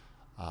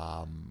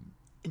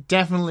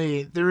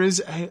 Definitely, there is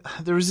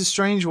a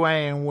strange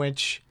way in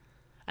which,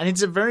 and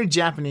it's a very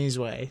Japanese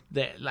way,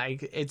 that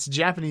like it's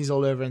Japanese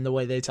all over in the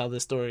way they tell the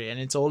story, and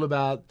it's all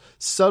about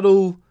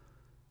subtle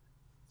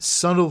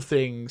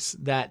things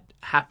that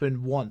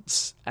happen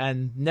once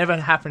and never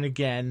happen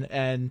again,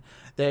 and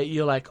that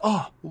you're like,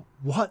 oh,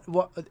 what?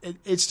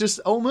 It's just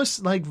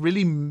almost like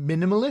really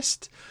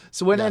minimalist.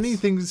 So when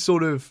anything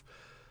sort of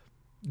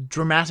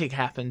dramatic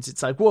happens,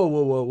 it's like, whoa,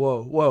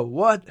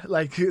 what?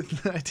 Like,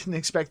 I didn't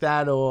expect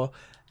that. Or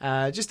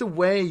just the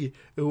way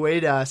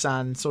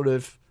Ueda-san sort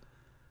of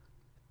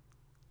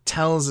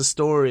tells a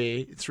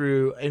story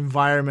through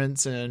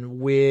environments and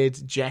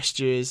weird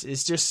gestures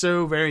is just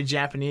so very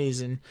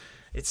Japanese, and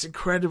it's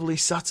incredibly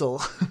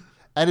subtle.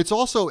 And it's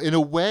also, in a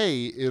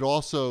way, it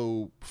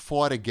also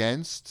fought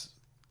against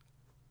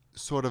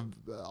sort of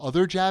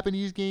other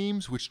Japanese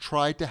games which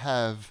tried to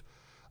have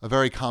a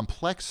very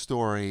complex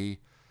story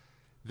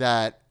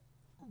that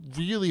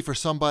really, for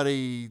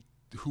somebody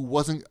who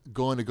wasn't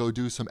going to go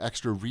do some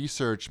extra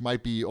research,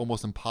 might be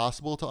almost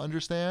impossible to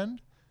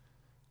understand.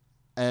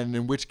 And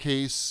in which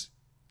case,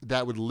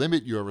 that would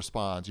limit your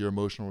response, your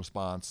emotional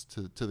response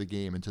to the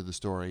game and to the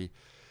story.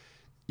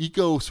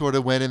 Ico sort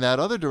of went in that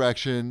other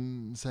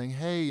direction, saying,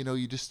 hey,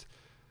 you just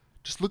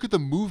look at the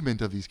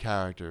movement of these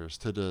characters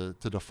to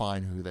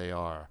define who they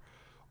are,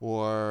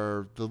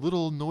 or the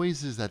little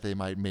noises that they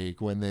might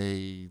make when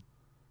they,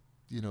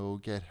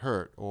 get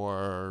hurt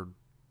or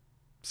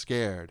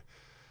scared.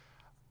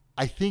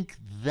 I think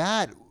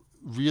that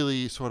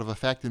really sort of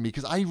affected me,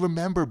 because I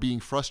remember being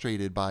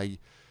frustrated by,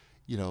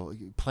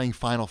 playing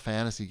Final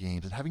Fantasy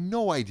games and having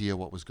no idea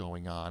what was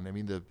going on. I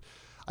mean,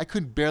 I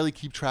couldn't barely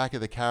keep track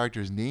of the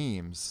characters'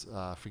 names.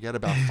 Forget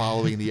about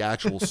following the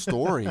actual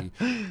story,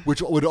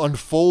 which would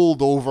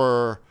unfold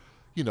over,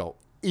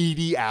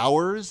 80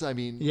 hours. I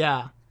mean,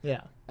 yeah.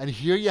 And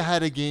here you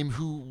had a game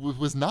who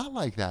was not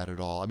like that at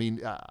all. I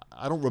mean,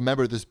 I don't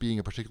remember this being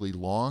a particularly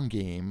long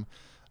game.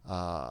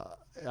 I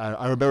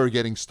remember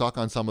getting stuck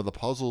on some of the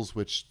puzzles,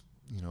 which,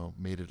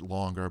 made it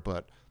longer,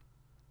 but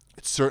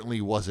it certainly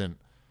wasn't.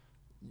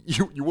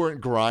 You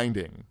weren't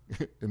grinding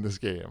in this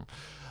game.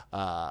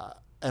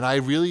 And I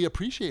really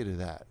appreciated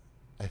that,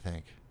 I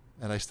think.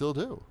 And I still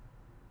do.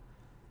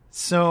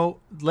 So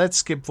let's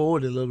skip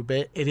forward a little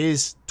bit. It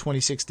is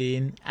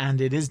 2016,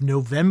 and it is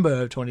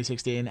November of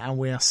 2016, and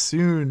we are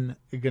soon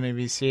going to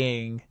be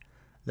seeing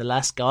The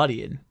Last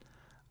Guardian.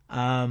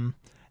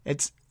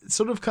 It's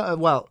sort of,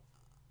 well,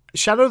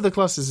 Shadow of the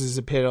Colossus has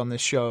appeared on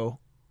this show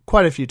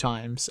quite a few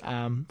times,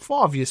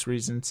 for obvious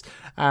reasons.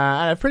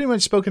 And I've pretty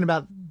much spoken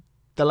about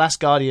The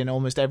Last Guardian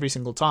almost every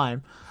single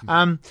time.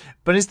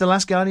 But is The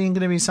Last Guardian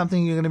going to be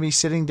something you're going to be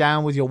sitting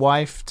down with your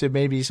wife to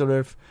maybe sort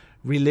of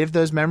relive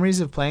those memories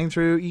of playing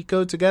through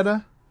Ico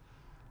together?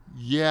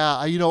 Yeah,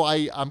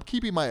 I'm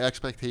keeping my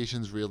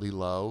expectations really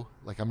low.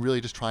 Like, I'm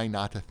really just trying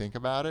not to think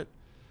about it.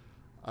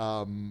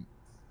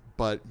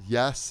 But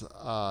yes,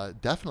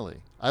 definitely.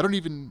 I don't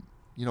even,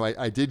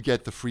 I did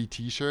get the free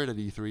T-shirt at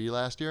E3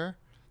 last year,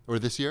 or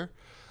this year.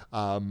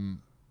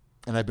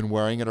 And I've been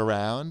wearing it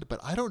around,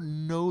 but I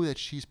don't know that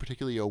she's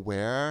particularly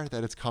aware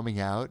that it's coming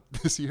out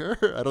this year.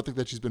 I don't think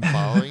that she's been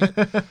following it.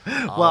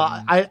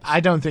 Well, I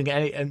don't think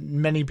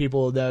many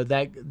people know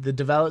that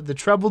the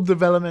troubled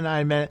development.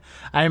 I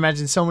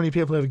imagine so many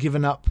people have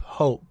given up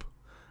hope.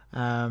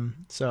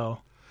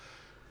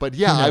 But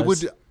yeah,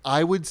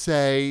 I would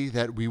say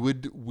that we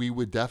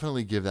would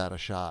definitely give that a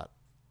shot,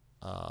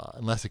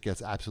 unless it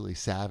gets absolutely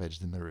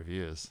savaged in the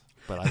reviews.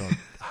 But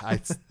I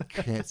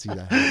can't see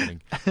that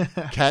happening.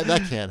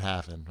 That can't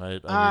happen,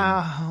 right?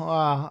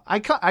 Well,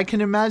 I can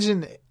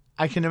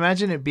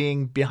imagine it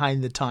being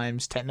behind the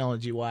times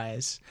technology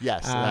wise.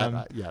 Yes,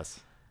 yes.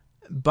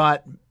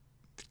 But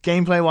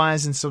gameplay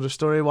wise and sort of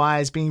story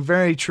wise, being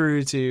very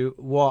true to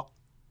what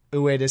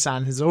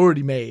Ueda-san has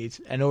already made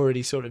and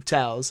already sort of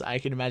tells, I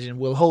can imagine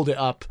will hold it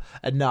up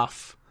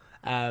enough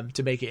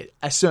to make it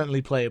a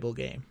certainly playable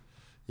game.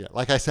 Yeah,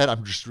 like I said,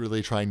 I'm just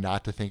really trying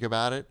not to think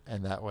about it,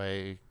 and that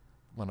way,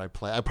 when I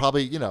play, I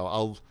probably,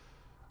 I'll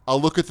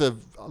look at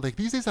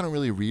these days I don't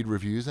really read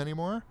reviews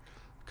anymore,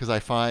 because I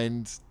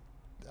find,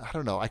 I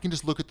don't know, I can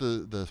just look at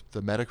the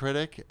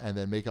Metacritic and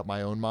then make up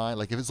my own mind.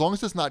 Like, as long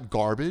as it's not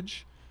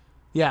garbage,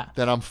 yeah,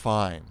 then I'm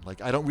fine.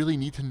 Like, I don't really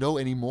need to know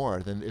any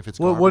more than if it's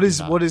garbage.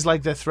 What is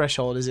like the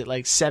threshold? Is it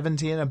like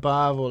 70 and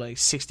above, or like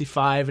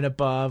 65 and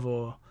above,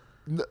 or?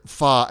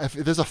 5. If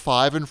there's a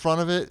 5 in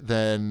front of it,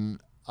 then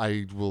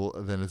I will.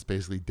 Then it's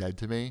basically dead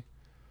to me.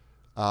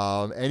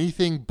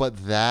 Anything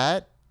but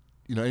that,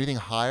 anything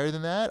higher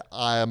than that,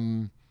 I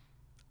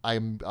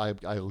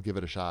will give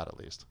it a shot at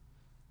least.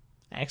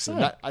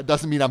 Excellent. It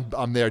doesn't mean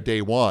I'm there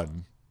day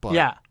one, but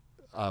yeah.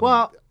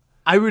 Well,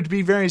 I would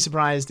be very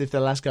surprised if The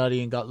Last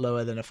Guardian got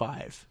lower than a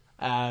 5.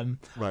 Right.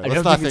 I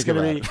don't think it's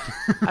going to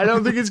be. I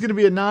don't think it's going to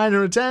be a 9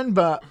 or a 10,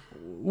 but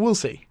we'll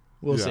see.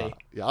 We'll see.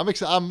 Yeah,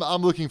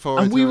 I'm looking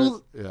forward and to we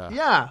will, it. Yeah.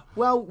 Yeah.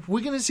 Well,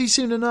 we're going to see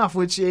soon enough,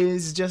 which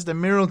is just a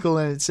miracle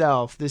in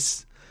itself.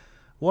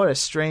 What a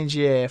strange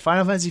year.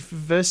 Final Fantasy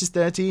Versus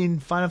 13,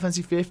 Final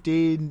Fantasy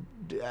 15,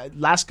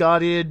 Last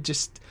Guardian,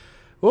 just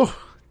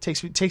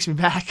takes me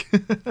back.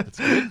 It's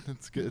good.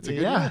 It's a good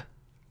year.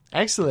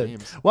 Excellent.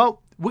 Games.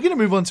 Well, we're going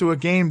to move on to a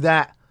game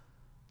that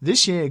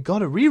this year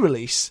got a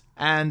re-release,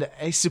 and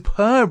a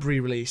superb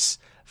re-release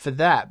for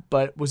that,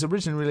 but was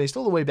originally released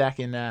all the way back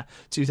in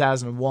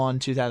 2001,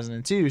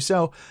 2002.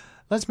 So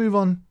let's move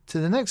on to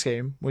the next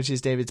game, which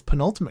is David's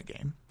penultimate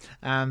game.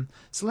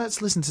 So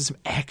let's listen to some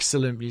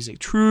excellent music,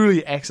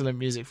 truly excellent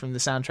music from the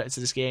soundtrack to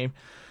this game,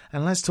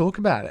 and let's talk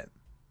about it.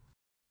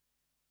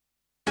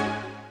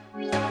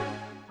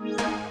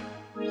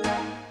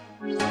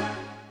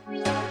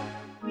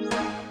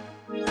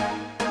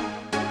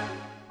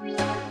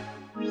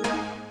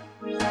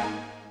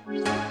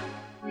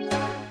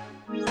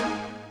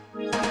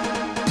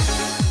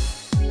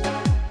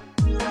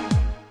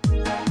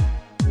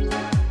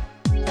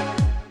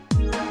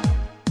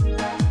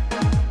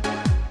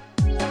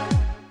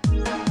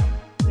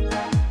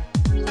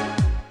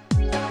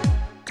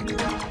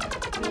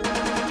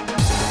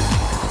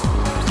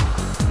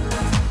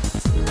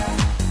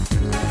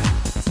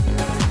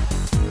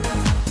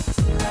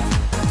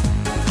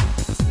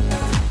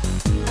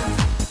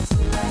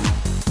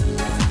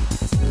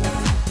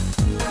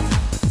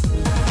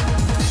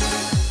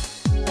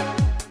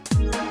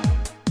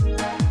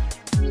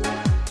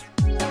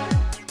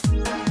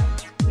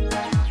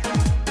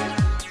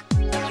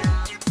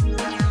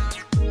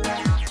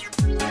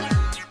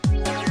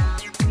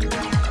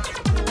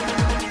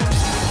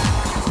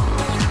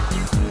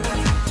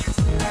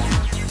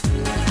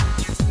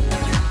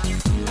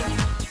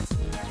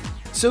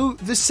 So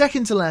the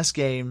second to last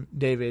game,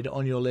 David,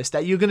 on your list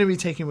that you're going to be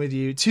taking with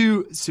you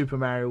to Super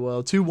Mario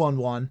World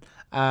 211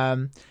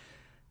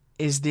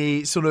 is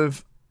the sort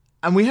of,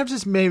 and we have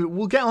to maybe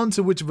we'll get on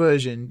to which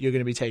version you're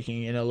going to be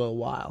taking in a little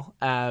while.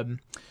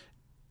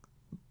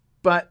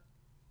 But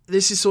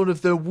this is sort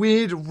of the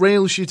weird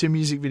rail shooter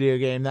music video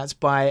game that's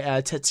by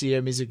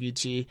Tetsuya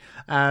Mizuguchi.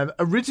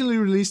 Originally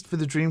released for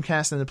the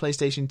Dreamcast and the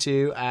PlayStation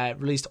 2,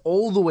 released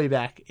all the way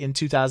back in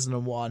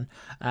 2001,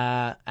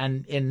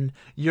 and in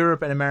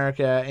Europe and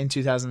America in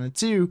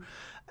 2002.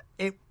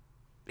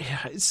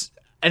 It's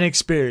an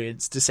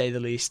experience, to say the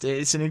least.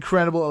 It's an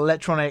incredible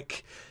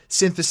electronic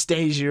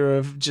synthestasia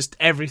of just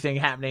everything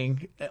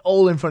happening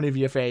all in front of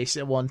your face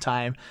at one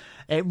time.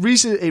 It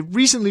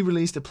recently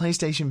released a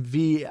PlayStation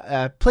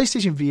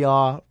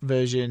VR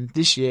version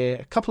this year,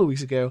 a couple of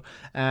weeks ago,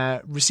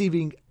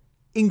 receiving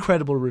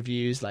incredible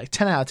reviews, like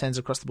 10 out of 10s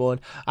across the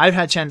board. I've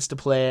had a chance to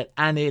play it,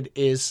 and it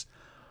is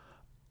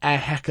a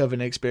heck of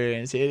an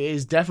experience. It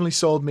has definitely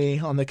sold me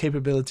on the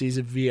capabilities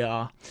of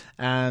VR.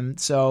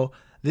 So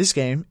this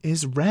game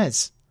is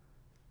Rez.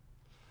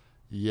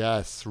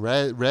 Yes,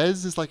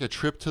 Rez is like a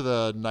trip to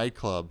the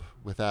nightclub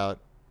without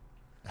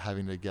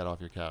having to get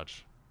off your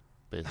couch,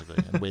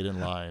 basically, and wait in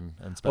line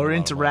and spend or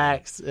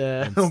interact,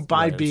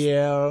 buy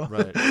beer,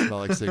 right? Smell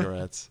like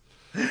cigarettes.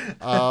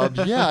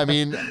 Yeah, I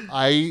mean,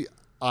 I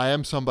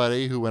am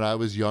somebody who, when I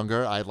was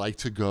younger, I liked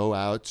to go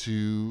out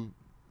to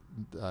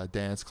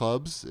dance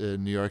clubs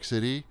in New York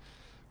City.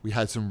 We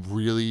had some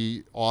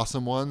really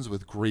awesome ones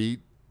with great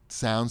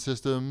sound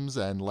systems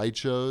and light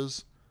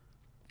shows.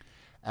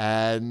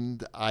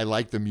 And I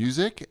liked the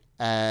music,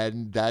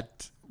 and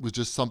that was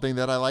just something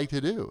that I like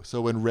to do. So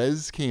when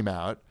Rez came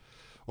out,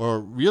 or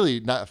really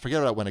not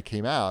forget about when it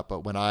came out,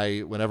 but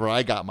whenever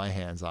I got my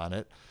hands on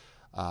it,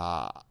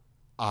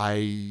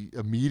 I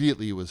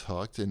immediately was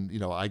hooked. And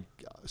I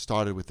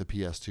started with the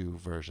PS2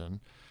 version,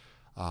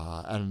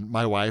 and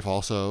my wife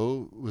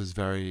also was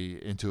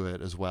very into it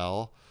as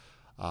well.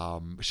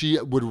 She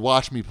would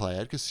watch me play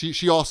it because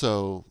she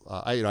also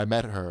I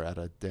met her at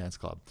a dance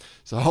club,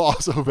 so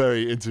also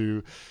very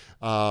into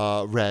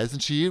Rez,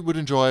 and she would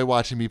enjoy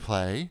watching me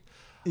play.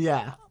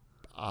 Yeah.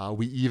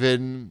 We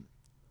even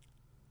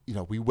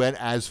we went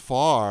as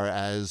far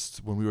as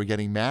when we were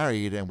getting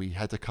married, and we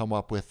had to come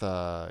up with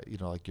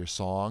like your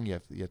song. You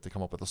have to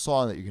come up with a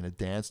song that you're going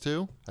to dance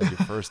to as your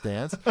first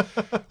dance.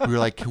 We were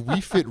like, can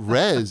we fit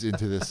Rez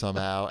into this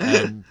somehow?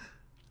 And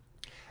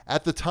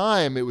at the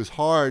time, it was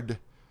hard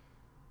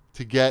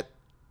to get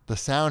the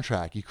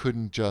soundtrack. You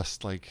couldn't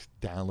just like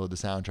download the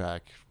soundtrack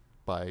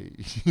by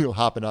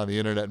hopping on the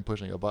internet and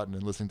pushing a button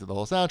and listening to the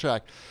whole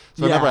soundtrack.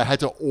 So I remember I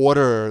had to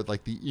order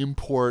like the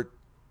import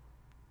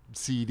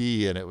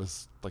CD, and it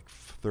was like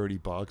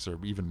 $30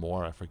 or even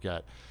more, I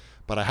forget.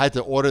 But I had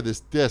to order this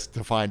disc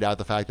to find out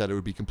the fact that it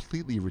would be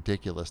completely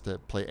ridiculous to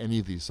play any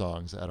of these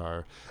songs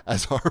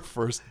as our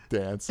first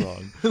dance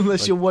song.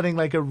 Unless you're wanting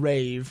like a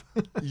rave.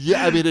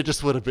 Yeah, I mean, it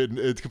just would have been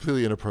it's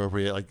completely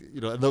inappropriate. Like,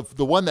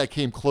 the one that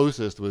came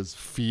closest was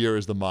 "Fear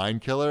Is the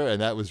Mind Killer,"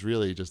 and that was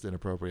really just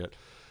inappropriate.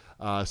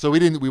 So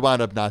we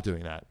wound up not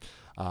doing that.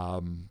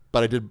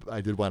 But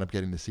I did wind up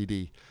getting the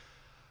CD.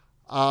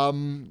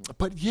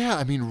 But yeah,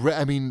 I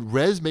mean,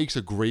 Rez makes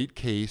a great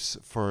case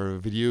for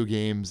video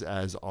games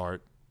as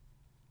art.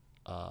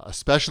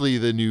 Especially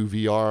the new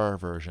VR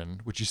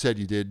version, which you said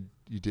you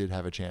did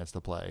have a chance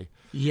to play.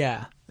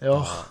 Yeah.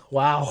 Oh,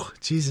 wow.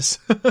 Jesus.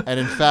 And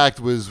in fact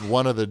was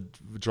one of the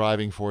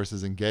driving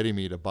forces in getting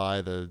me to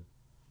buy the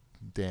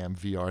damn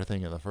VR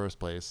thing in the first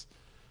place.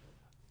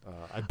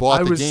 I bought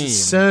the game. I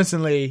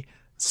was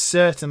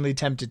certainly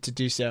tempted to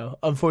do so.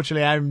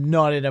 Unfortunately, I'm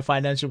not in a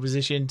financial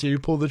position to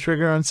pull the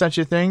trigger on such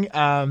a thing.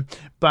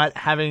 But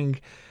having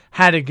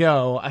had a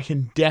go, I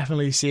can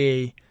definitely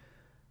see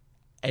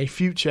a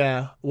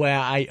future where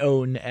I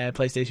own a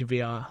PlayStation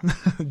VR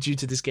due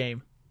to this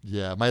game.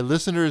 Yeah, my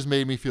listeners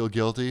made me feel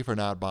guilty for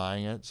not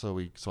buying it, so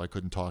I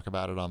couldn't talk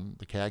about it on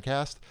the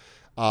CADcast.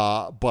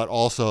 But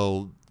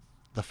also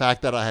the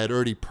fact that I had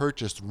already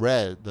purchased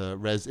the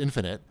Rez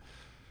Infinite,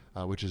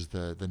 which is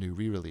the new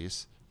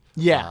re-release.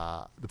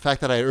 Yeah. The fact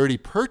that I had already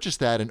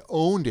purchased that and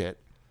owned it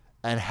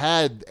and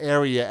had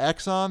Area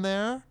X on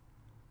there,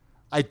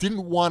 I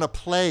didn't want to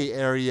play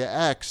Area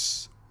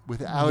X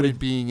without it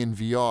being in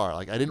VR.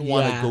 Like, I didn't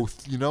want to go,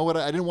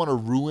 I didn't want to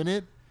ruin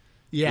it.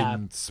 Yeah.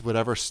 In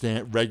whatever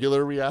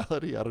regular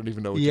reality. I don't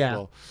even know what you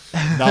call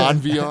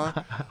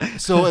non-VR.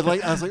 So I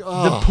was like,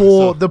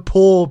 oh. The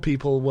poor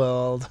people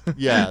world.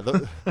 Yeah.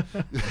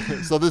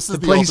 So this is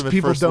the place ultimate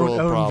people first don't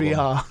world own problem.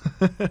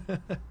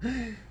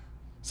 VR.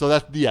 So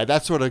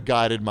that sort of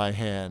guided my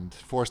hand,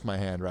 forced my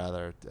hand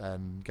rather,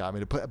 and got me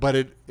to put. But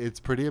it's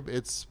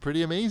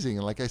pretty amazing.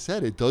 And like I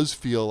said, it does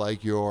feel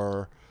like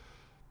you're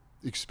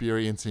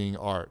experiencing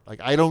art.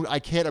 Like I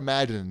can't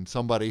imagine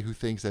somebody who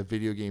thinks that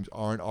video games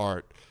aren't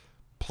art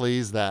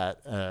plays that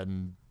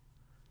and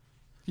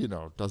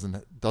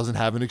doesn't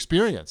have an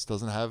experience,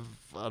 doesn't have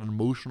an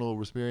emotional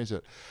experience.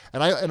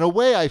 And in a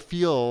way I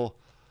feel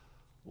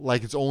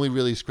like it's only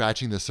really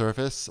scratching the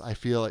surface. I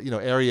feel like,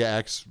 Area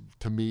X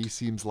to me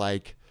seems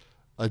like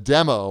a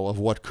demo of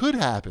what could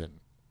happen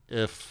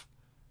if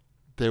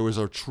there was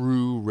a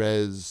true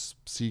Rez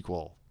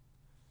sequel,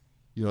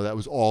 that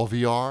was all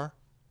VR.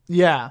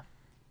 Yeah.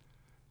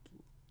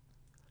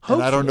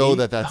 And I don't know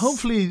that's...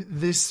 Hopefully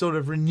this sort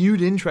of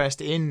renewed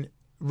interest in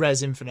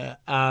Rez Infinite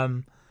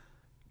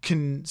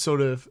can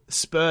sort of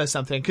spur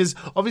something. Because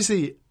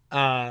obviously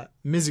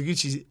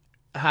Mizuguchi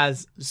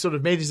has sort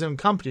of made his own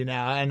company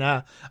now. And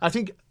I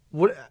think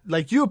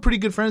you're pretty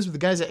good friends with the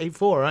guys at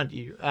 8-4, aren't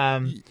you?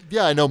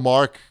 Yeah, I know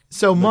Mark.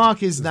 So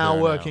Mark is now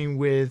working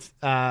with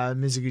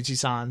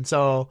Mizuguchi-san.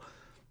 So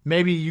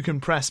maybe you can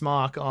press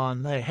Mark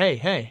on,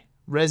 hey,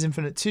 Rez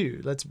Infinite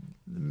 2. Let's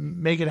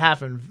make it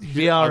happen.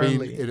 VR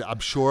only. I'm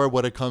sure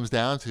what it comes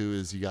down to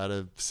is you got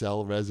to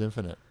sell Rez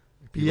Infinite.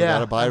 People got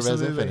to buy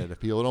absolutely. Rez Infinite. If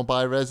people don't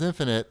buy Rez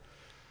Infinite,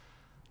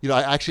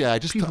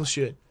 people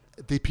should.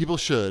 People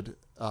should.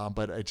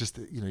 But I just,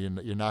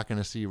 you're not going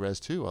to see Rez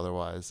 2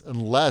 otherwise,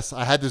 unless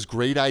I had this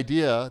great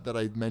idea that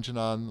I mentioned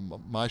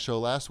on my show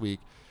last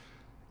week.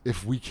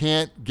 If we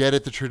can't get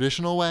it the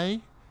traditional way,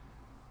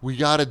 we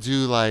got to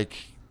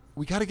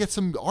get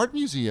some art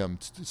museum,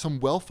 some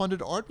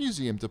well-funded art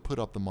museum to put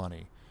up the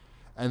money.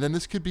 And then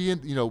this could be,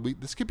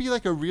 this could be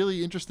like a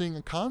really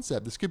interesting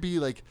concept. This could be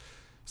like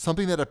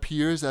something that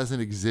appears as an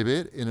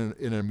exhibit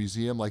in a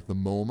museum like the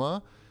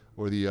MoMA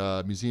or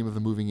the Museum of the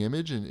Moving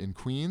Image in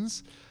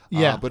Queens.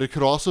 Yeah. But it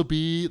could also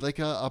be like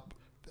a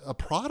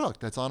product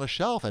that's on a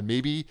shelf, and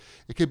maybe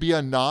it could be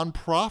a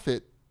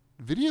non-profit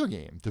video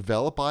game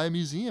developed by a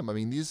museum. I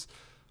mean,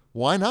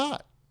 why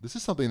not? This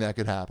is something that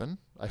could happen,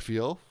 I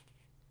feel.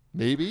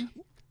 Maybe.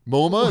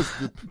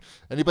 MoMA?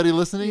 Anybody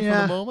listening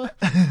from the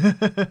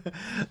MoMA?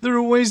 There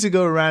are ways to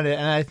go around it,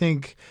 and I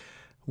think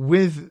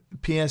with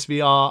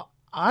PSVR,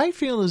 I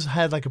feel has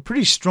had like a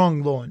pretty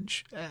strong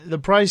launch. The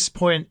price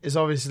point is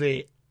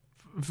obviously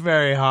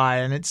very high,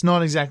 and it's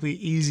not exactly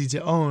easy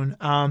to own.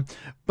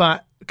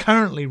 But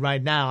currently,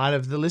 right now, out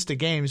of the list of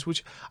games,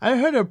 which I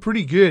heard are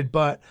pretty good,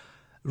 but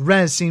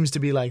Rez seems to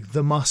be like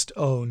the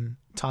must-own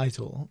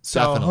title. So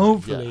Definitely,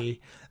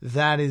 hopefully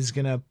that is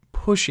going to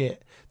push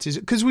it to,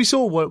 because we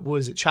saw what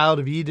was it, Child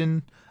of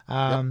Eden,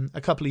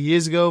 a couple of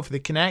years ago for the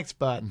Kinect,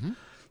 but. Mm-hmm.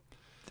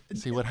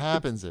 See, what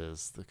happens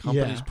is the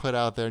companies put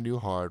out their new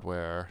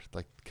hardware,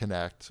 like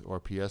Kinect or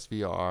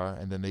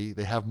PSVR, and then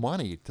they have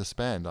money to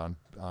spend on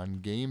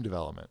game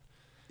development.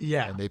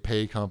 Yeah. And they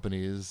pay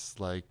companies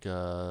like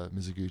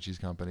Mizuguchi's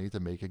company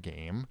to make a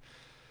game.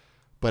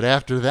 But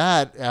after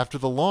that, after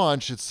the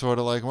launch, it's sort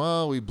of like,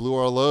 well, we blew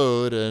our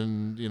load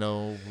and,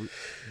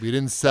 we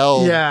didn't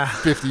sell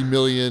 50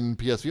 million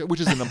PSVR,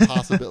 which is an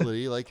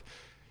impossibility. Like,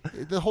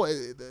 the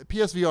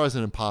PSVR is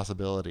an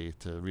impossibility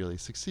to really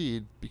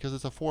succeed because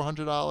it's a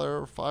 $400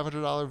 or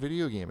 $500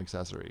 video game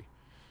accessory.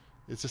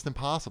 It's just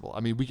impossible. I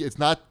mean, it's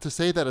not to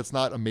say that it's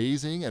not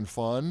amazing and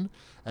fun,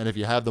 and if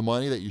you have the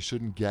money that you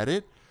shouldn't get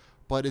it,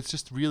 but it's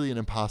just really an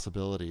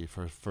impossibility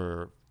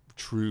for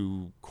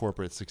true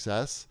corporate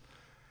success.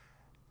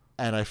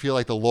 And I feel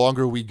like the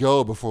longer we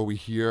go before we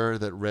hear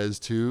that Rez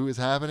 2 is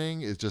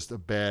happening is just a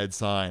bad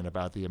sign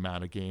about the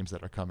amount of games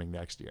that are coming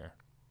next year.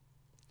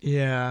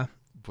 Yeah.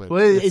 But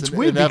well, it's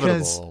weird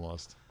because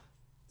almost.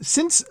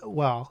 Since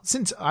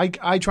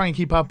I try and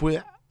keep up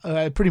with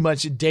pretty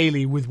much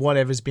daily with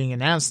whatever's being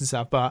announced and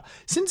stuff, but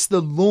since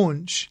the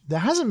launch, there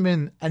hasn't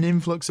been an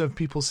influx of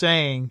people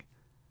saying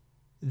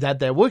that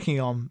they're working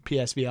on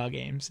PSVR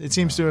games. It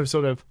seems to have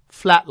sort of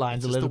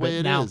flatlined a little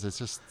bit now. It's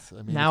just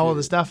now all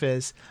the stuff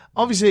is.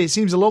 Obviously, it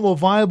seems a lot more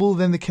viable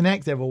than the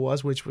Kinect ever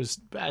was, which was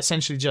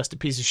essentially just a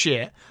piece of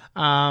shit.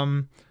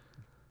 But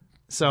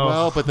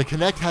the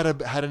Kinect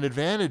had an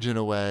advantage in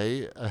a way.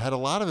 It had a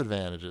lot of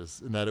advantages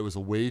in that it was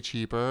way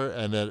cheaper,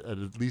 and that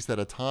at least at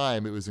a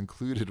time it was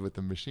included with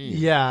the machine.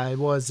 Yeah, it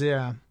was.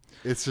 Yeah,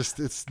 it's just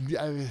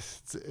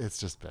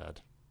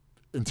bad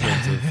in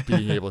terms of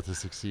being able to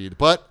succeed.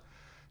 But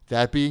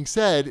that being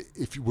said,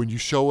 when you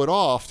show it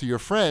off to your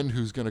friend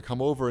who's going to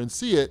come over and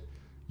see it,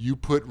 you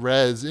put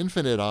Rez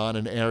Infinite on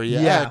an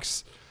Area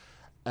X,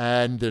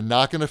 and they're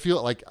not going to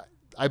feel like.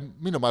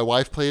 My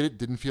wife played it,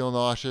 didn't feel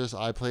nauseous.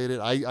 I played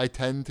it. I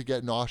tend to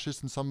get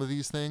nauseous in some of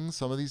these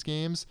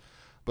games.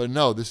 But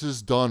no, this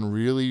is done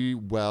really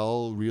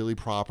well, really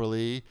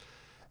properly.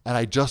 And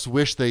I just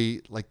wish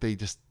they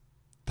just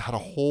had a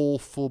whole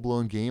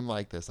full-blown game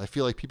like this. I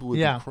feel like people would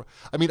be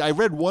I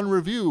read one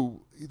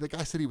review. The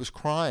guy said he was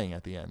crying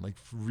at the end, like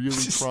really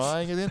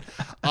crying at the end.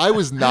 I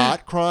was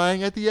not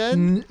crying at the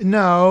end.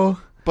 No.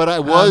 But I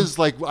was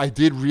I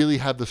did really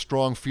have the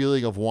strong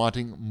feeling of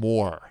wanting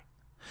more.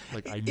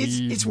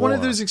 It's one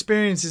of those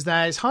experiences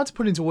that it's hard to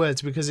put into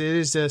words because it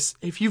is just,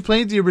 if you've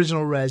played the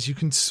original Rez, you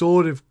can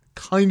sort of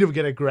kind of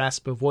get a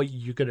grasp of what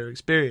you're going to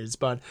experience.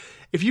 But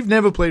if you've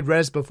never played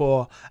Rez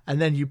before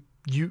and then you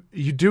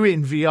do it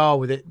in VR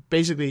with it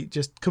basically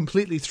just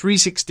completely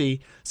 360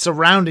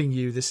 surrounding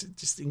you, this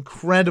just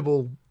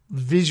incredible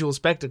visual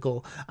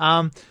spectacle,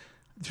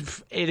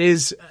 it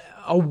is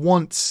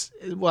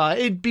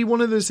it'd be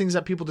one of those things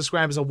that people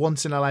describe as a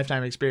once in a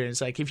lifetime experience.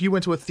 Like if you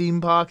went to a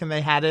theme park and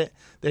they had it,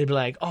 they'd be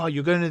like, "Oh,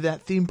 you're going to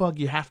that theme park,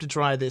 you have to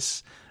try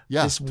this."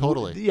 Yeah,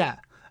 totally. Yeah.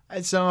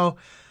 So,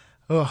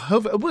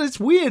 it's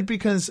weird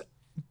because,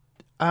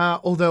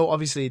 although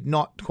obviously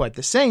not quite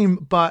the same,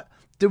 but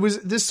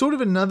there's sort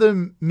of another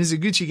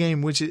Mizuguchi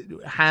game which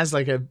has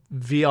like a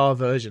VR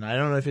version. I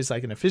don't know if it's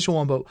like an official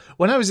one, but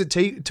when I was at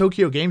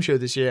Tokyo Game Show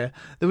this year,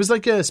 there was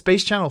like a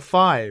Space Channel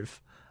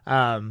 5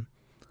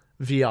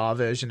 VR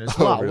version as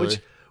well, really?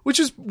 which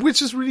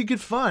is really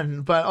good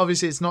fun. But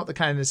obviously, it's not the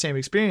kind of the same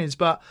experience.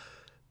 But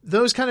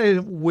those kind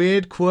of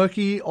weird,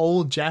 quirky,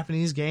 old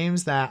Japanese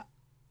games that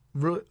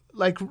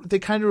they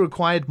kind of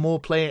required more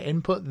player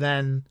input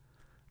than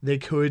they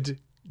could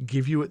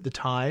give you at the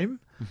time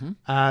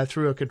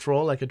through a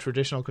control, like a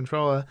traditional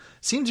controller,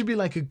 seem to be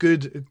like a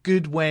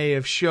good way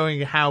of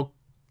showing how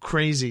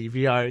crazy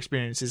VR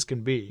experiences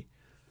can be.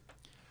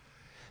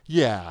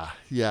 Yeah,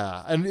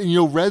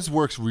 and Rez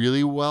works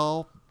really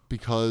well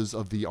because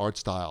of the art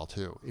style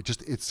too.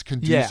 It's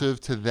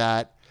conducive to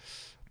that.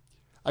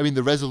 I mean,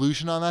 the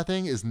resolution on that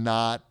thing is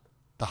not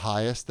the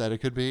highest that it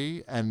could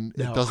be, and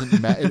it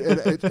doesn't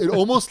matter.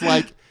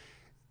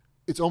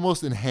 It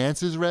almost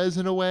enhances Rez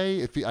in a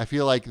way. I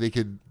feel like they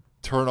could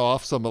turn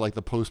off some of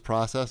the post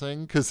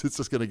processing because it's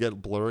just going to get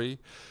blurry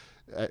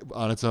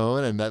on its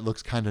own, and that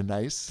looks kind of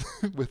nice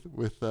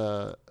with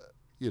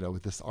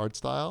this art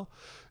style.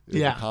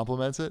 It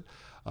complements it.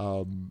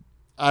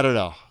 I don't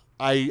know.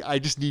 I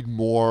just need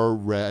more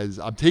Rez.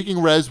 I'm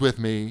taking Rez with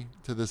me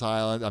to this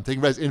island. I'm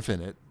taking Rez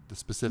Infinite, the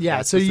specific.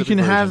 Yeah, so you can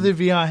have the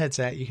VR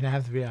headset. You can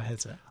have the VR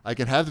headset. I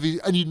can have the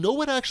VR. And you know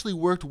what actually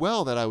worked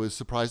well that I was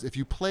surprised? If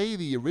you play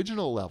the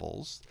original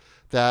levels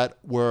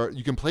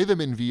you can play them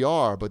in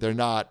VR, but they're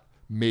not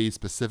made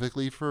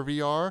specifically for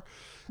VR.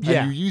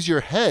 And you use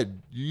your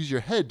head. You use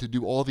your head to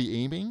do all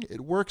the aiming.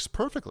 It works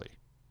perfectly.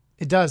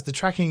 It does. The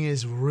tracking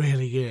is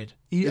really good.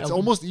 It's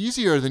almost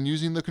easier than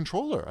using the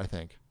controller, I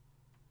think.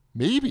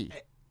 Maybe.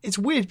 It's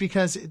weird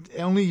because it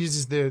only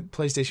uses the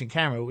PlayStation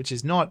camera, which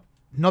is not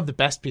the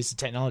best piece of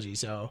technology.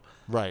 So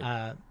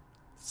right.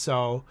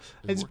 So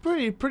it's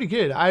pretty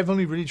good. I've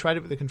only really tried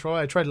it with the controller.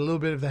 I tried a little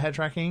bit of the head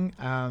tracking,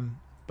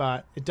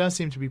 but it does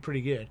seem to be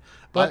pretty good.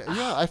 But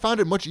I found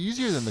it much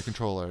easier than the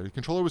controller. The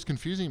controller was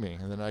confusing me,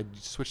 and then I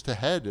switched to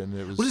head, and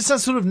it was. Well, it's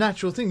that sort of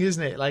natural thing,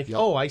 isn't it? Like,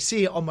 I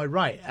see it on my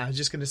right. I'm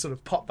just going to sort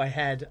of pop my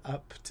head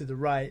up to the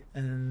right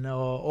and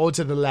or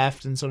to the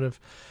left, and sort of.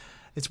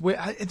 It's weird.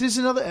 There's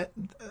another.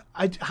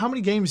 How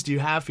many games do you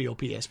have for your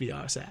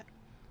PSVR set?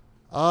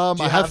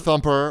 I have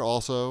Thumper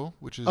also,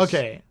 which is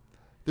okay.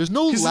 There's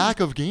no lack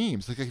of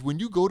games. Like when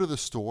you go to the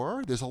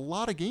store, there's a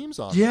lot of games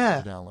on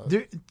there to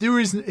download. There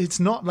is.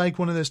 It's not like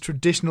one of those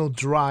traditional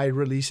dry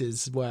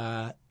releases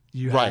where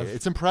you have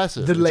It's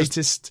impressive. The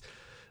latest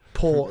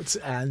port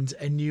and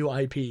a new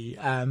IP.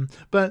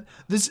 But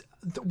there's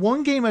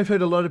one game I've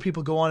heard a lot of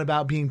people go on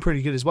about being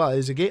pretty good as well.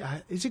 Is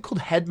it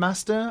called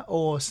Headmaster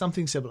or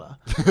something similar?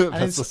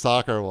 That's the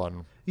soccer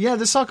one. Yeah,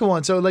 the soccer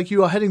one. So like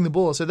you are heading the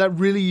ball, so that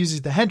really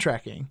uses the head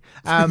tracking.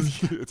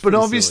 But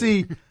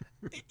obviously,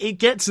 it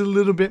gets a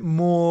little bit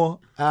more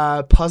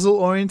puzzle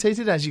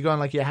orientated as you go on.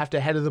 Like you have to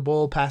head of the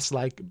ball past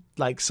like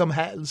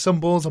some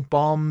balls are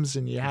bombs,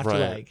 and you have to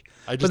like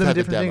I just had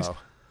the demo. things.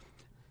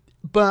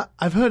 But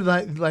I've heard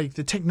like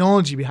the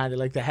technology behind it,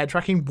 like the head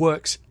tracking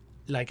works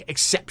like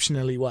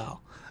exceptionally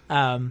well.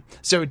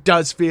 So it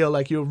does feel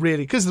like you're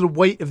really, because of the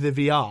weight of the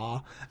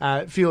VR,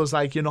 it feels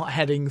like you're not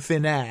heading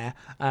thin air.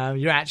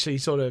 You're actually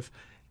sort of,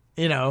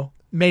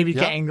 maybe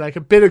getting like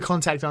a bit of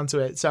contact onto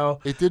it. So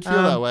it did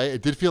feel that way.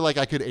 It did feel like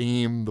I could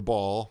aim the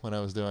ball when I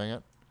was doing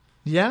it.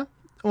 Yeah.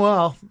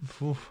 Well,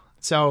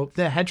 so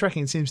the head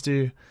tracking seems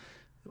to,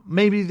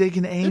 maybe they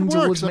can aim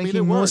towards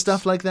making more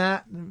stuff like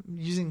that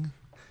using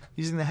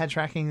the head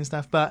tracking and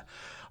stuff. But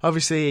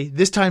obviously,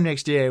 this time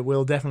next year,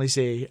 we'll definitely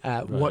see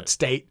what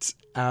state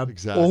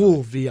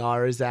all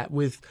VR is at,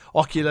 with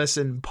Oculus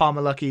and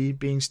Palmer Luckey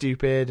being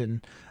stupid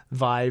and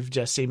Vive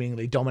just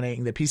seemingly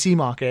dominating the PC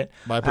market.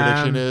 My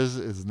prediction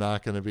is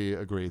not going to be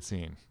a great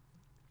scene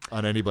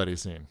on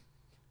anybody's scene.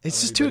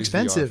 It's just too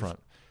expensive.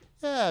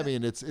 Yeah, I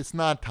mean, it's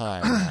not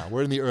time now.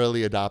 We're in the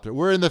early adopter.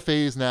 We're in the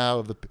phase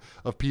now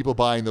of people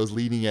buying those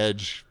leading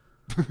edge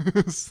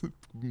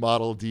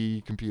Model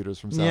D computers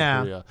from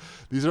South Korea.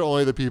 These are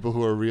only the people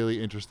who are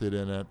really interested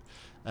in it,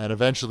 and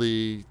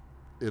eventually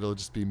it'll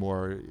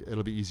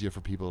be easier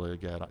for people to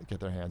get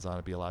their hands on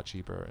it, be a lot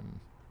cheaper, and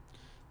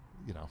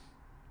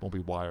won't be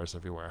wires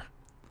everywhere.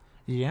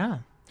 Yeah.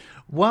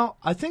 Well,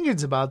 I think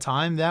it's about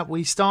time that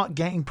we start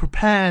getting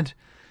prepared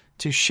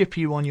to ship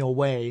you on your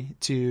way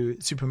to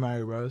Super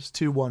Mario Bros.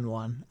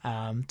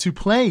 2-1-1 to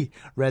play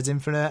Res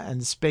Infinite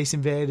and Space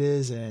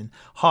Invaders and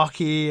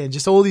Hockey and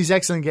just all these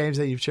excellent games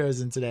that you've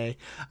chosen today.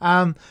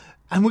 And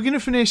we're going to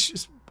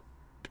finish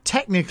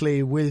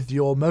technically with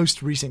your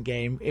most recent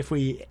game, if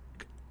we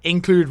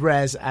include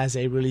Res as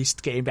a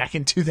released game back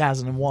in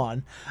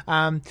 2001.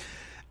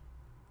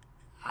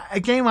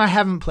 A game I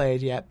haven't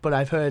played yet, but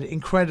I've heard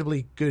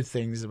incredibly good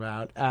things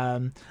about.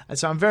 And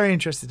so I'm very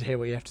interested to hear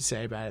what you have to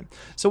say about it.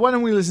 So why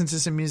don't we listen to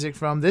some music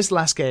from this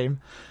last game,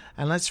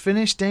 and let's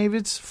finish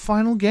David's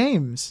final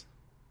games.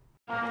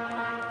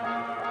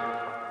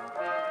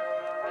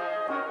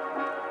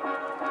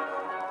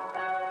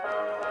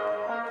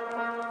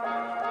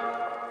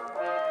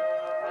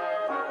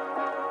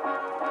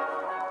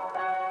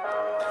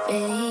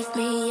 Believe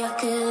me, I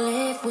could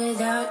live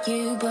without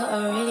you, but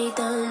I really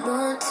don't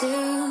want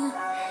to.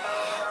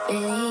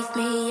 Believe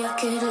me, I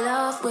could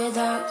love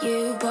without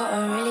you, but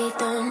I really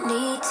don't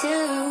need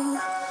to.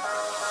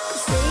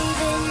 'Cause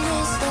leaving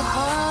is the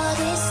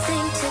hardest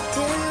thing to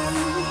do.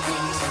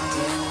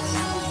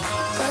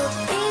 But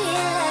being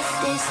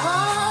left is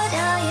hard,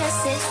 oh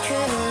yes it's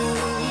true.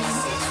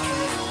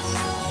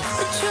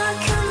 But try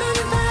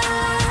coming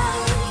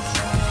back.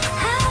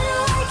 How do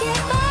I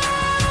get back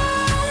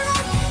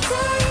to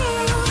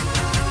you,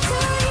 to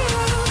you,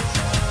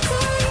 to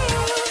you?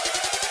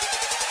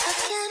 How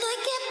can I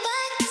get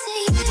back to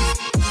you?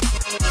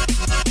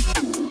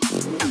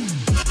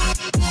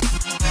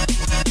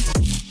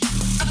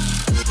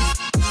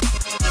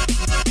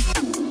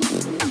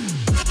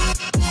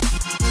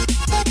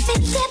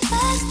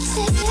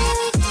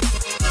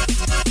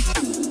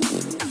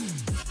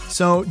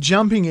 So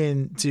jumping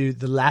into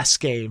the last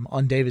game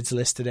on David's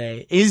list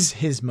today is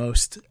his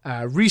most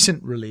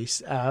recent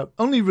release,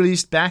 only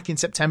released back in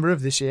September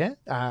of this year,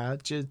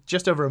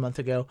 just over a month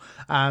ago.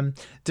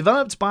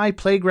 Developed by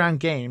Playground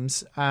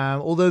Games,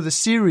 although the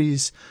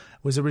series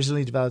was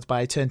originally developed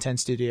by Turn 10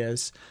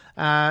 Studios.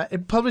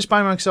 It published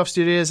by Microsoft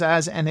Studios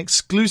as an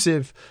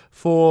exclusive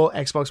for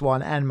Xbox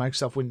One and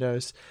Microsoft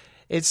Windows.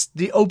 It's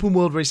the open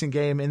world racing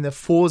game in the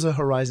Forza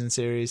Horizon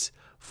series,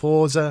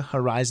 Forza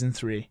Horizon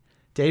 3.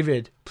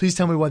 David, please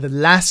tell me why the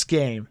last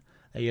game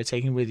that you're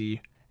taking with you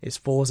is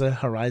Forza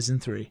Horizon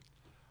 3.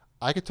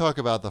 I could talk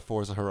about the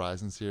Forza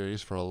Horizon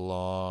series for a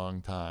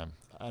long time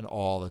and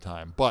all the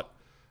time, but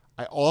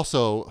I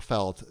also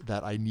felt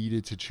that I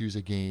needed to choose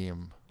a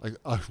game, like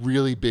a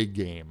really big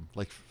game,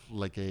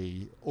 like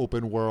a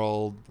open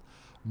world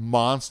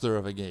monster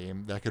of a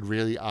game that could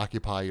really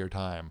occupy your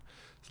time.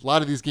 A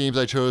lot of these games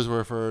I chose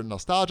were for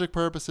nostalgic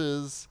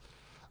purposes,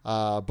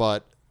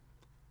 but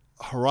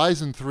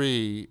Horizon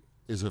 3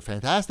 is a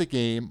fantastic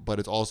game, but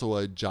it's also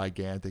a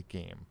gigantic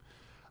game.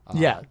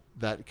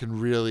 That can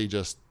really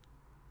just,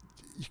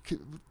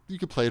 you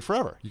could play it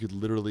forever. You could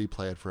literally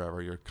play it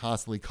forever. You're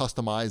constantly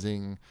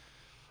customizing.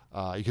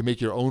 You can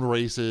make your own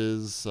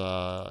races.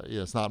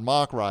 It's not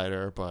Mach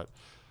Rider, but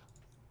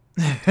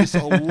there's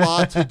a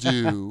lot to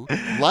do.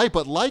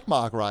 Like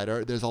Mach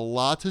Rider, there's a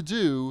lot to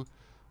do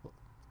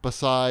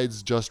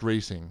besides just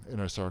racing in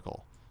a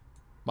circle.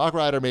 Mach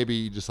Rider, maybe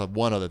you just have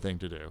one other thing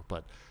to do,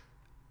 but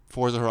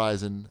Forza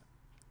Horizon,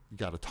 you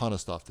got a ton of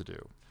stuff to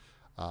do.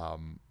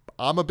 I'm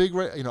a big,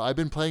 I've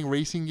been playing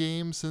racing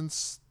games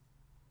since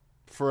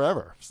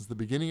forever, since the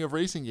beginning of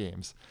racing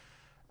games.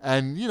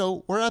 And,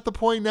 we're at the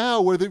point now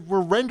where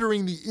we're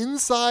rendering the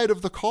inside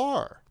of the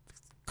car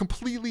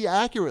completely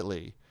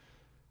accurately.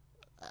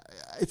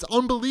 It's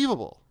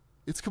unbelievable.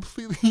 It's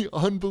completely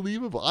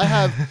unbelievable. I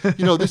have,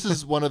 this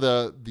is one of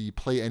the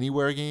Play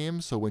Anywhere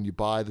games. So when you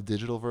buy the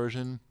digital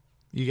version,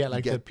 you get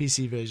the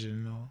PC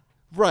version. Or...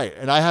 Right.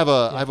 And I have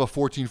a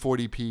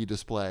 1440p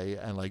display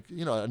and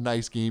a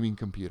nice gaming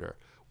computer.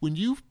 When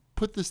you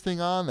put this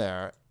thing on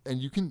there and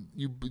you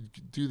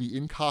do the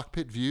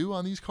in-cockpit view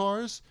on these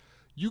cars,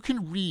 you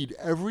can read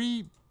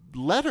every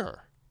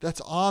letter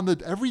that's on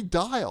every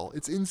dial.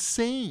 It's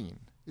insane.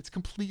 It's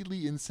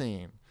completely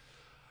insane.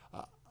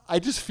 I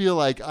just feel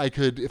like I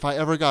could, if I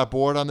ever got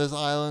bored on this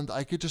island,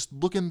 I could just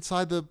look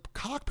inside the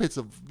cockpits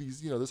of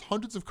these, there's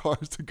hundreds of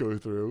cars to go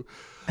through.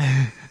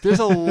 There's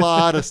a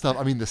lot of stuff.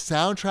 I mean, the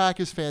soundtrack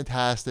is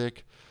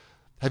fantastic.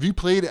 Have you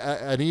played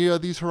any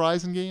of these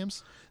Horizon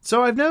games?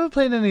 So I've never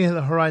played any of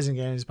the Horizon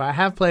games, but I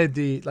have played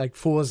the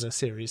Forza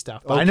series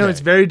stuff. But I know it's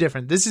very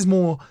different. This is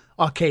more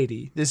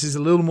arcadey. This is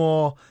a little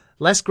more,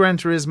 less Gran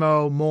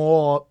Turismo,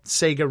 more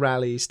Sega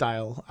Rally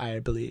style, I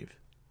believe.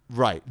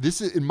 Right. This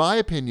is, in my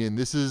opinion,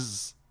 this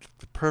is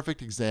the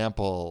perfect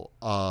example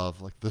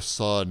of the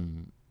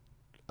son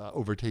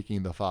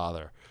overtaking the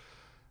father.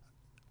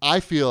 I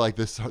feel like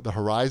the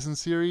Horizon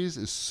series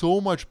is so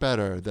much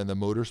better than the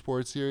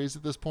Motorsport series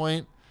at this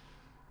point.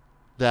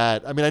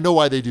 That, I mean, I know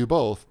why they do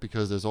both,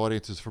 because there's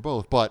audiences for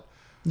both, but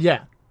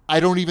yeah,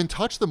 I don't even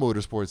touch the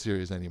Motorsport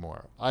series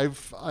anymore.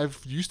 I've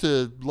used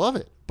to love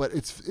it, but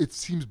it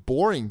seems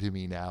boring to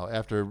me now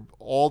after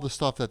all the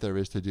stuff that there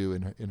is to do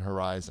in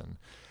Horizon.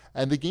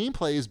 And the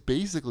gameplay is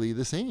basically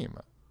the same.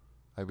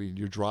 I mean,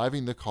 you're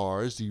driving the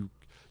cars, you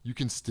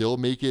can still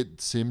make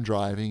it sim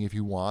driving if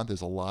you want.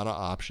 There's a lot of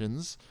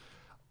options.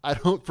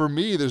 For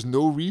me, there's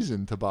no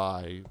reason to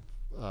buy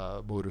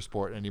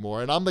Motorsport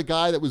anymore, and I'm the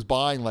guy that was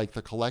buying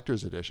the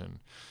collector's edition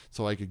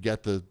so I could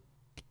get the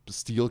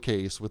steel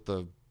case with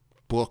the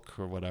book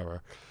or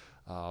whatever.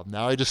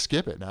 Now I just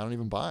skip it. Now I don't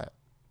even buy it.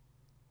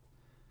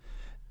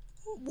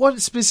 What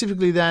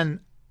specifically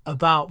then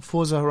about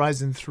Forza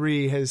Horizon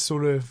 3 has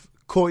sort of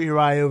caught your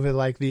eye over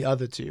the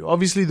other two?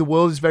 Obviously the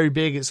world is very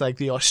big. It's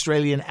the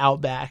Australian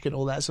outback and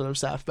all that sort of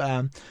stuff,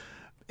 but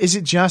is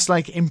it just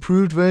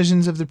improved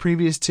versions of the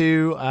previous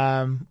two,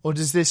 or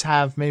does this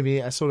have maybe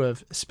a sort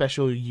of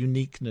special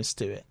uniqueness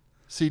to it?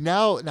 See,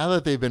 now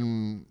that they've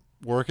been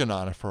working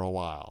on it for a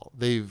while,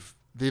 they've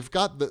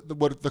got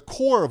the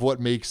core of what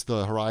makes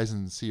the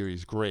Horizon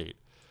series great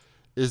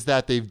is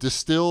that they've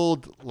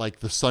distilled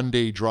the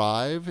Sunday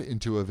drive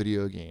into a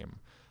video game,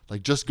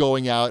 just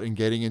going out and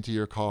getting into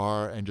your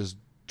car and just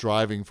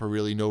driving for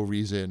really no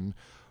reason.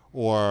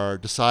 Or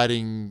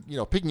deciding,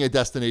 picking a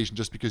destination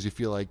just because you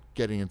feel like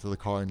getting into the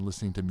car and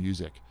listening to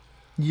music.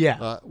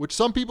 Yeah. Which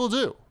some people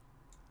do.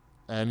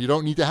 And you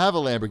don't need to have a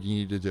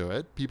Lamborghini to do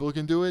it. People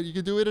can do it. You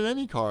can do it in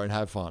any car and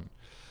have fun.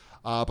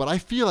 But I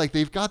feel like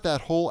they've got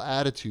that whole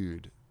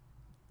attitude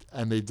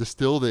and they've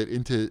distilled it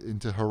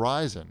into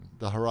Horizon,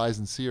 the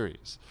Horizon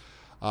series.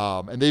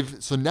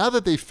 So now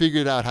that they've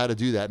figured out how to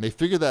do that, and they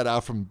figured that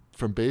out from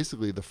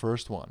basically the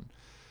first one,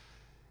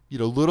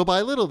 little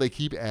by little, they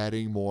keep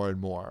adding more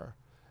and more.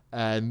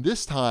 And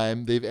this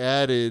time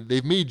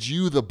they've made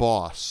you the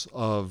boss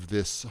of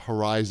this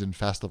Horizon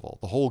festival.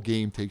 The whole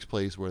game takes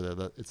place where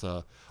it's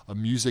a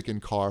music and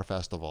car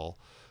festival.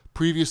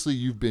 Previously,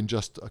 you've been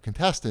just a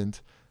contestant.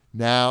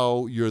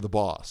 Now you're the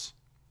boss.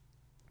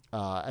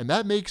 And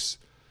that makes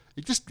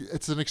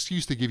it's an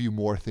excuse to give you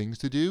more things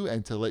to do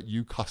and to let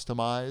you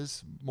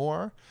customize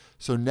more.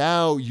 So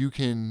now you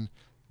can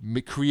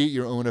create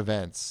your own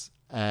events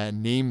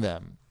and name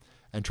them.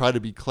 And try to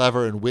be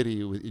clever and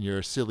witty in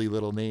your silly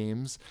little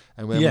names.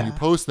 And when you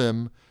post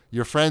them,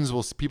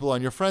 people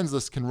on your friends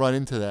list can run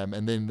into them,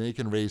 and then they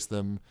can race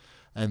them,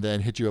 and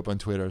then hit you up on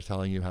Twitter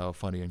telling you how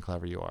funny and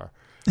clever you are.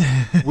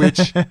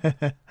 Which,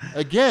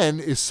 again,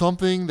 is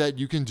something that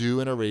you can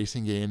do in a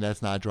racing game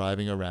that's not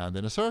driving around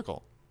in a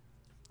circle.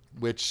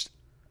 Which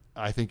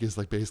I think is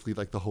basically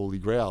the holy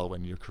grail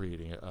when you're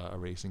creating a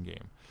racing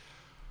game.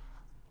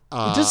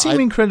 It does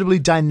seem incredibly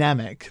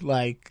dynamic.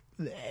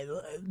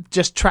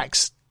 Just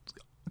tracks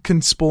can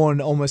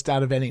spawn almost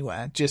out of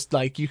anywhere. Just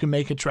you can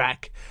make a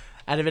track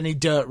out of any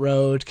dirt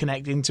road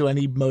connecting to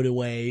any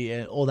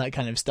motorway, all that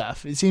kind of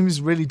stuff. It seems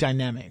really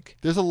dynamic.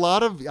 There's a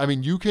lot of,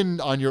 you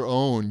can, on your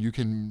own, you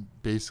can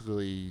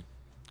basically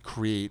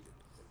create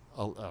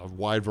a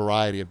wide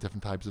variety of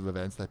different types of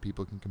events that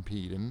people can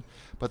compete in.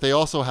 But they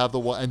also have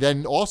and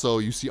then also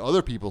you see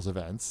other people's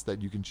events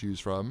that you can choose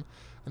from.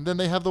 And then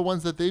they have the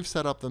ones that they've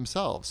set up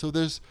themselves. So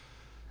it's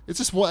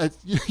just one,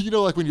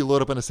 when you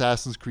load up an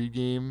Assassin's Creed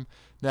game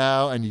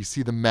now and you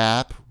see the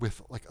map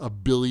with a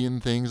billion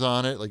things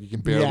on it, you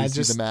can barely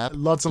see the map.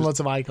 Lots and lots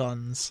of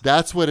icons.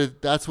 That's what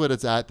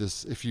it's at.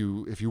 This, if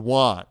you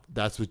want,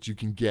 that's what you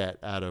can get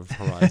out of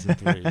Horizon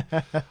 3.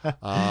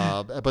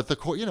 But the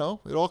core, it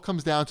all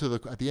comes down to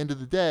at the end of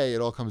the day,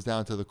 it all comes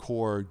down to the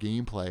core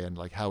gameplay and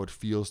how it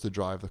feels to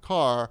drive the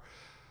car.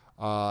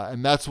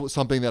 And that's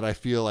something that I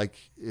feel like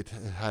it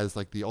has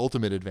like the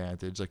ultimate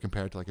advantage, like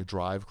compared to like a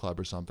Drive Club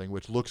or something,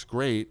 which looks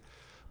great,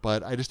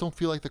 but I just don't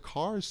feel like the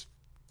cars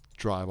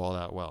drive all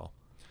that well.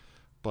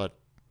 But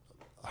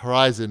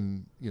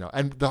Horizon,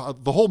 and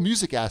the whole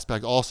music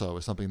aspect also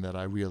is something that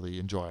I really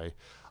enjoy.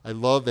 I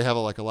love they have a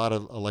lot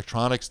of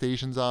electronic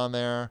stations on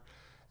there,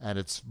 and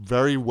it's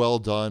very well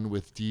done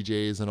with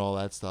DJs and all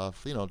that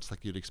stuff. Just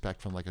like you'd expect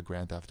from like a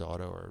Grand Theft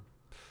Auto or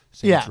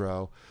Saints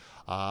Row.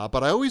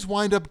 But I always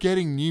wind up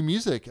getting new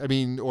music.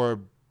 Or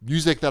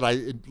music that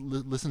I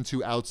listen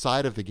to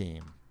outside of the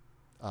game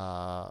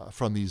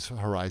from these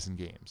Horizon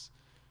games.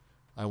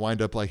 I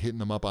wind up like hitting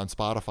them up on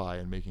Spotify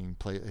and making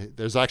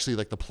there's actually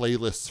like the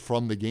playlists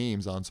from the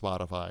games on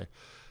Spotify.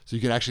 So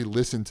you can actually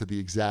listen to the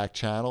exact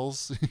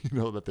channels,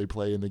 that they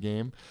play in the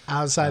game.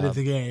 Outside of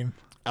the game.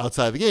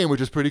 Outside of the game,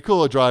 which is pretty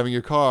cool. Driving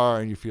your car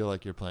and you feel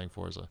like you're playing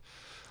Forza.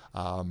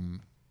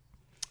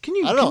 Can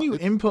you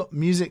input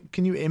music?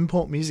 Can you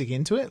import music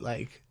into it?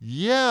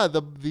 Yeah,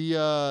 the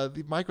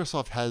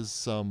Microsoft has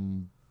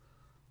some.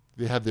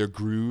 They have their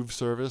Groove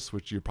service,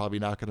 which you're probably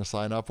not going to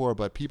sign up for.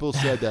 But people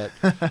said that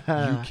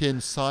you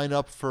can sign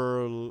up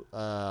for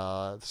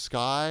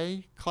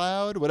Sky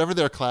Cloud, whatever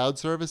their cloud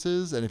service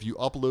is, and if you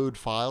upload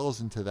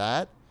files into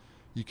that,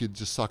 you could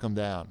just suck them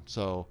down.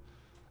 So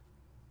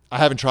I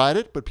haven't tried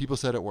it, but people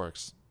said it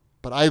works.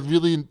 But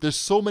there's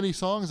so many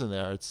songs in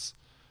there.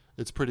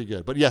 It's pretty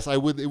good. But yes,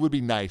 it would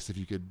be nice if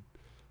you could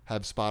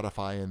have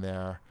Spotify in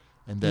there,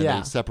 and then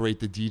they separate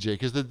the DJ,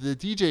 because the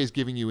DJ is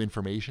giving you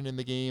information in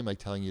the game, like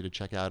telling you to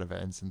check out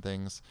events and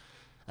things,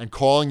 and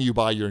calling you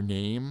by your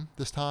name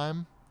this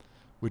time,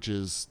 which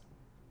is,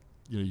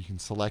 you can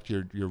select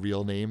your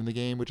real name in the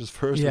game, which is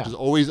first, which is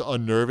always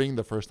unnerving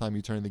the first time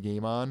you turn the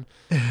game on,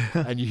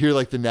 and you hear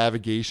like the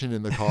navigation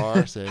in the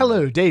car saying,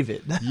 "Hello,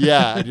 David."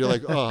 Yeah, and you're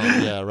like, oh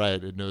yeah,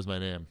 right, it knows my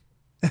name.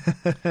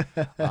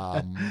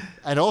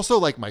 And also,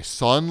 like, my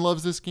son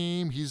loves this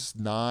game. He's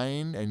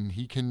 9, and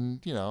he can,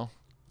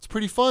 it's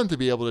pretty fun to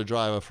be able to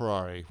drive a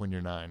Ferrari when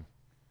you're 9.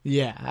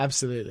 Yeah,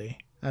 absolutely.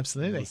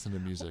 Listen to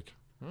music.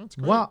 Oh, that's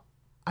great. Well,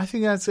 I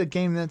think that's a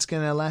game that's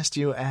going to last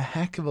you a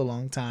heck of a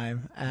long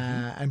time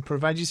and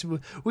provide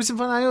you with some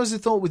fun. I also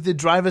thought with the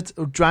drive-atar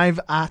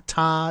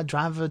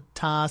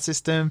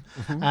system,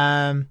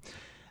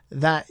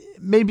 that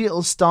maybe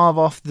it'll starve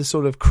off the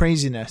sort of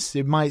craziness.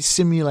 It might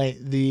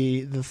simulate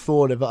the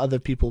thought of other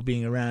people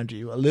being around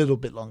you a little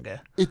bit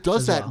longer. It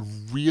does that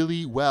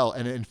really well.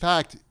 And in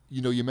fact,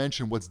 you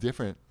mentioned what's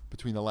different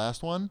between the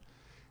last one.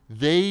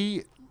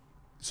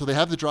 So they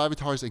have the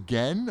drive-atars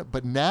again,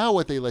 but now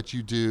what they let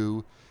you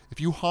do, if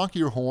you honk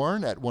your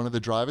horn at one of the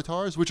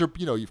drive-atars, which are,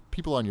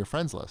 people on your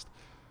friends list.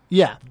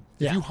 Yeah.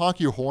 If you honk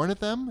your horn at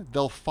them,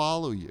 they'll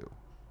follow you.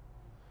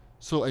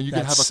 So, and you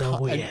can have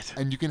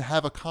and you can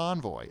have a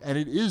convoy, and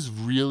it is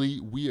really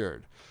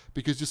weird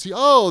because you see,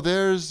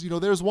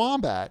 there's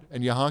Wombat,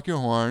 and you honk your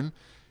horn,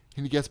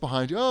 and he gets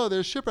behind you. Oh,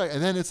 there's Shipwreck,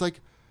 and then it's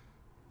like,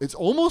 it's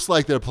almost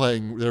like you're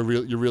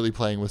really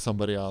playing with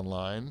somebody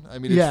online.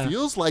 It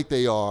feels like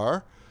they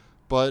are,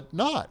 but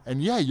not.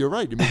 And yeah, you're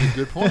right. You make a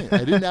good point. I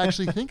didn't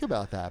actually think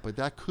about that, but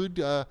that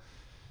could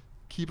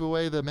keep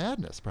away the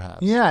madness,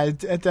 perhaps. Yeah,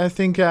 I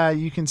think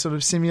you can sort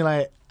of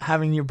simulate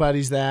having your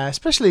buddies there,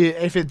 especially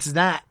if it's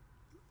that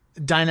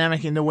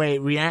dynamic in the way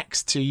it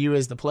reacts to you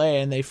as the player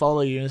and they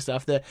follow you and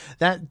stuff.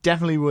 That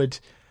definitely would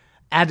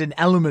add an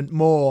element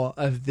more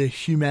of the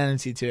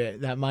humanity to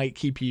it that might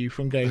keep you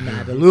from going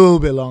mad a little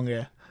bit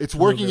longer. It's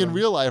working in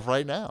real life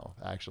right now,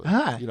 actually.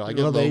 I get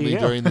lonely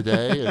during the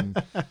day, and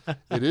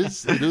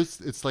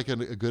it's like a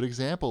good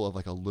example of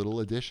like a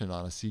little addition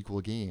on a sequel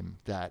game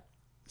that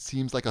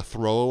seems like a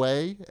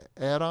throwaway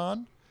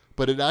add-on,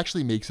 but it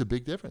actually makes a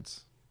big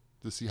difference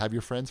to have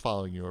your friends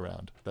following you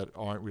around that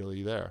aren't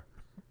really there.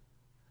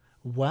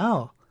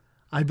 Well,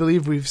 I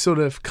believe we've sort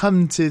of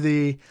come to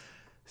the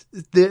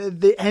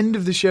end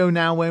of the show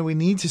now, where we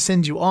need to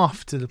send you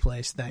off to the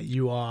place that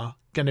you are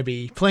going to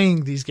be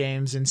playing these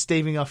games and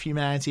staving off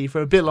humanity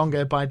for a bit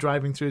longer by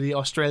driving through the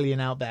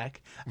Australian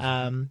outback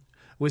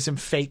with some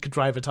fake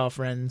drive-atar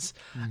friends.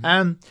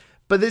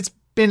 But it's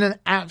been an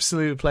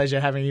absolute pleasure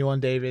having you on,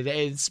 David.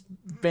 It's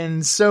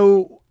been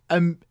so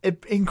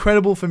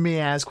incredible for me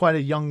as quite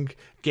a young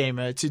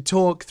gamer to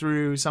talk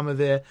through some of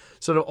the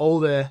sort of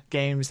older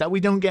games that we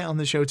don't get on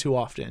the show too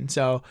often.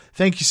 So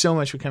thank you so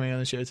much for coming on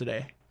the show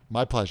today.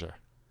 My pleasure.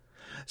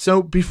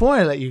 So before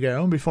I let you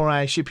go, before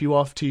I ship you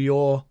off to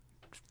your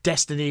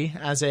destiny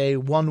as a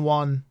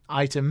 1-1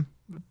 item,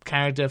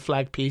 character,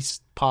 flag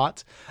piece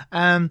part,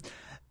 I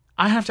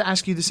have to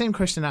ask you the same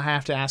question I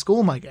have to ask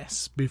all my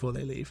guests before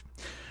they leave,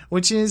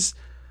 which is,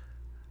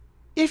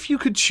 if you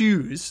could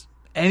choose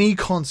any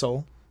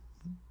console,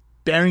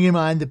 bearing in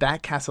mind the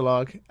back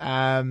catalogue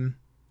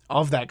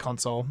of that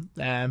console,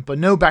 but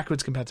no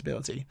backwards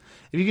compatibility,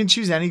 if you can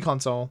choose any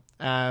console,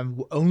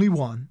 only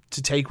one,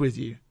 to take with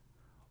you,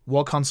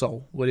 what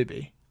console would it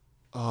be?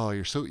 Oh,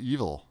 you're so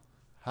evil.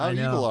 How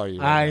evil are you?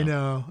 Right I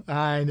know.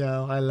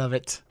 I love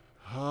it.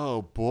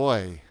 Oh,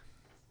 boy.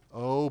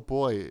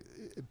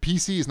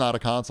 PC is not a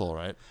console,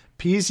 right?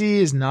 PC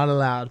is not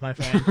allowed, my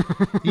friend.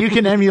 You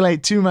can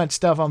emulate too much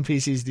stuff on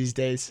PCs these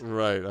days.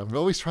 Right. I'm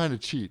always trying to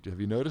cheat. Have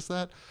you noticed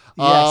that?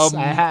 Yes,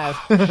 I have.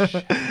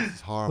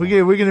 It's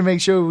horrible. We're gonna make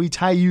sure we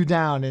tie you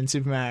down in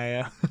Super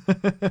Mario.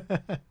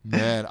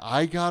 Man,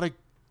 I gotta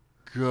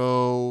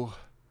go.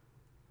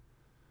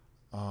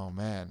 Oh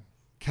man,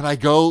 can I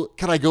go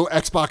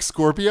Xbox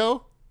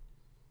Scorpio?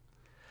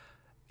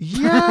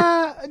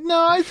 Yeah,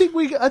 no, I think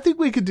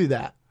we could do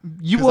that.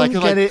 You 'Cause I won't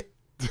can, get like- it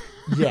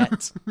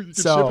yet. You can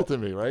So- ship it to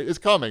me, right? It's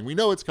coming. We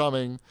know it's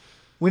coming.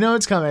 We know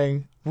it's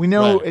coming. We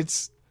know Right.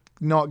 it's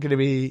not going to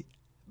be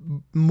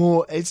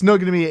more. It's not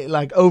going to be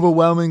like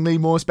overwhelmingly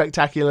more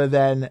spectacular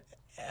than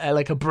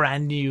like a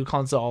brand new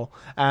console.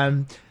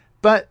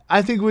 But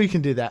I think we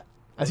can do that.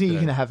 I think you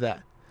Okay. can have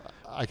that.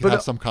 I can But,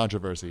 have some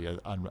controversy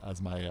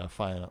as my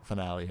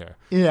finale here.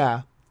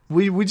 Yeah,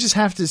 we just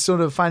have to sort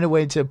of find a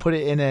way to put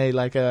it in a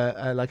like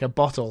a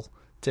bottle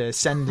to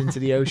send into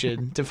the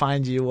ocean to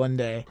find you one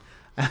day.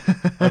 I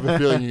have a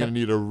feeling you're going to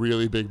need a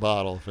really big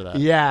bottle for that.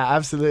 Yeah,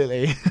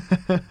 absolutely.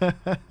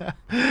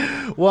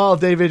 Well,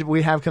 David,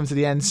 we have come to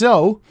the end.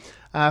 So,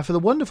 for the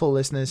wonderful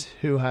listeners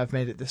who have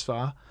made it this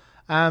far,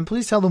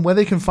 please tell them where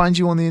they can find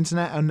you on the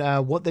internet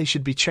and what they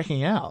should be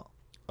checking out.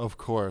 Of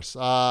course.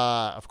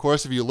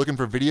 If you're looking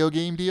for video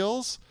game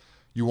deals,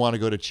 you want to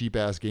go to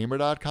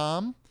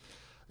cheapassgamer.com.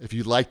 If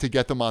you'd like to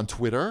get them on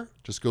Twitter,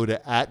 just go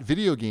to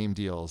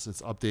 @videogamedeals.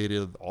 It's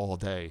updated all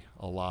day,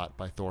 a lot,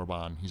 by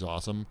Thorban. He's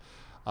awesome.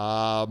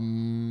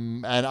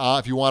 And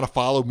if you want to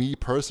follow me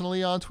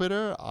personally on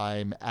Twitter,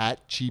 I'm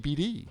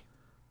 @CheapyD.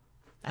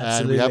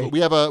 Absolutely. And we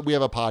have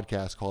a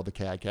podcast called the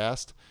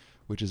CADcast,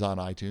 which is on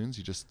iTunes.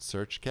 You just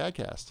search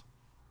CADcast.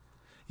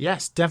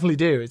 Yes, definitely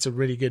do. It's a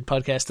really good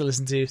podcast to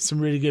listen to.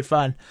 Some really good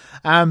fun.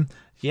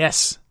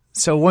 Yes.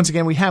 So once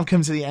again, we have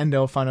come to the end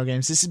of Final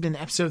Games. This has been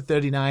episode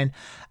 39.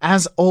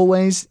 As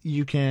always,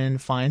 you can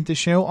find the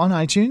show on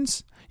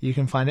iTunes. You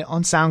can find it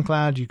on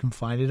SoundCloud. You can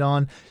find it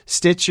on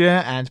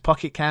Stitcher and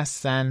Pocket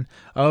Casts and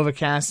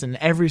Overcast and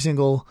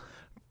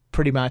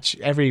pretty much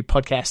every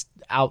podcast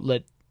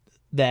outlet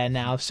there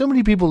now. So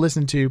many people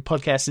listen to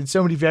podcasts in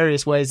so many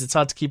various ways. It's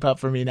hard to keep up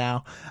for me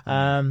now.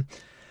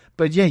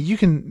 But yeah, you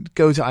can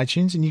go to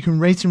iTunes and you can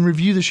rate and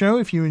review the show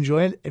if you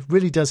enjoy it. It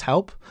really does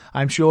help.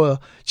 I'm sure,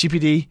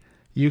 GPD,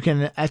 you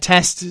can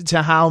attest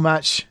to how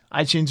much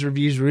iTunes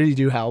reviews really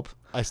do help.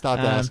 I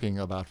stopped asking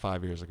about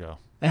 5 years ago.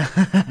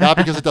 Not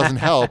because it doesn't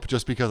help,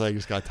 just because I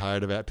just got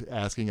tired of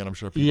asking, and I'm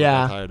sure people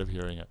Yeah. got tired of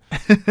hearing it.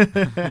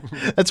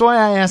 That's why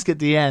I ask at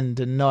the end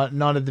and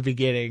not at the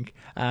beginning,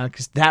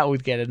 because that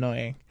would get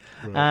annoying.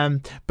 Right.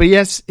 But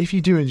yes, if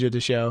you do enjoy the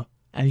show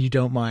and you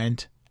don't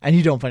mind and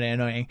you don't find it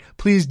annoying,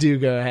 please do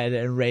go ahead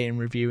and rate and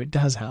review. It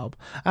does help.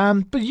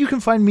 But you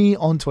can find me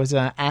on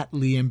Twitter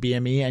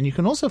 @LiamBME, and you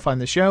can also find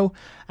the show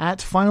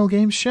at Final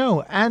Games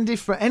Show. And if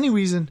for any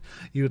reason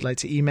you would like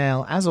to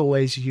email, as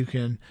always, you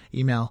can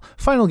email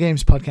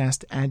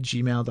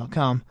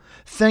finalgamespodcast@gmail.com.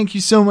 Thank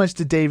you so much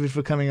to David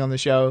for coming on the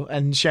show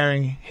and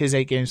sharing his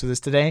 8 games with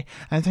us today.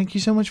 And thank you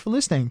so much for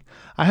listening.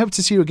 I hope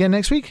to see you again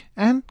next week,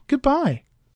 and goodbye.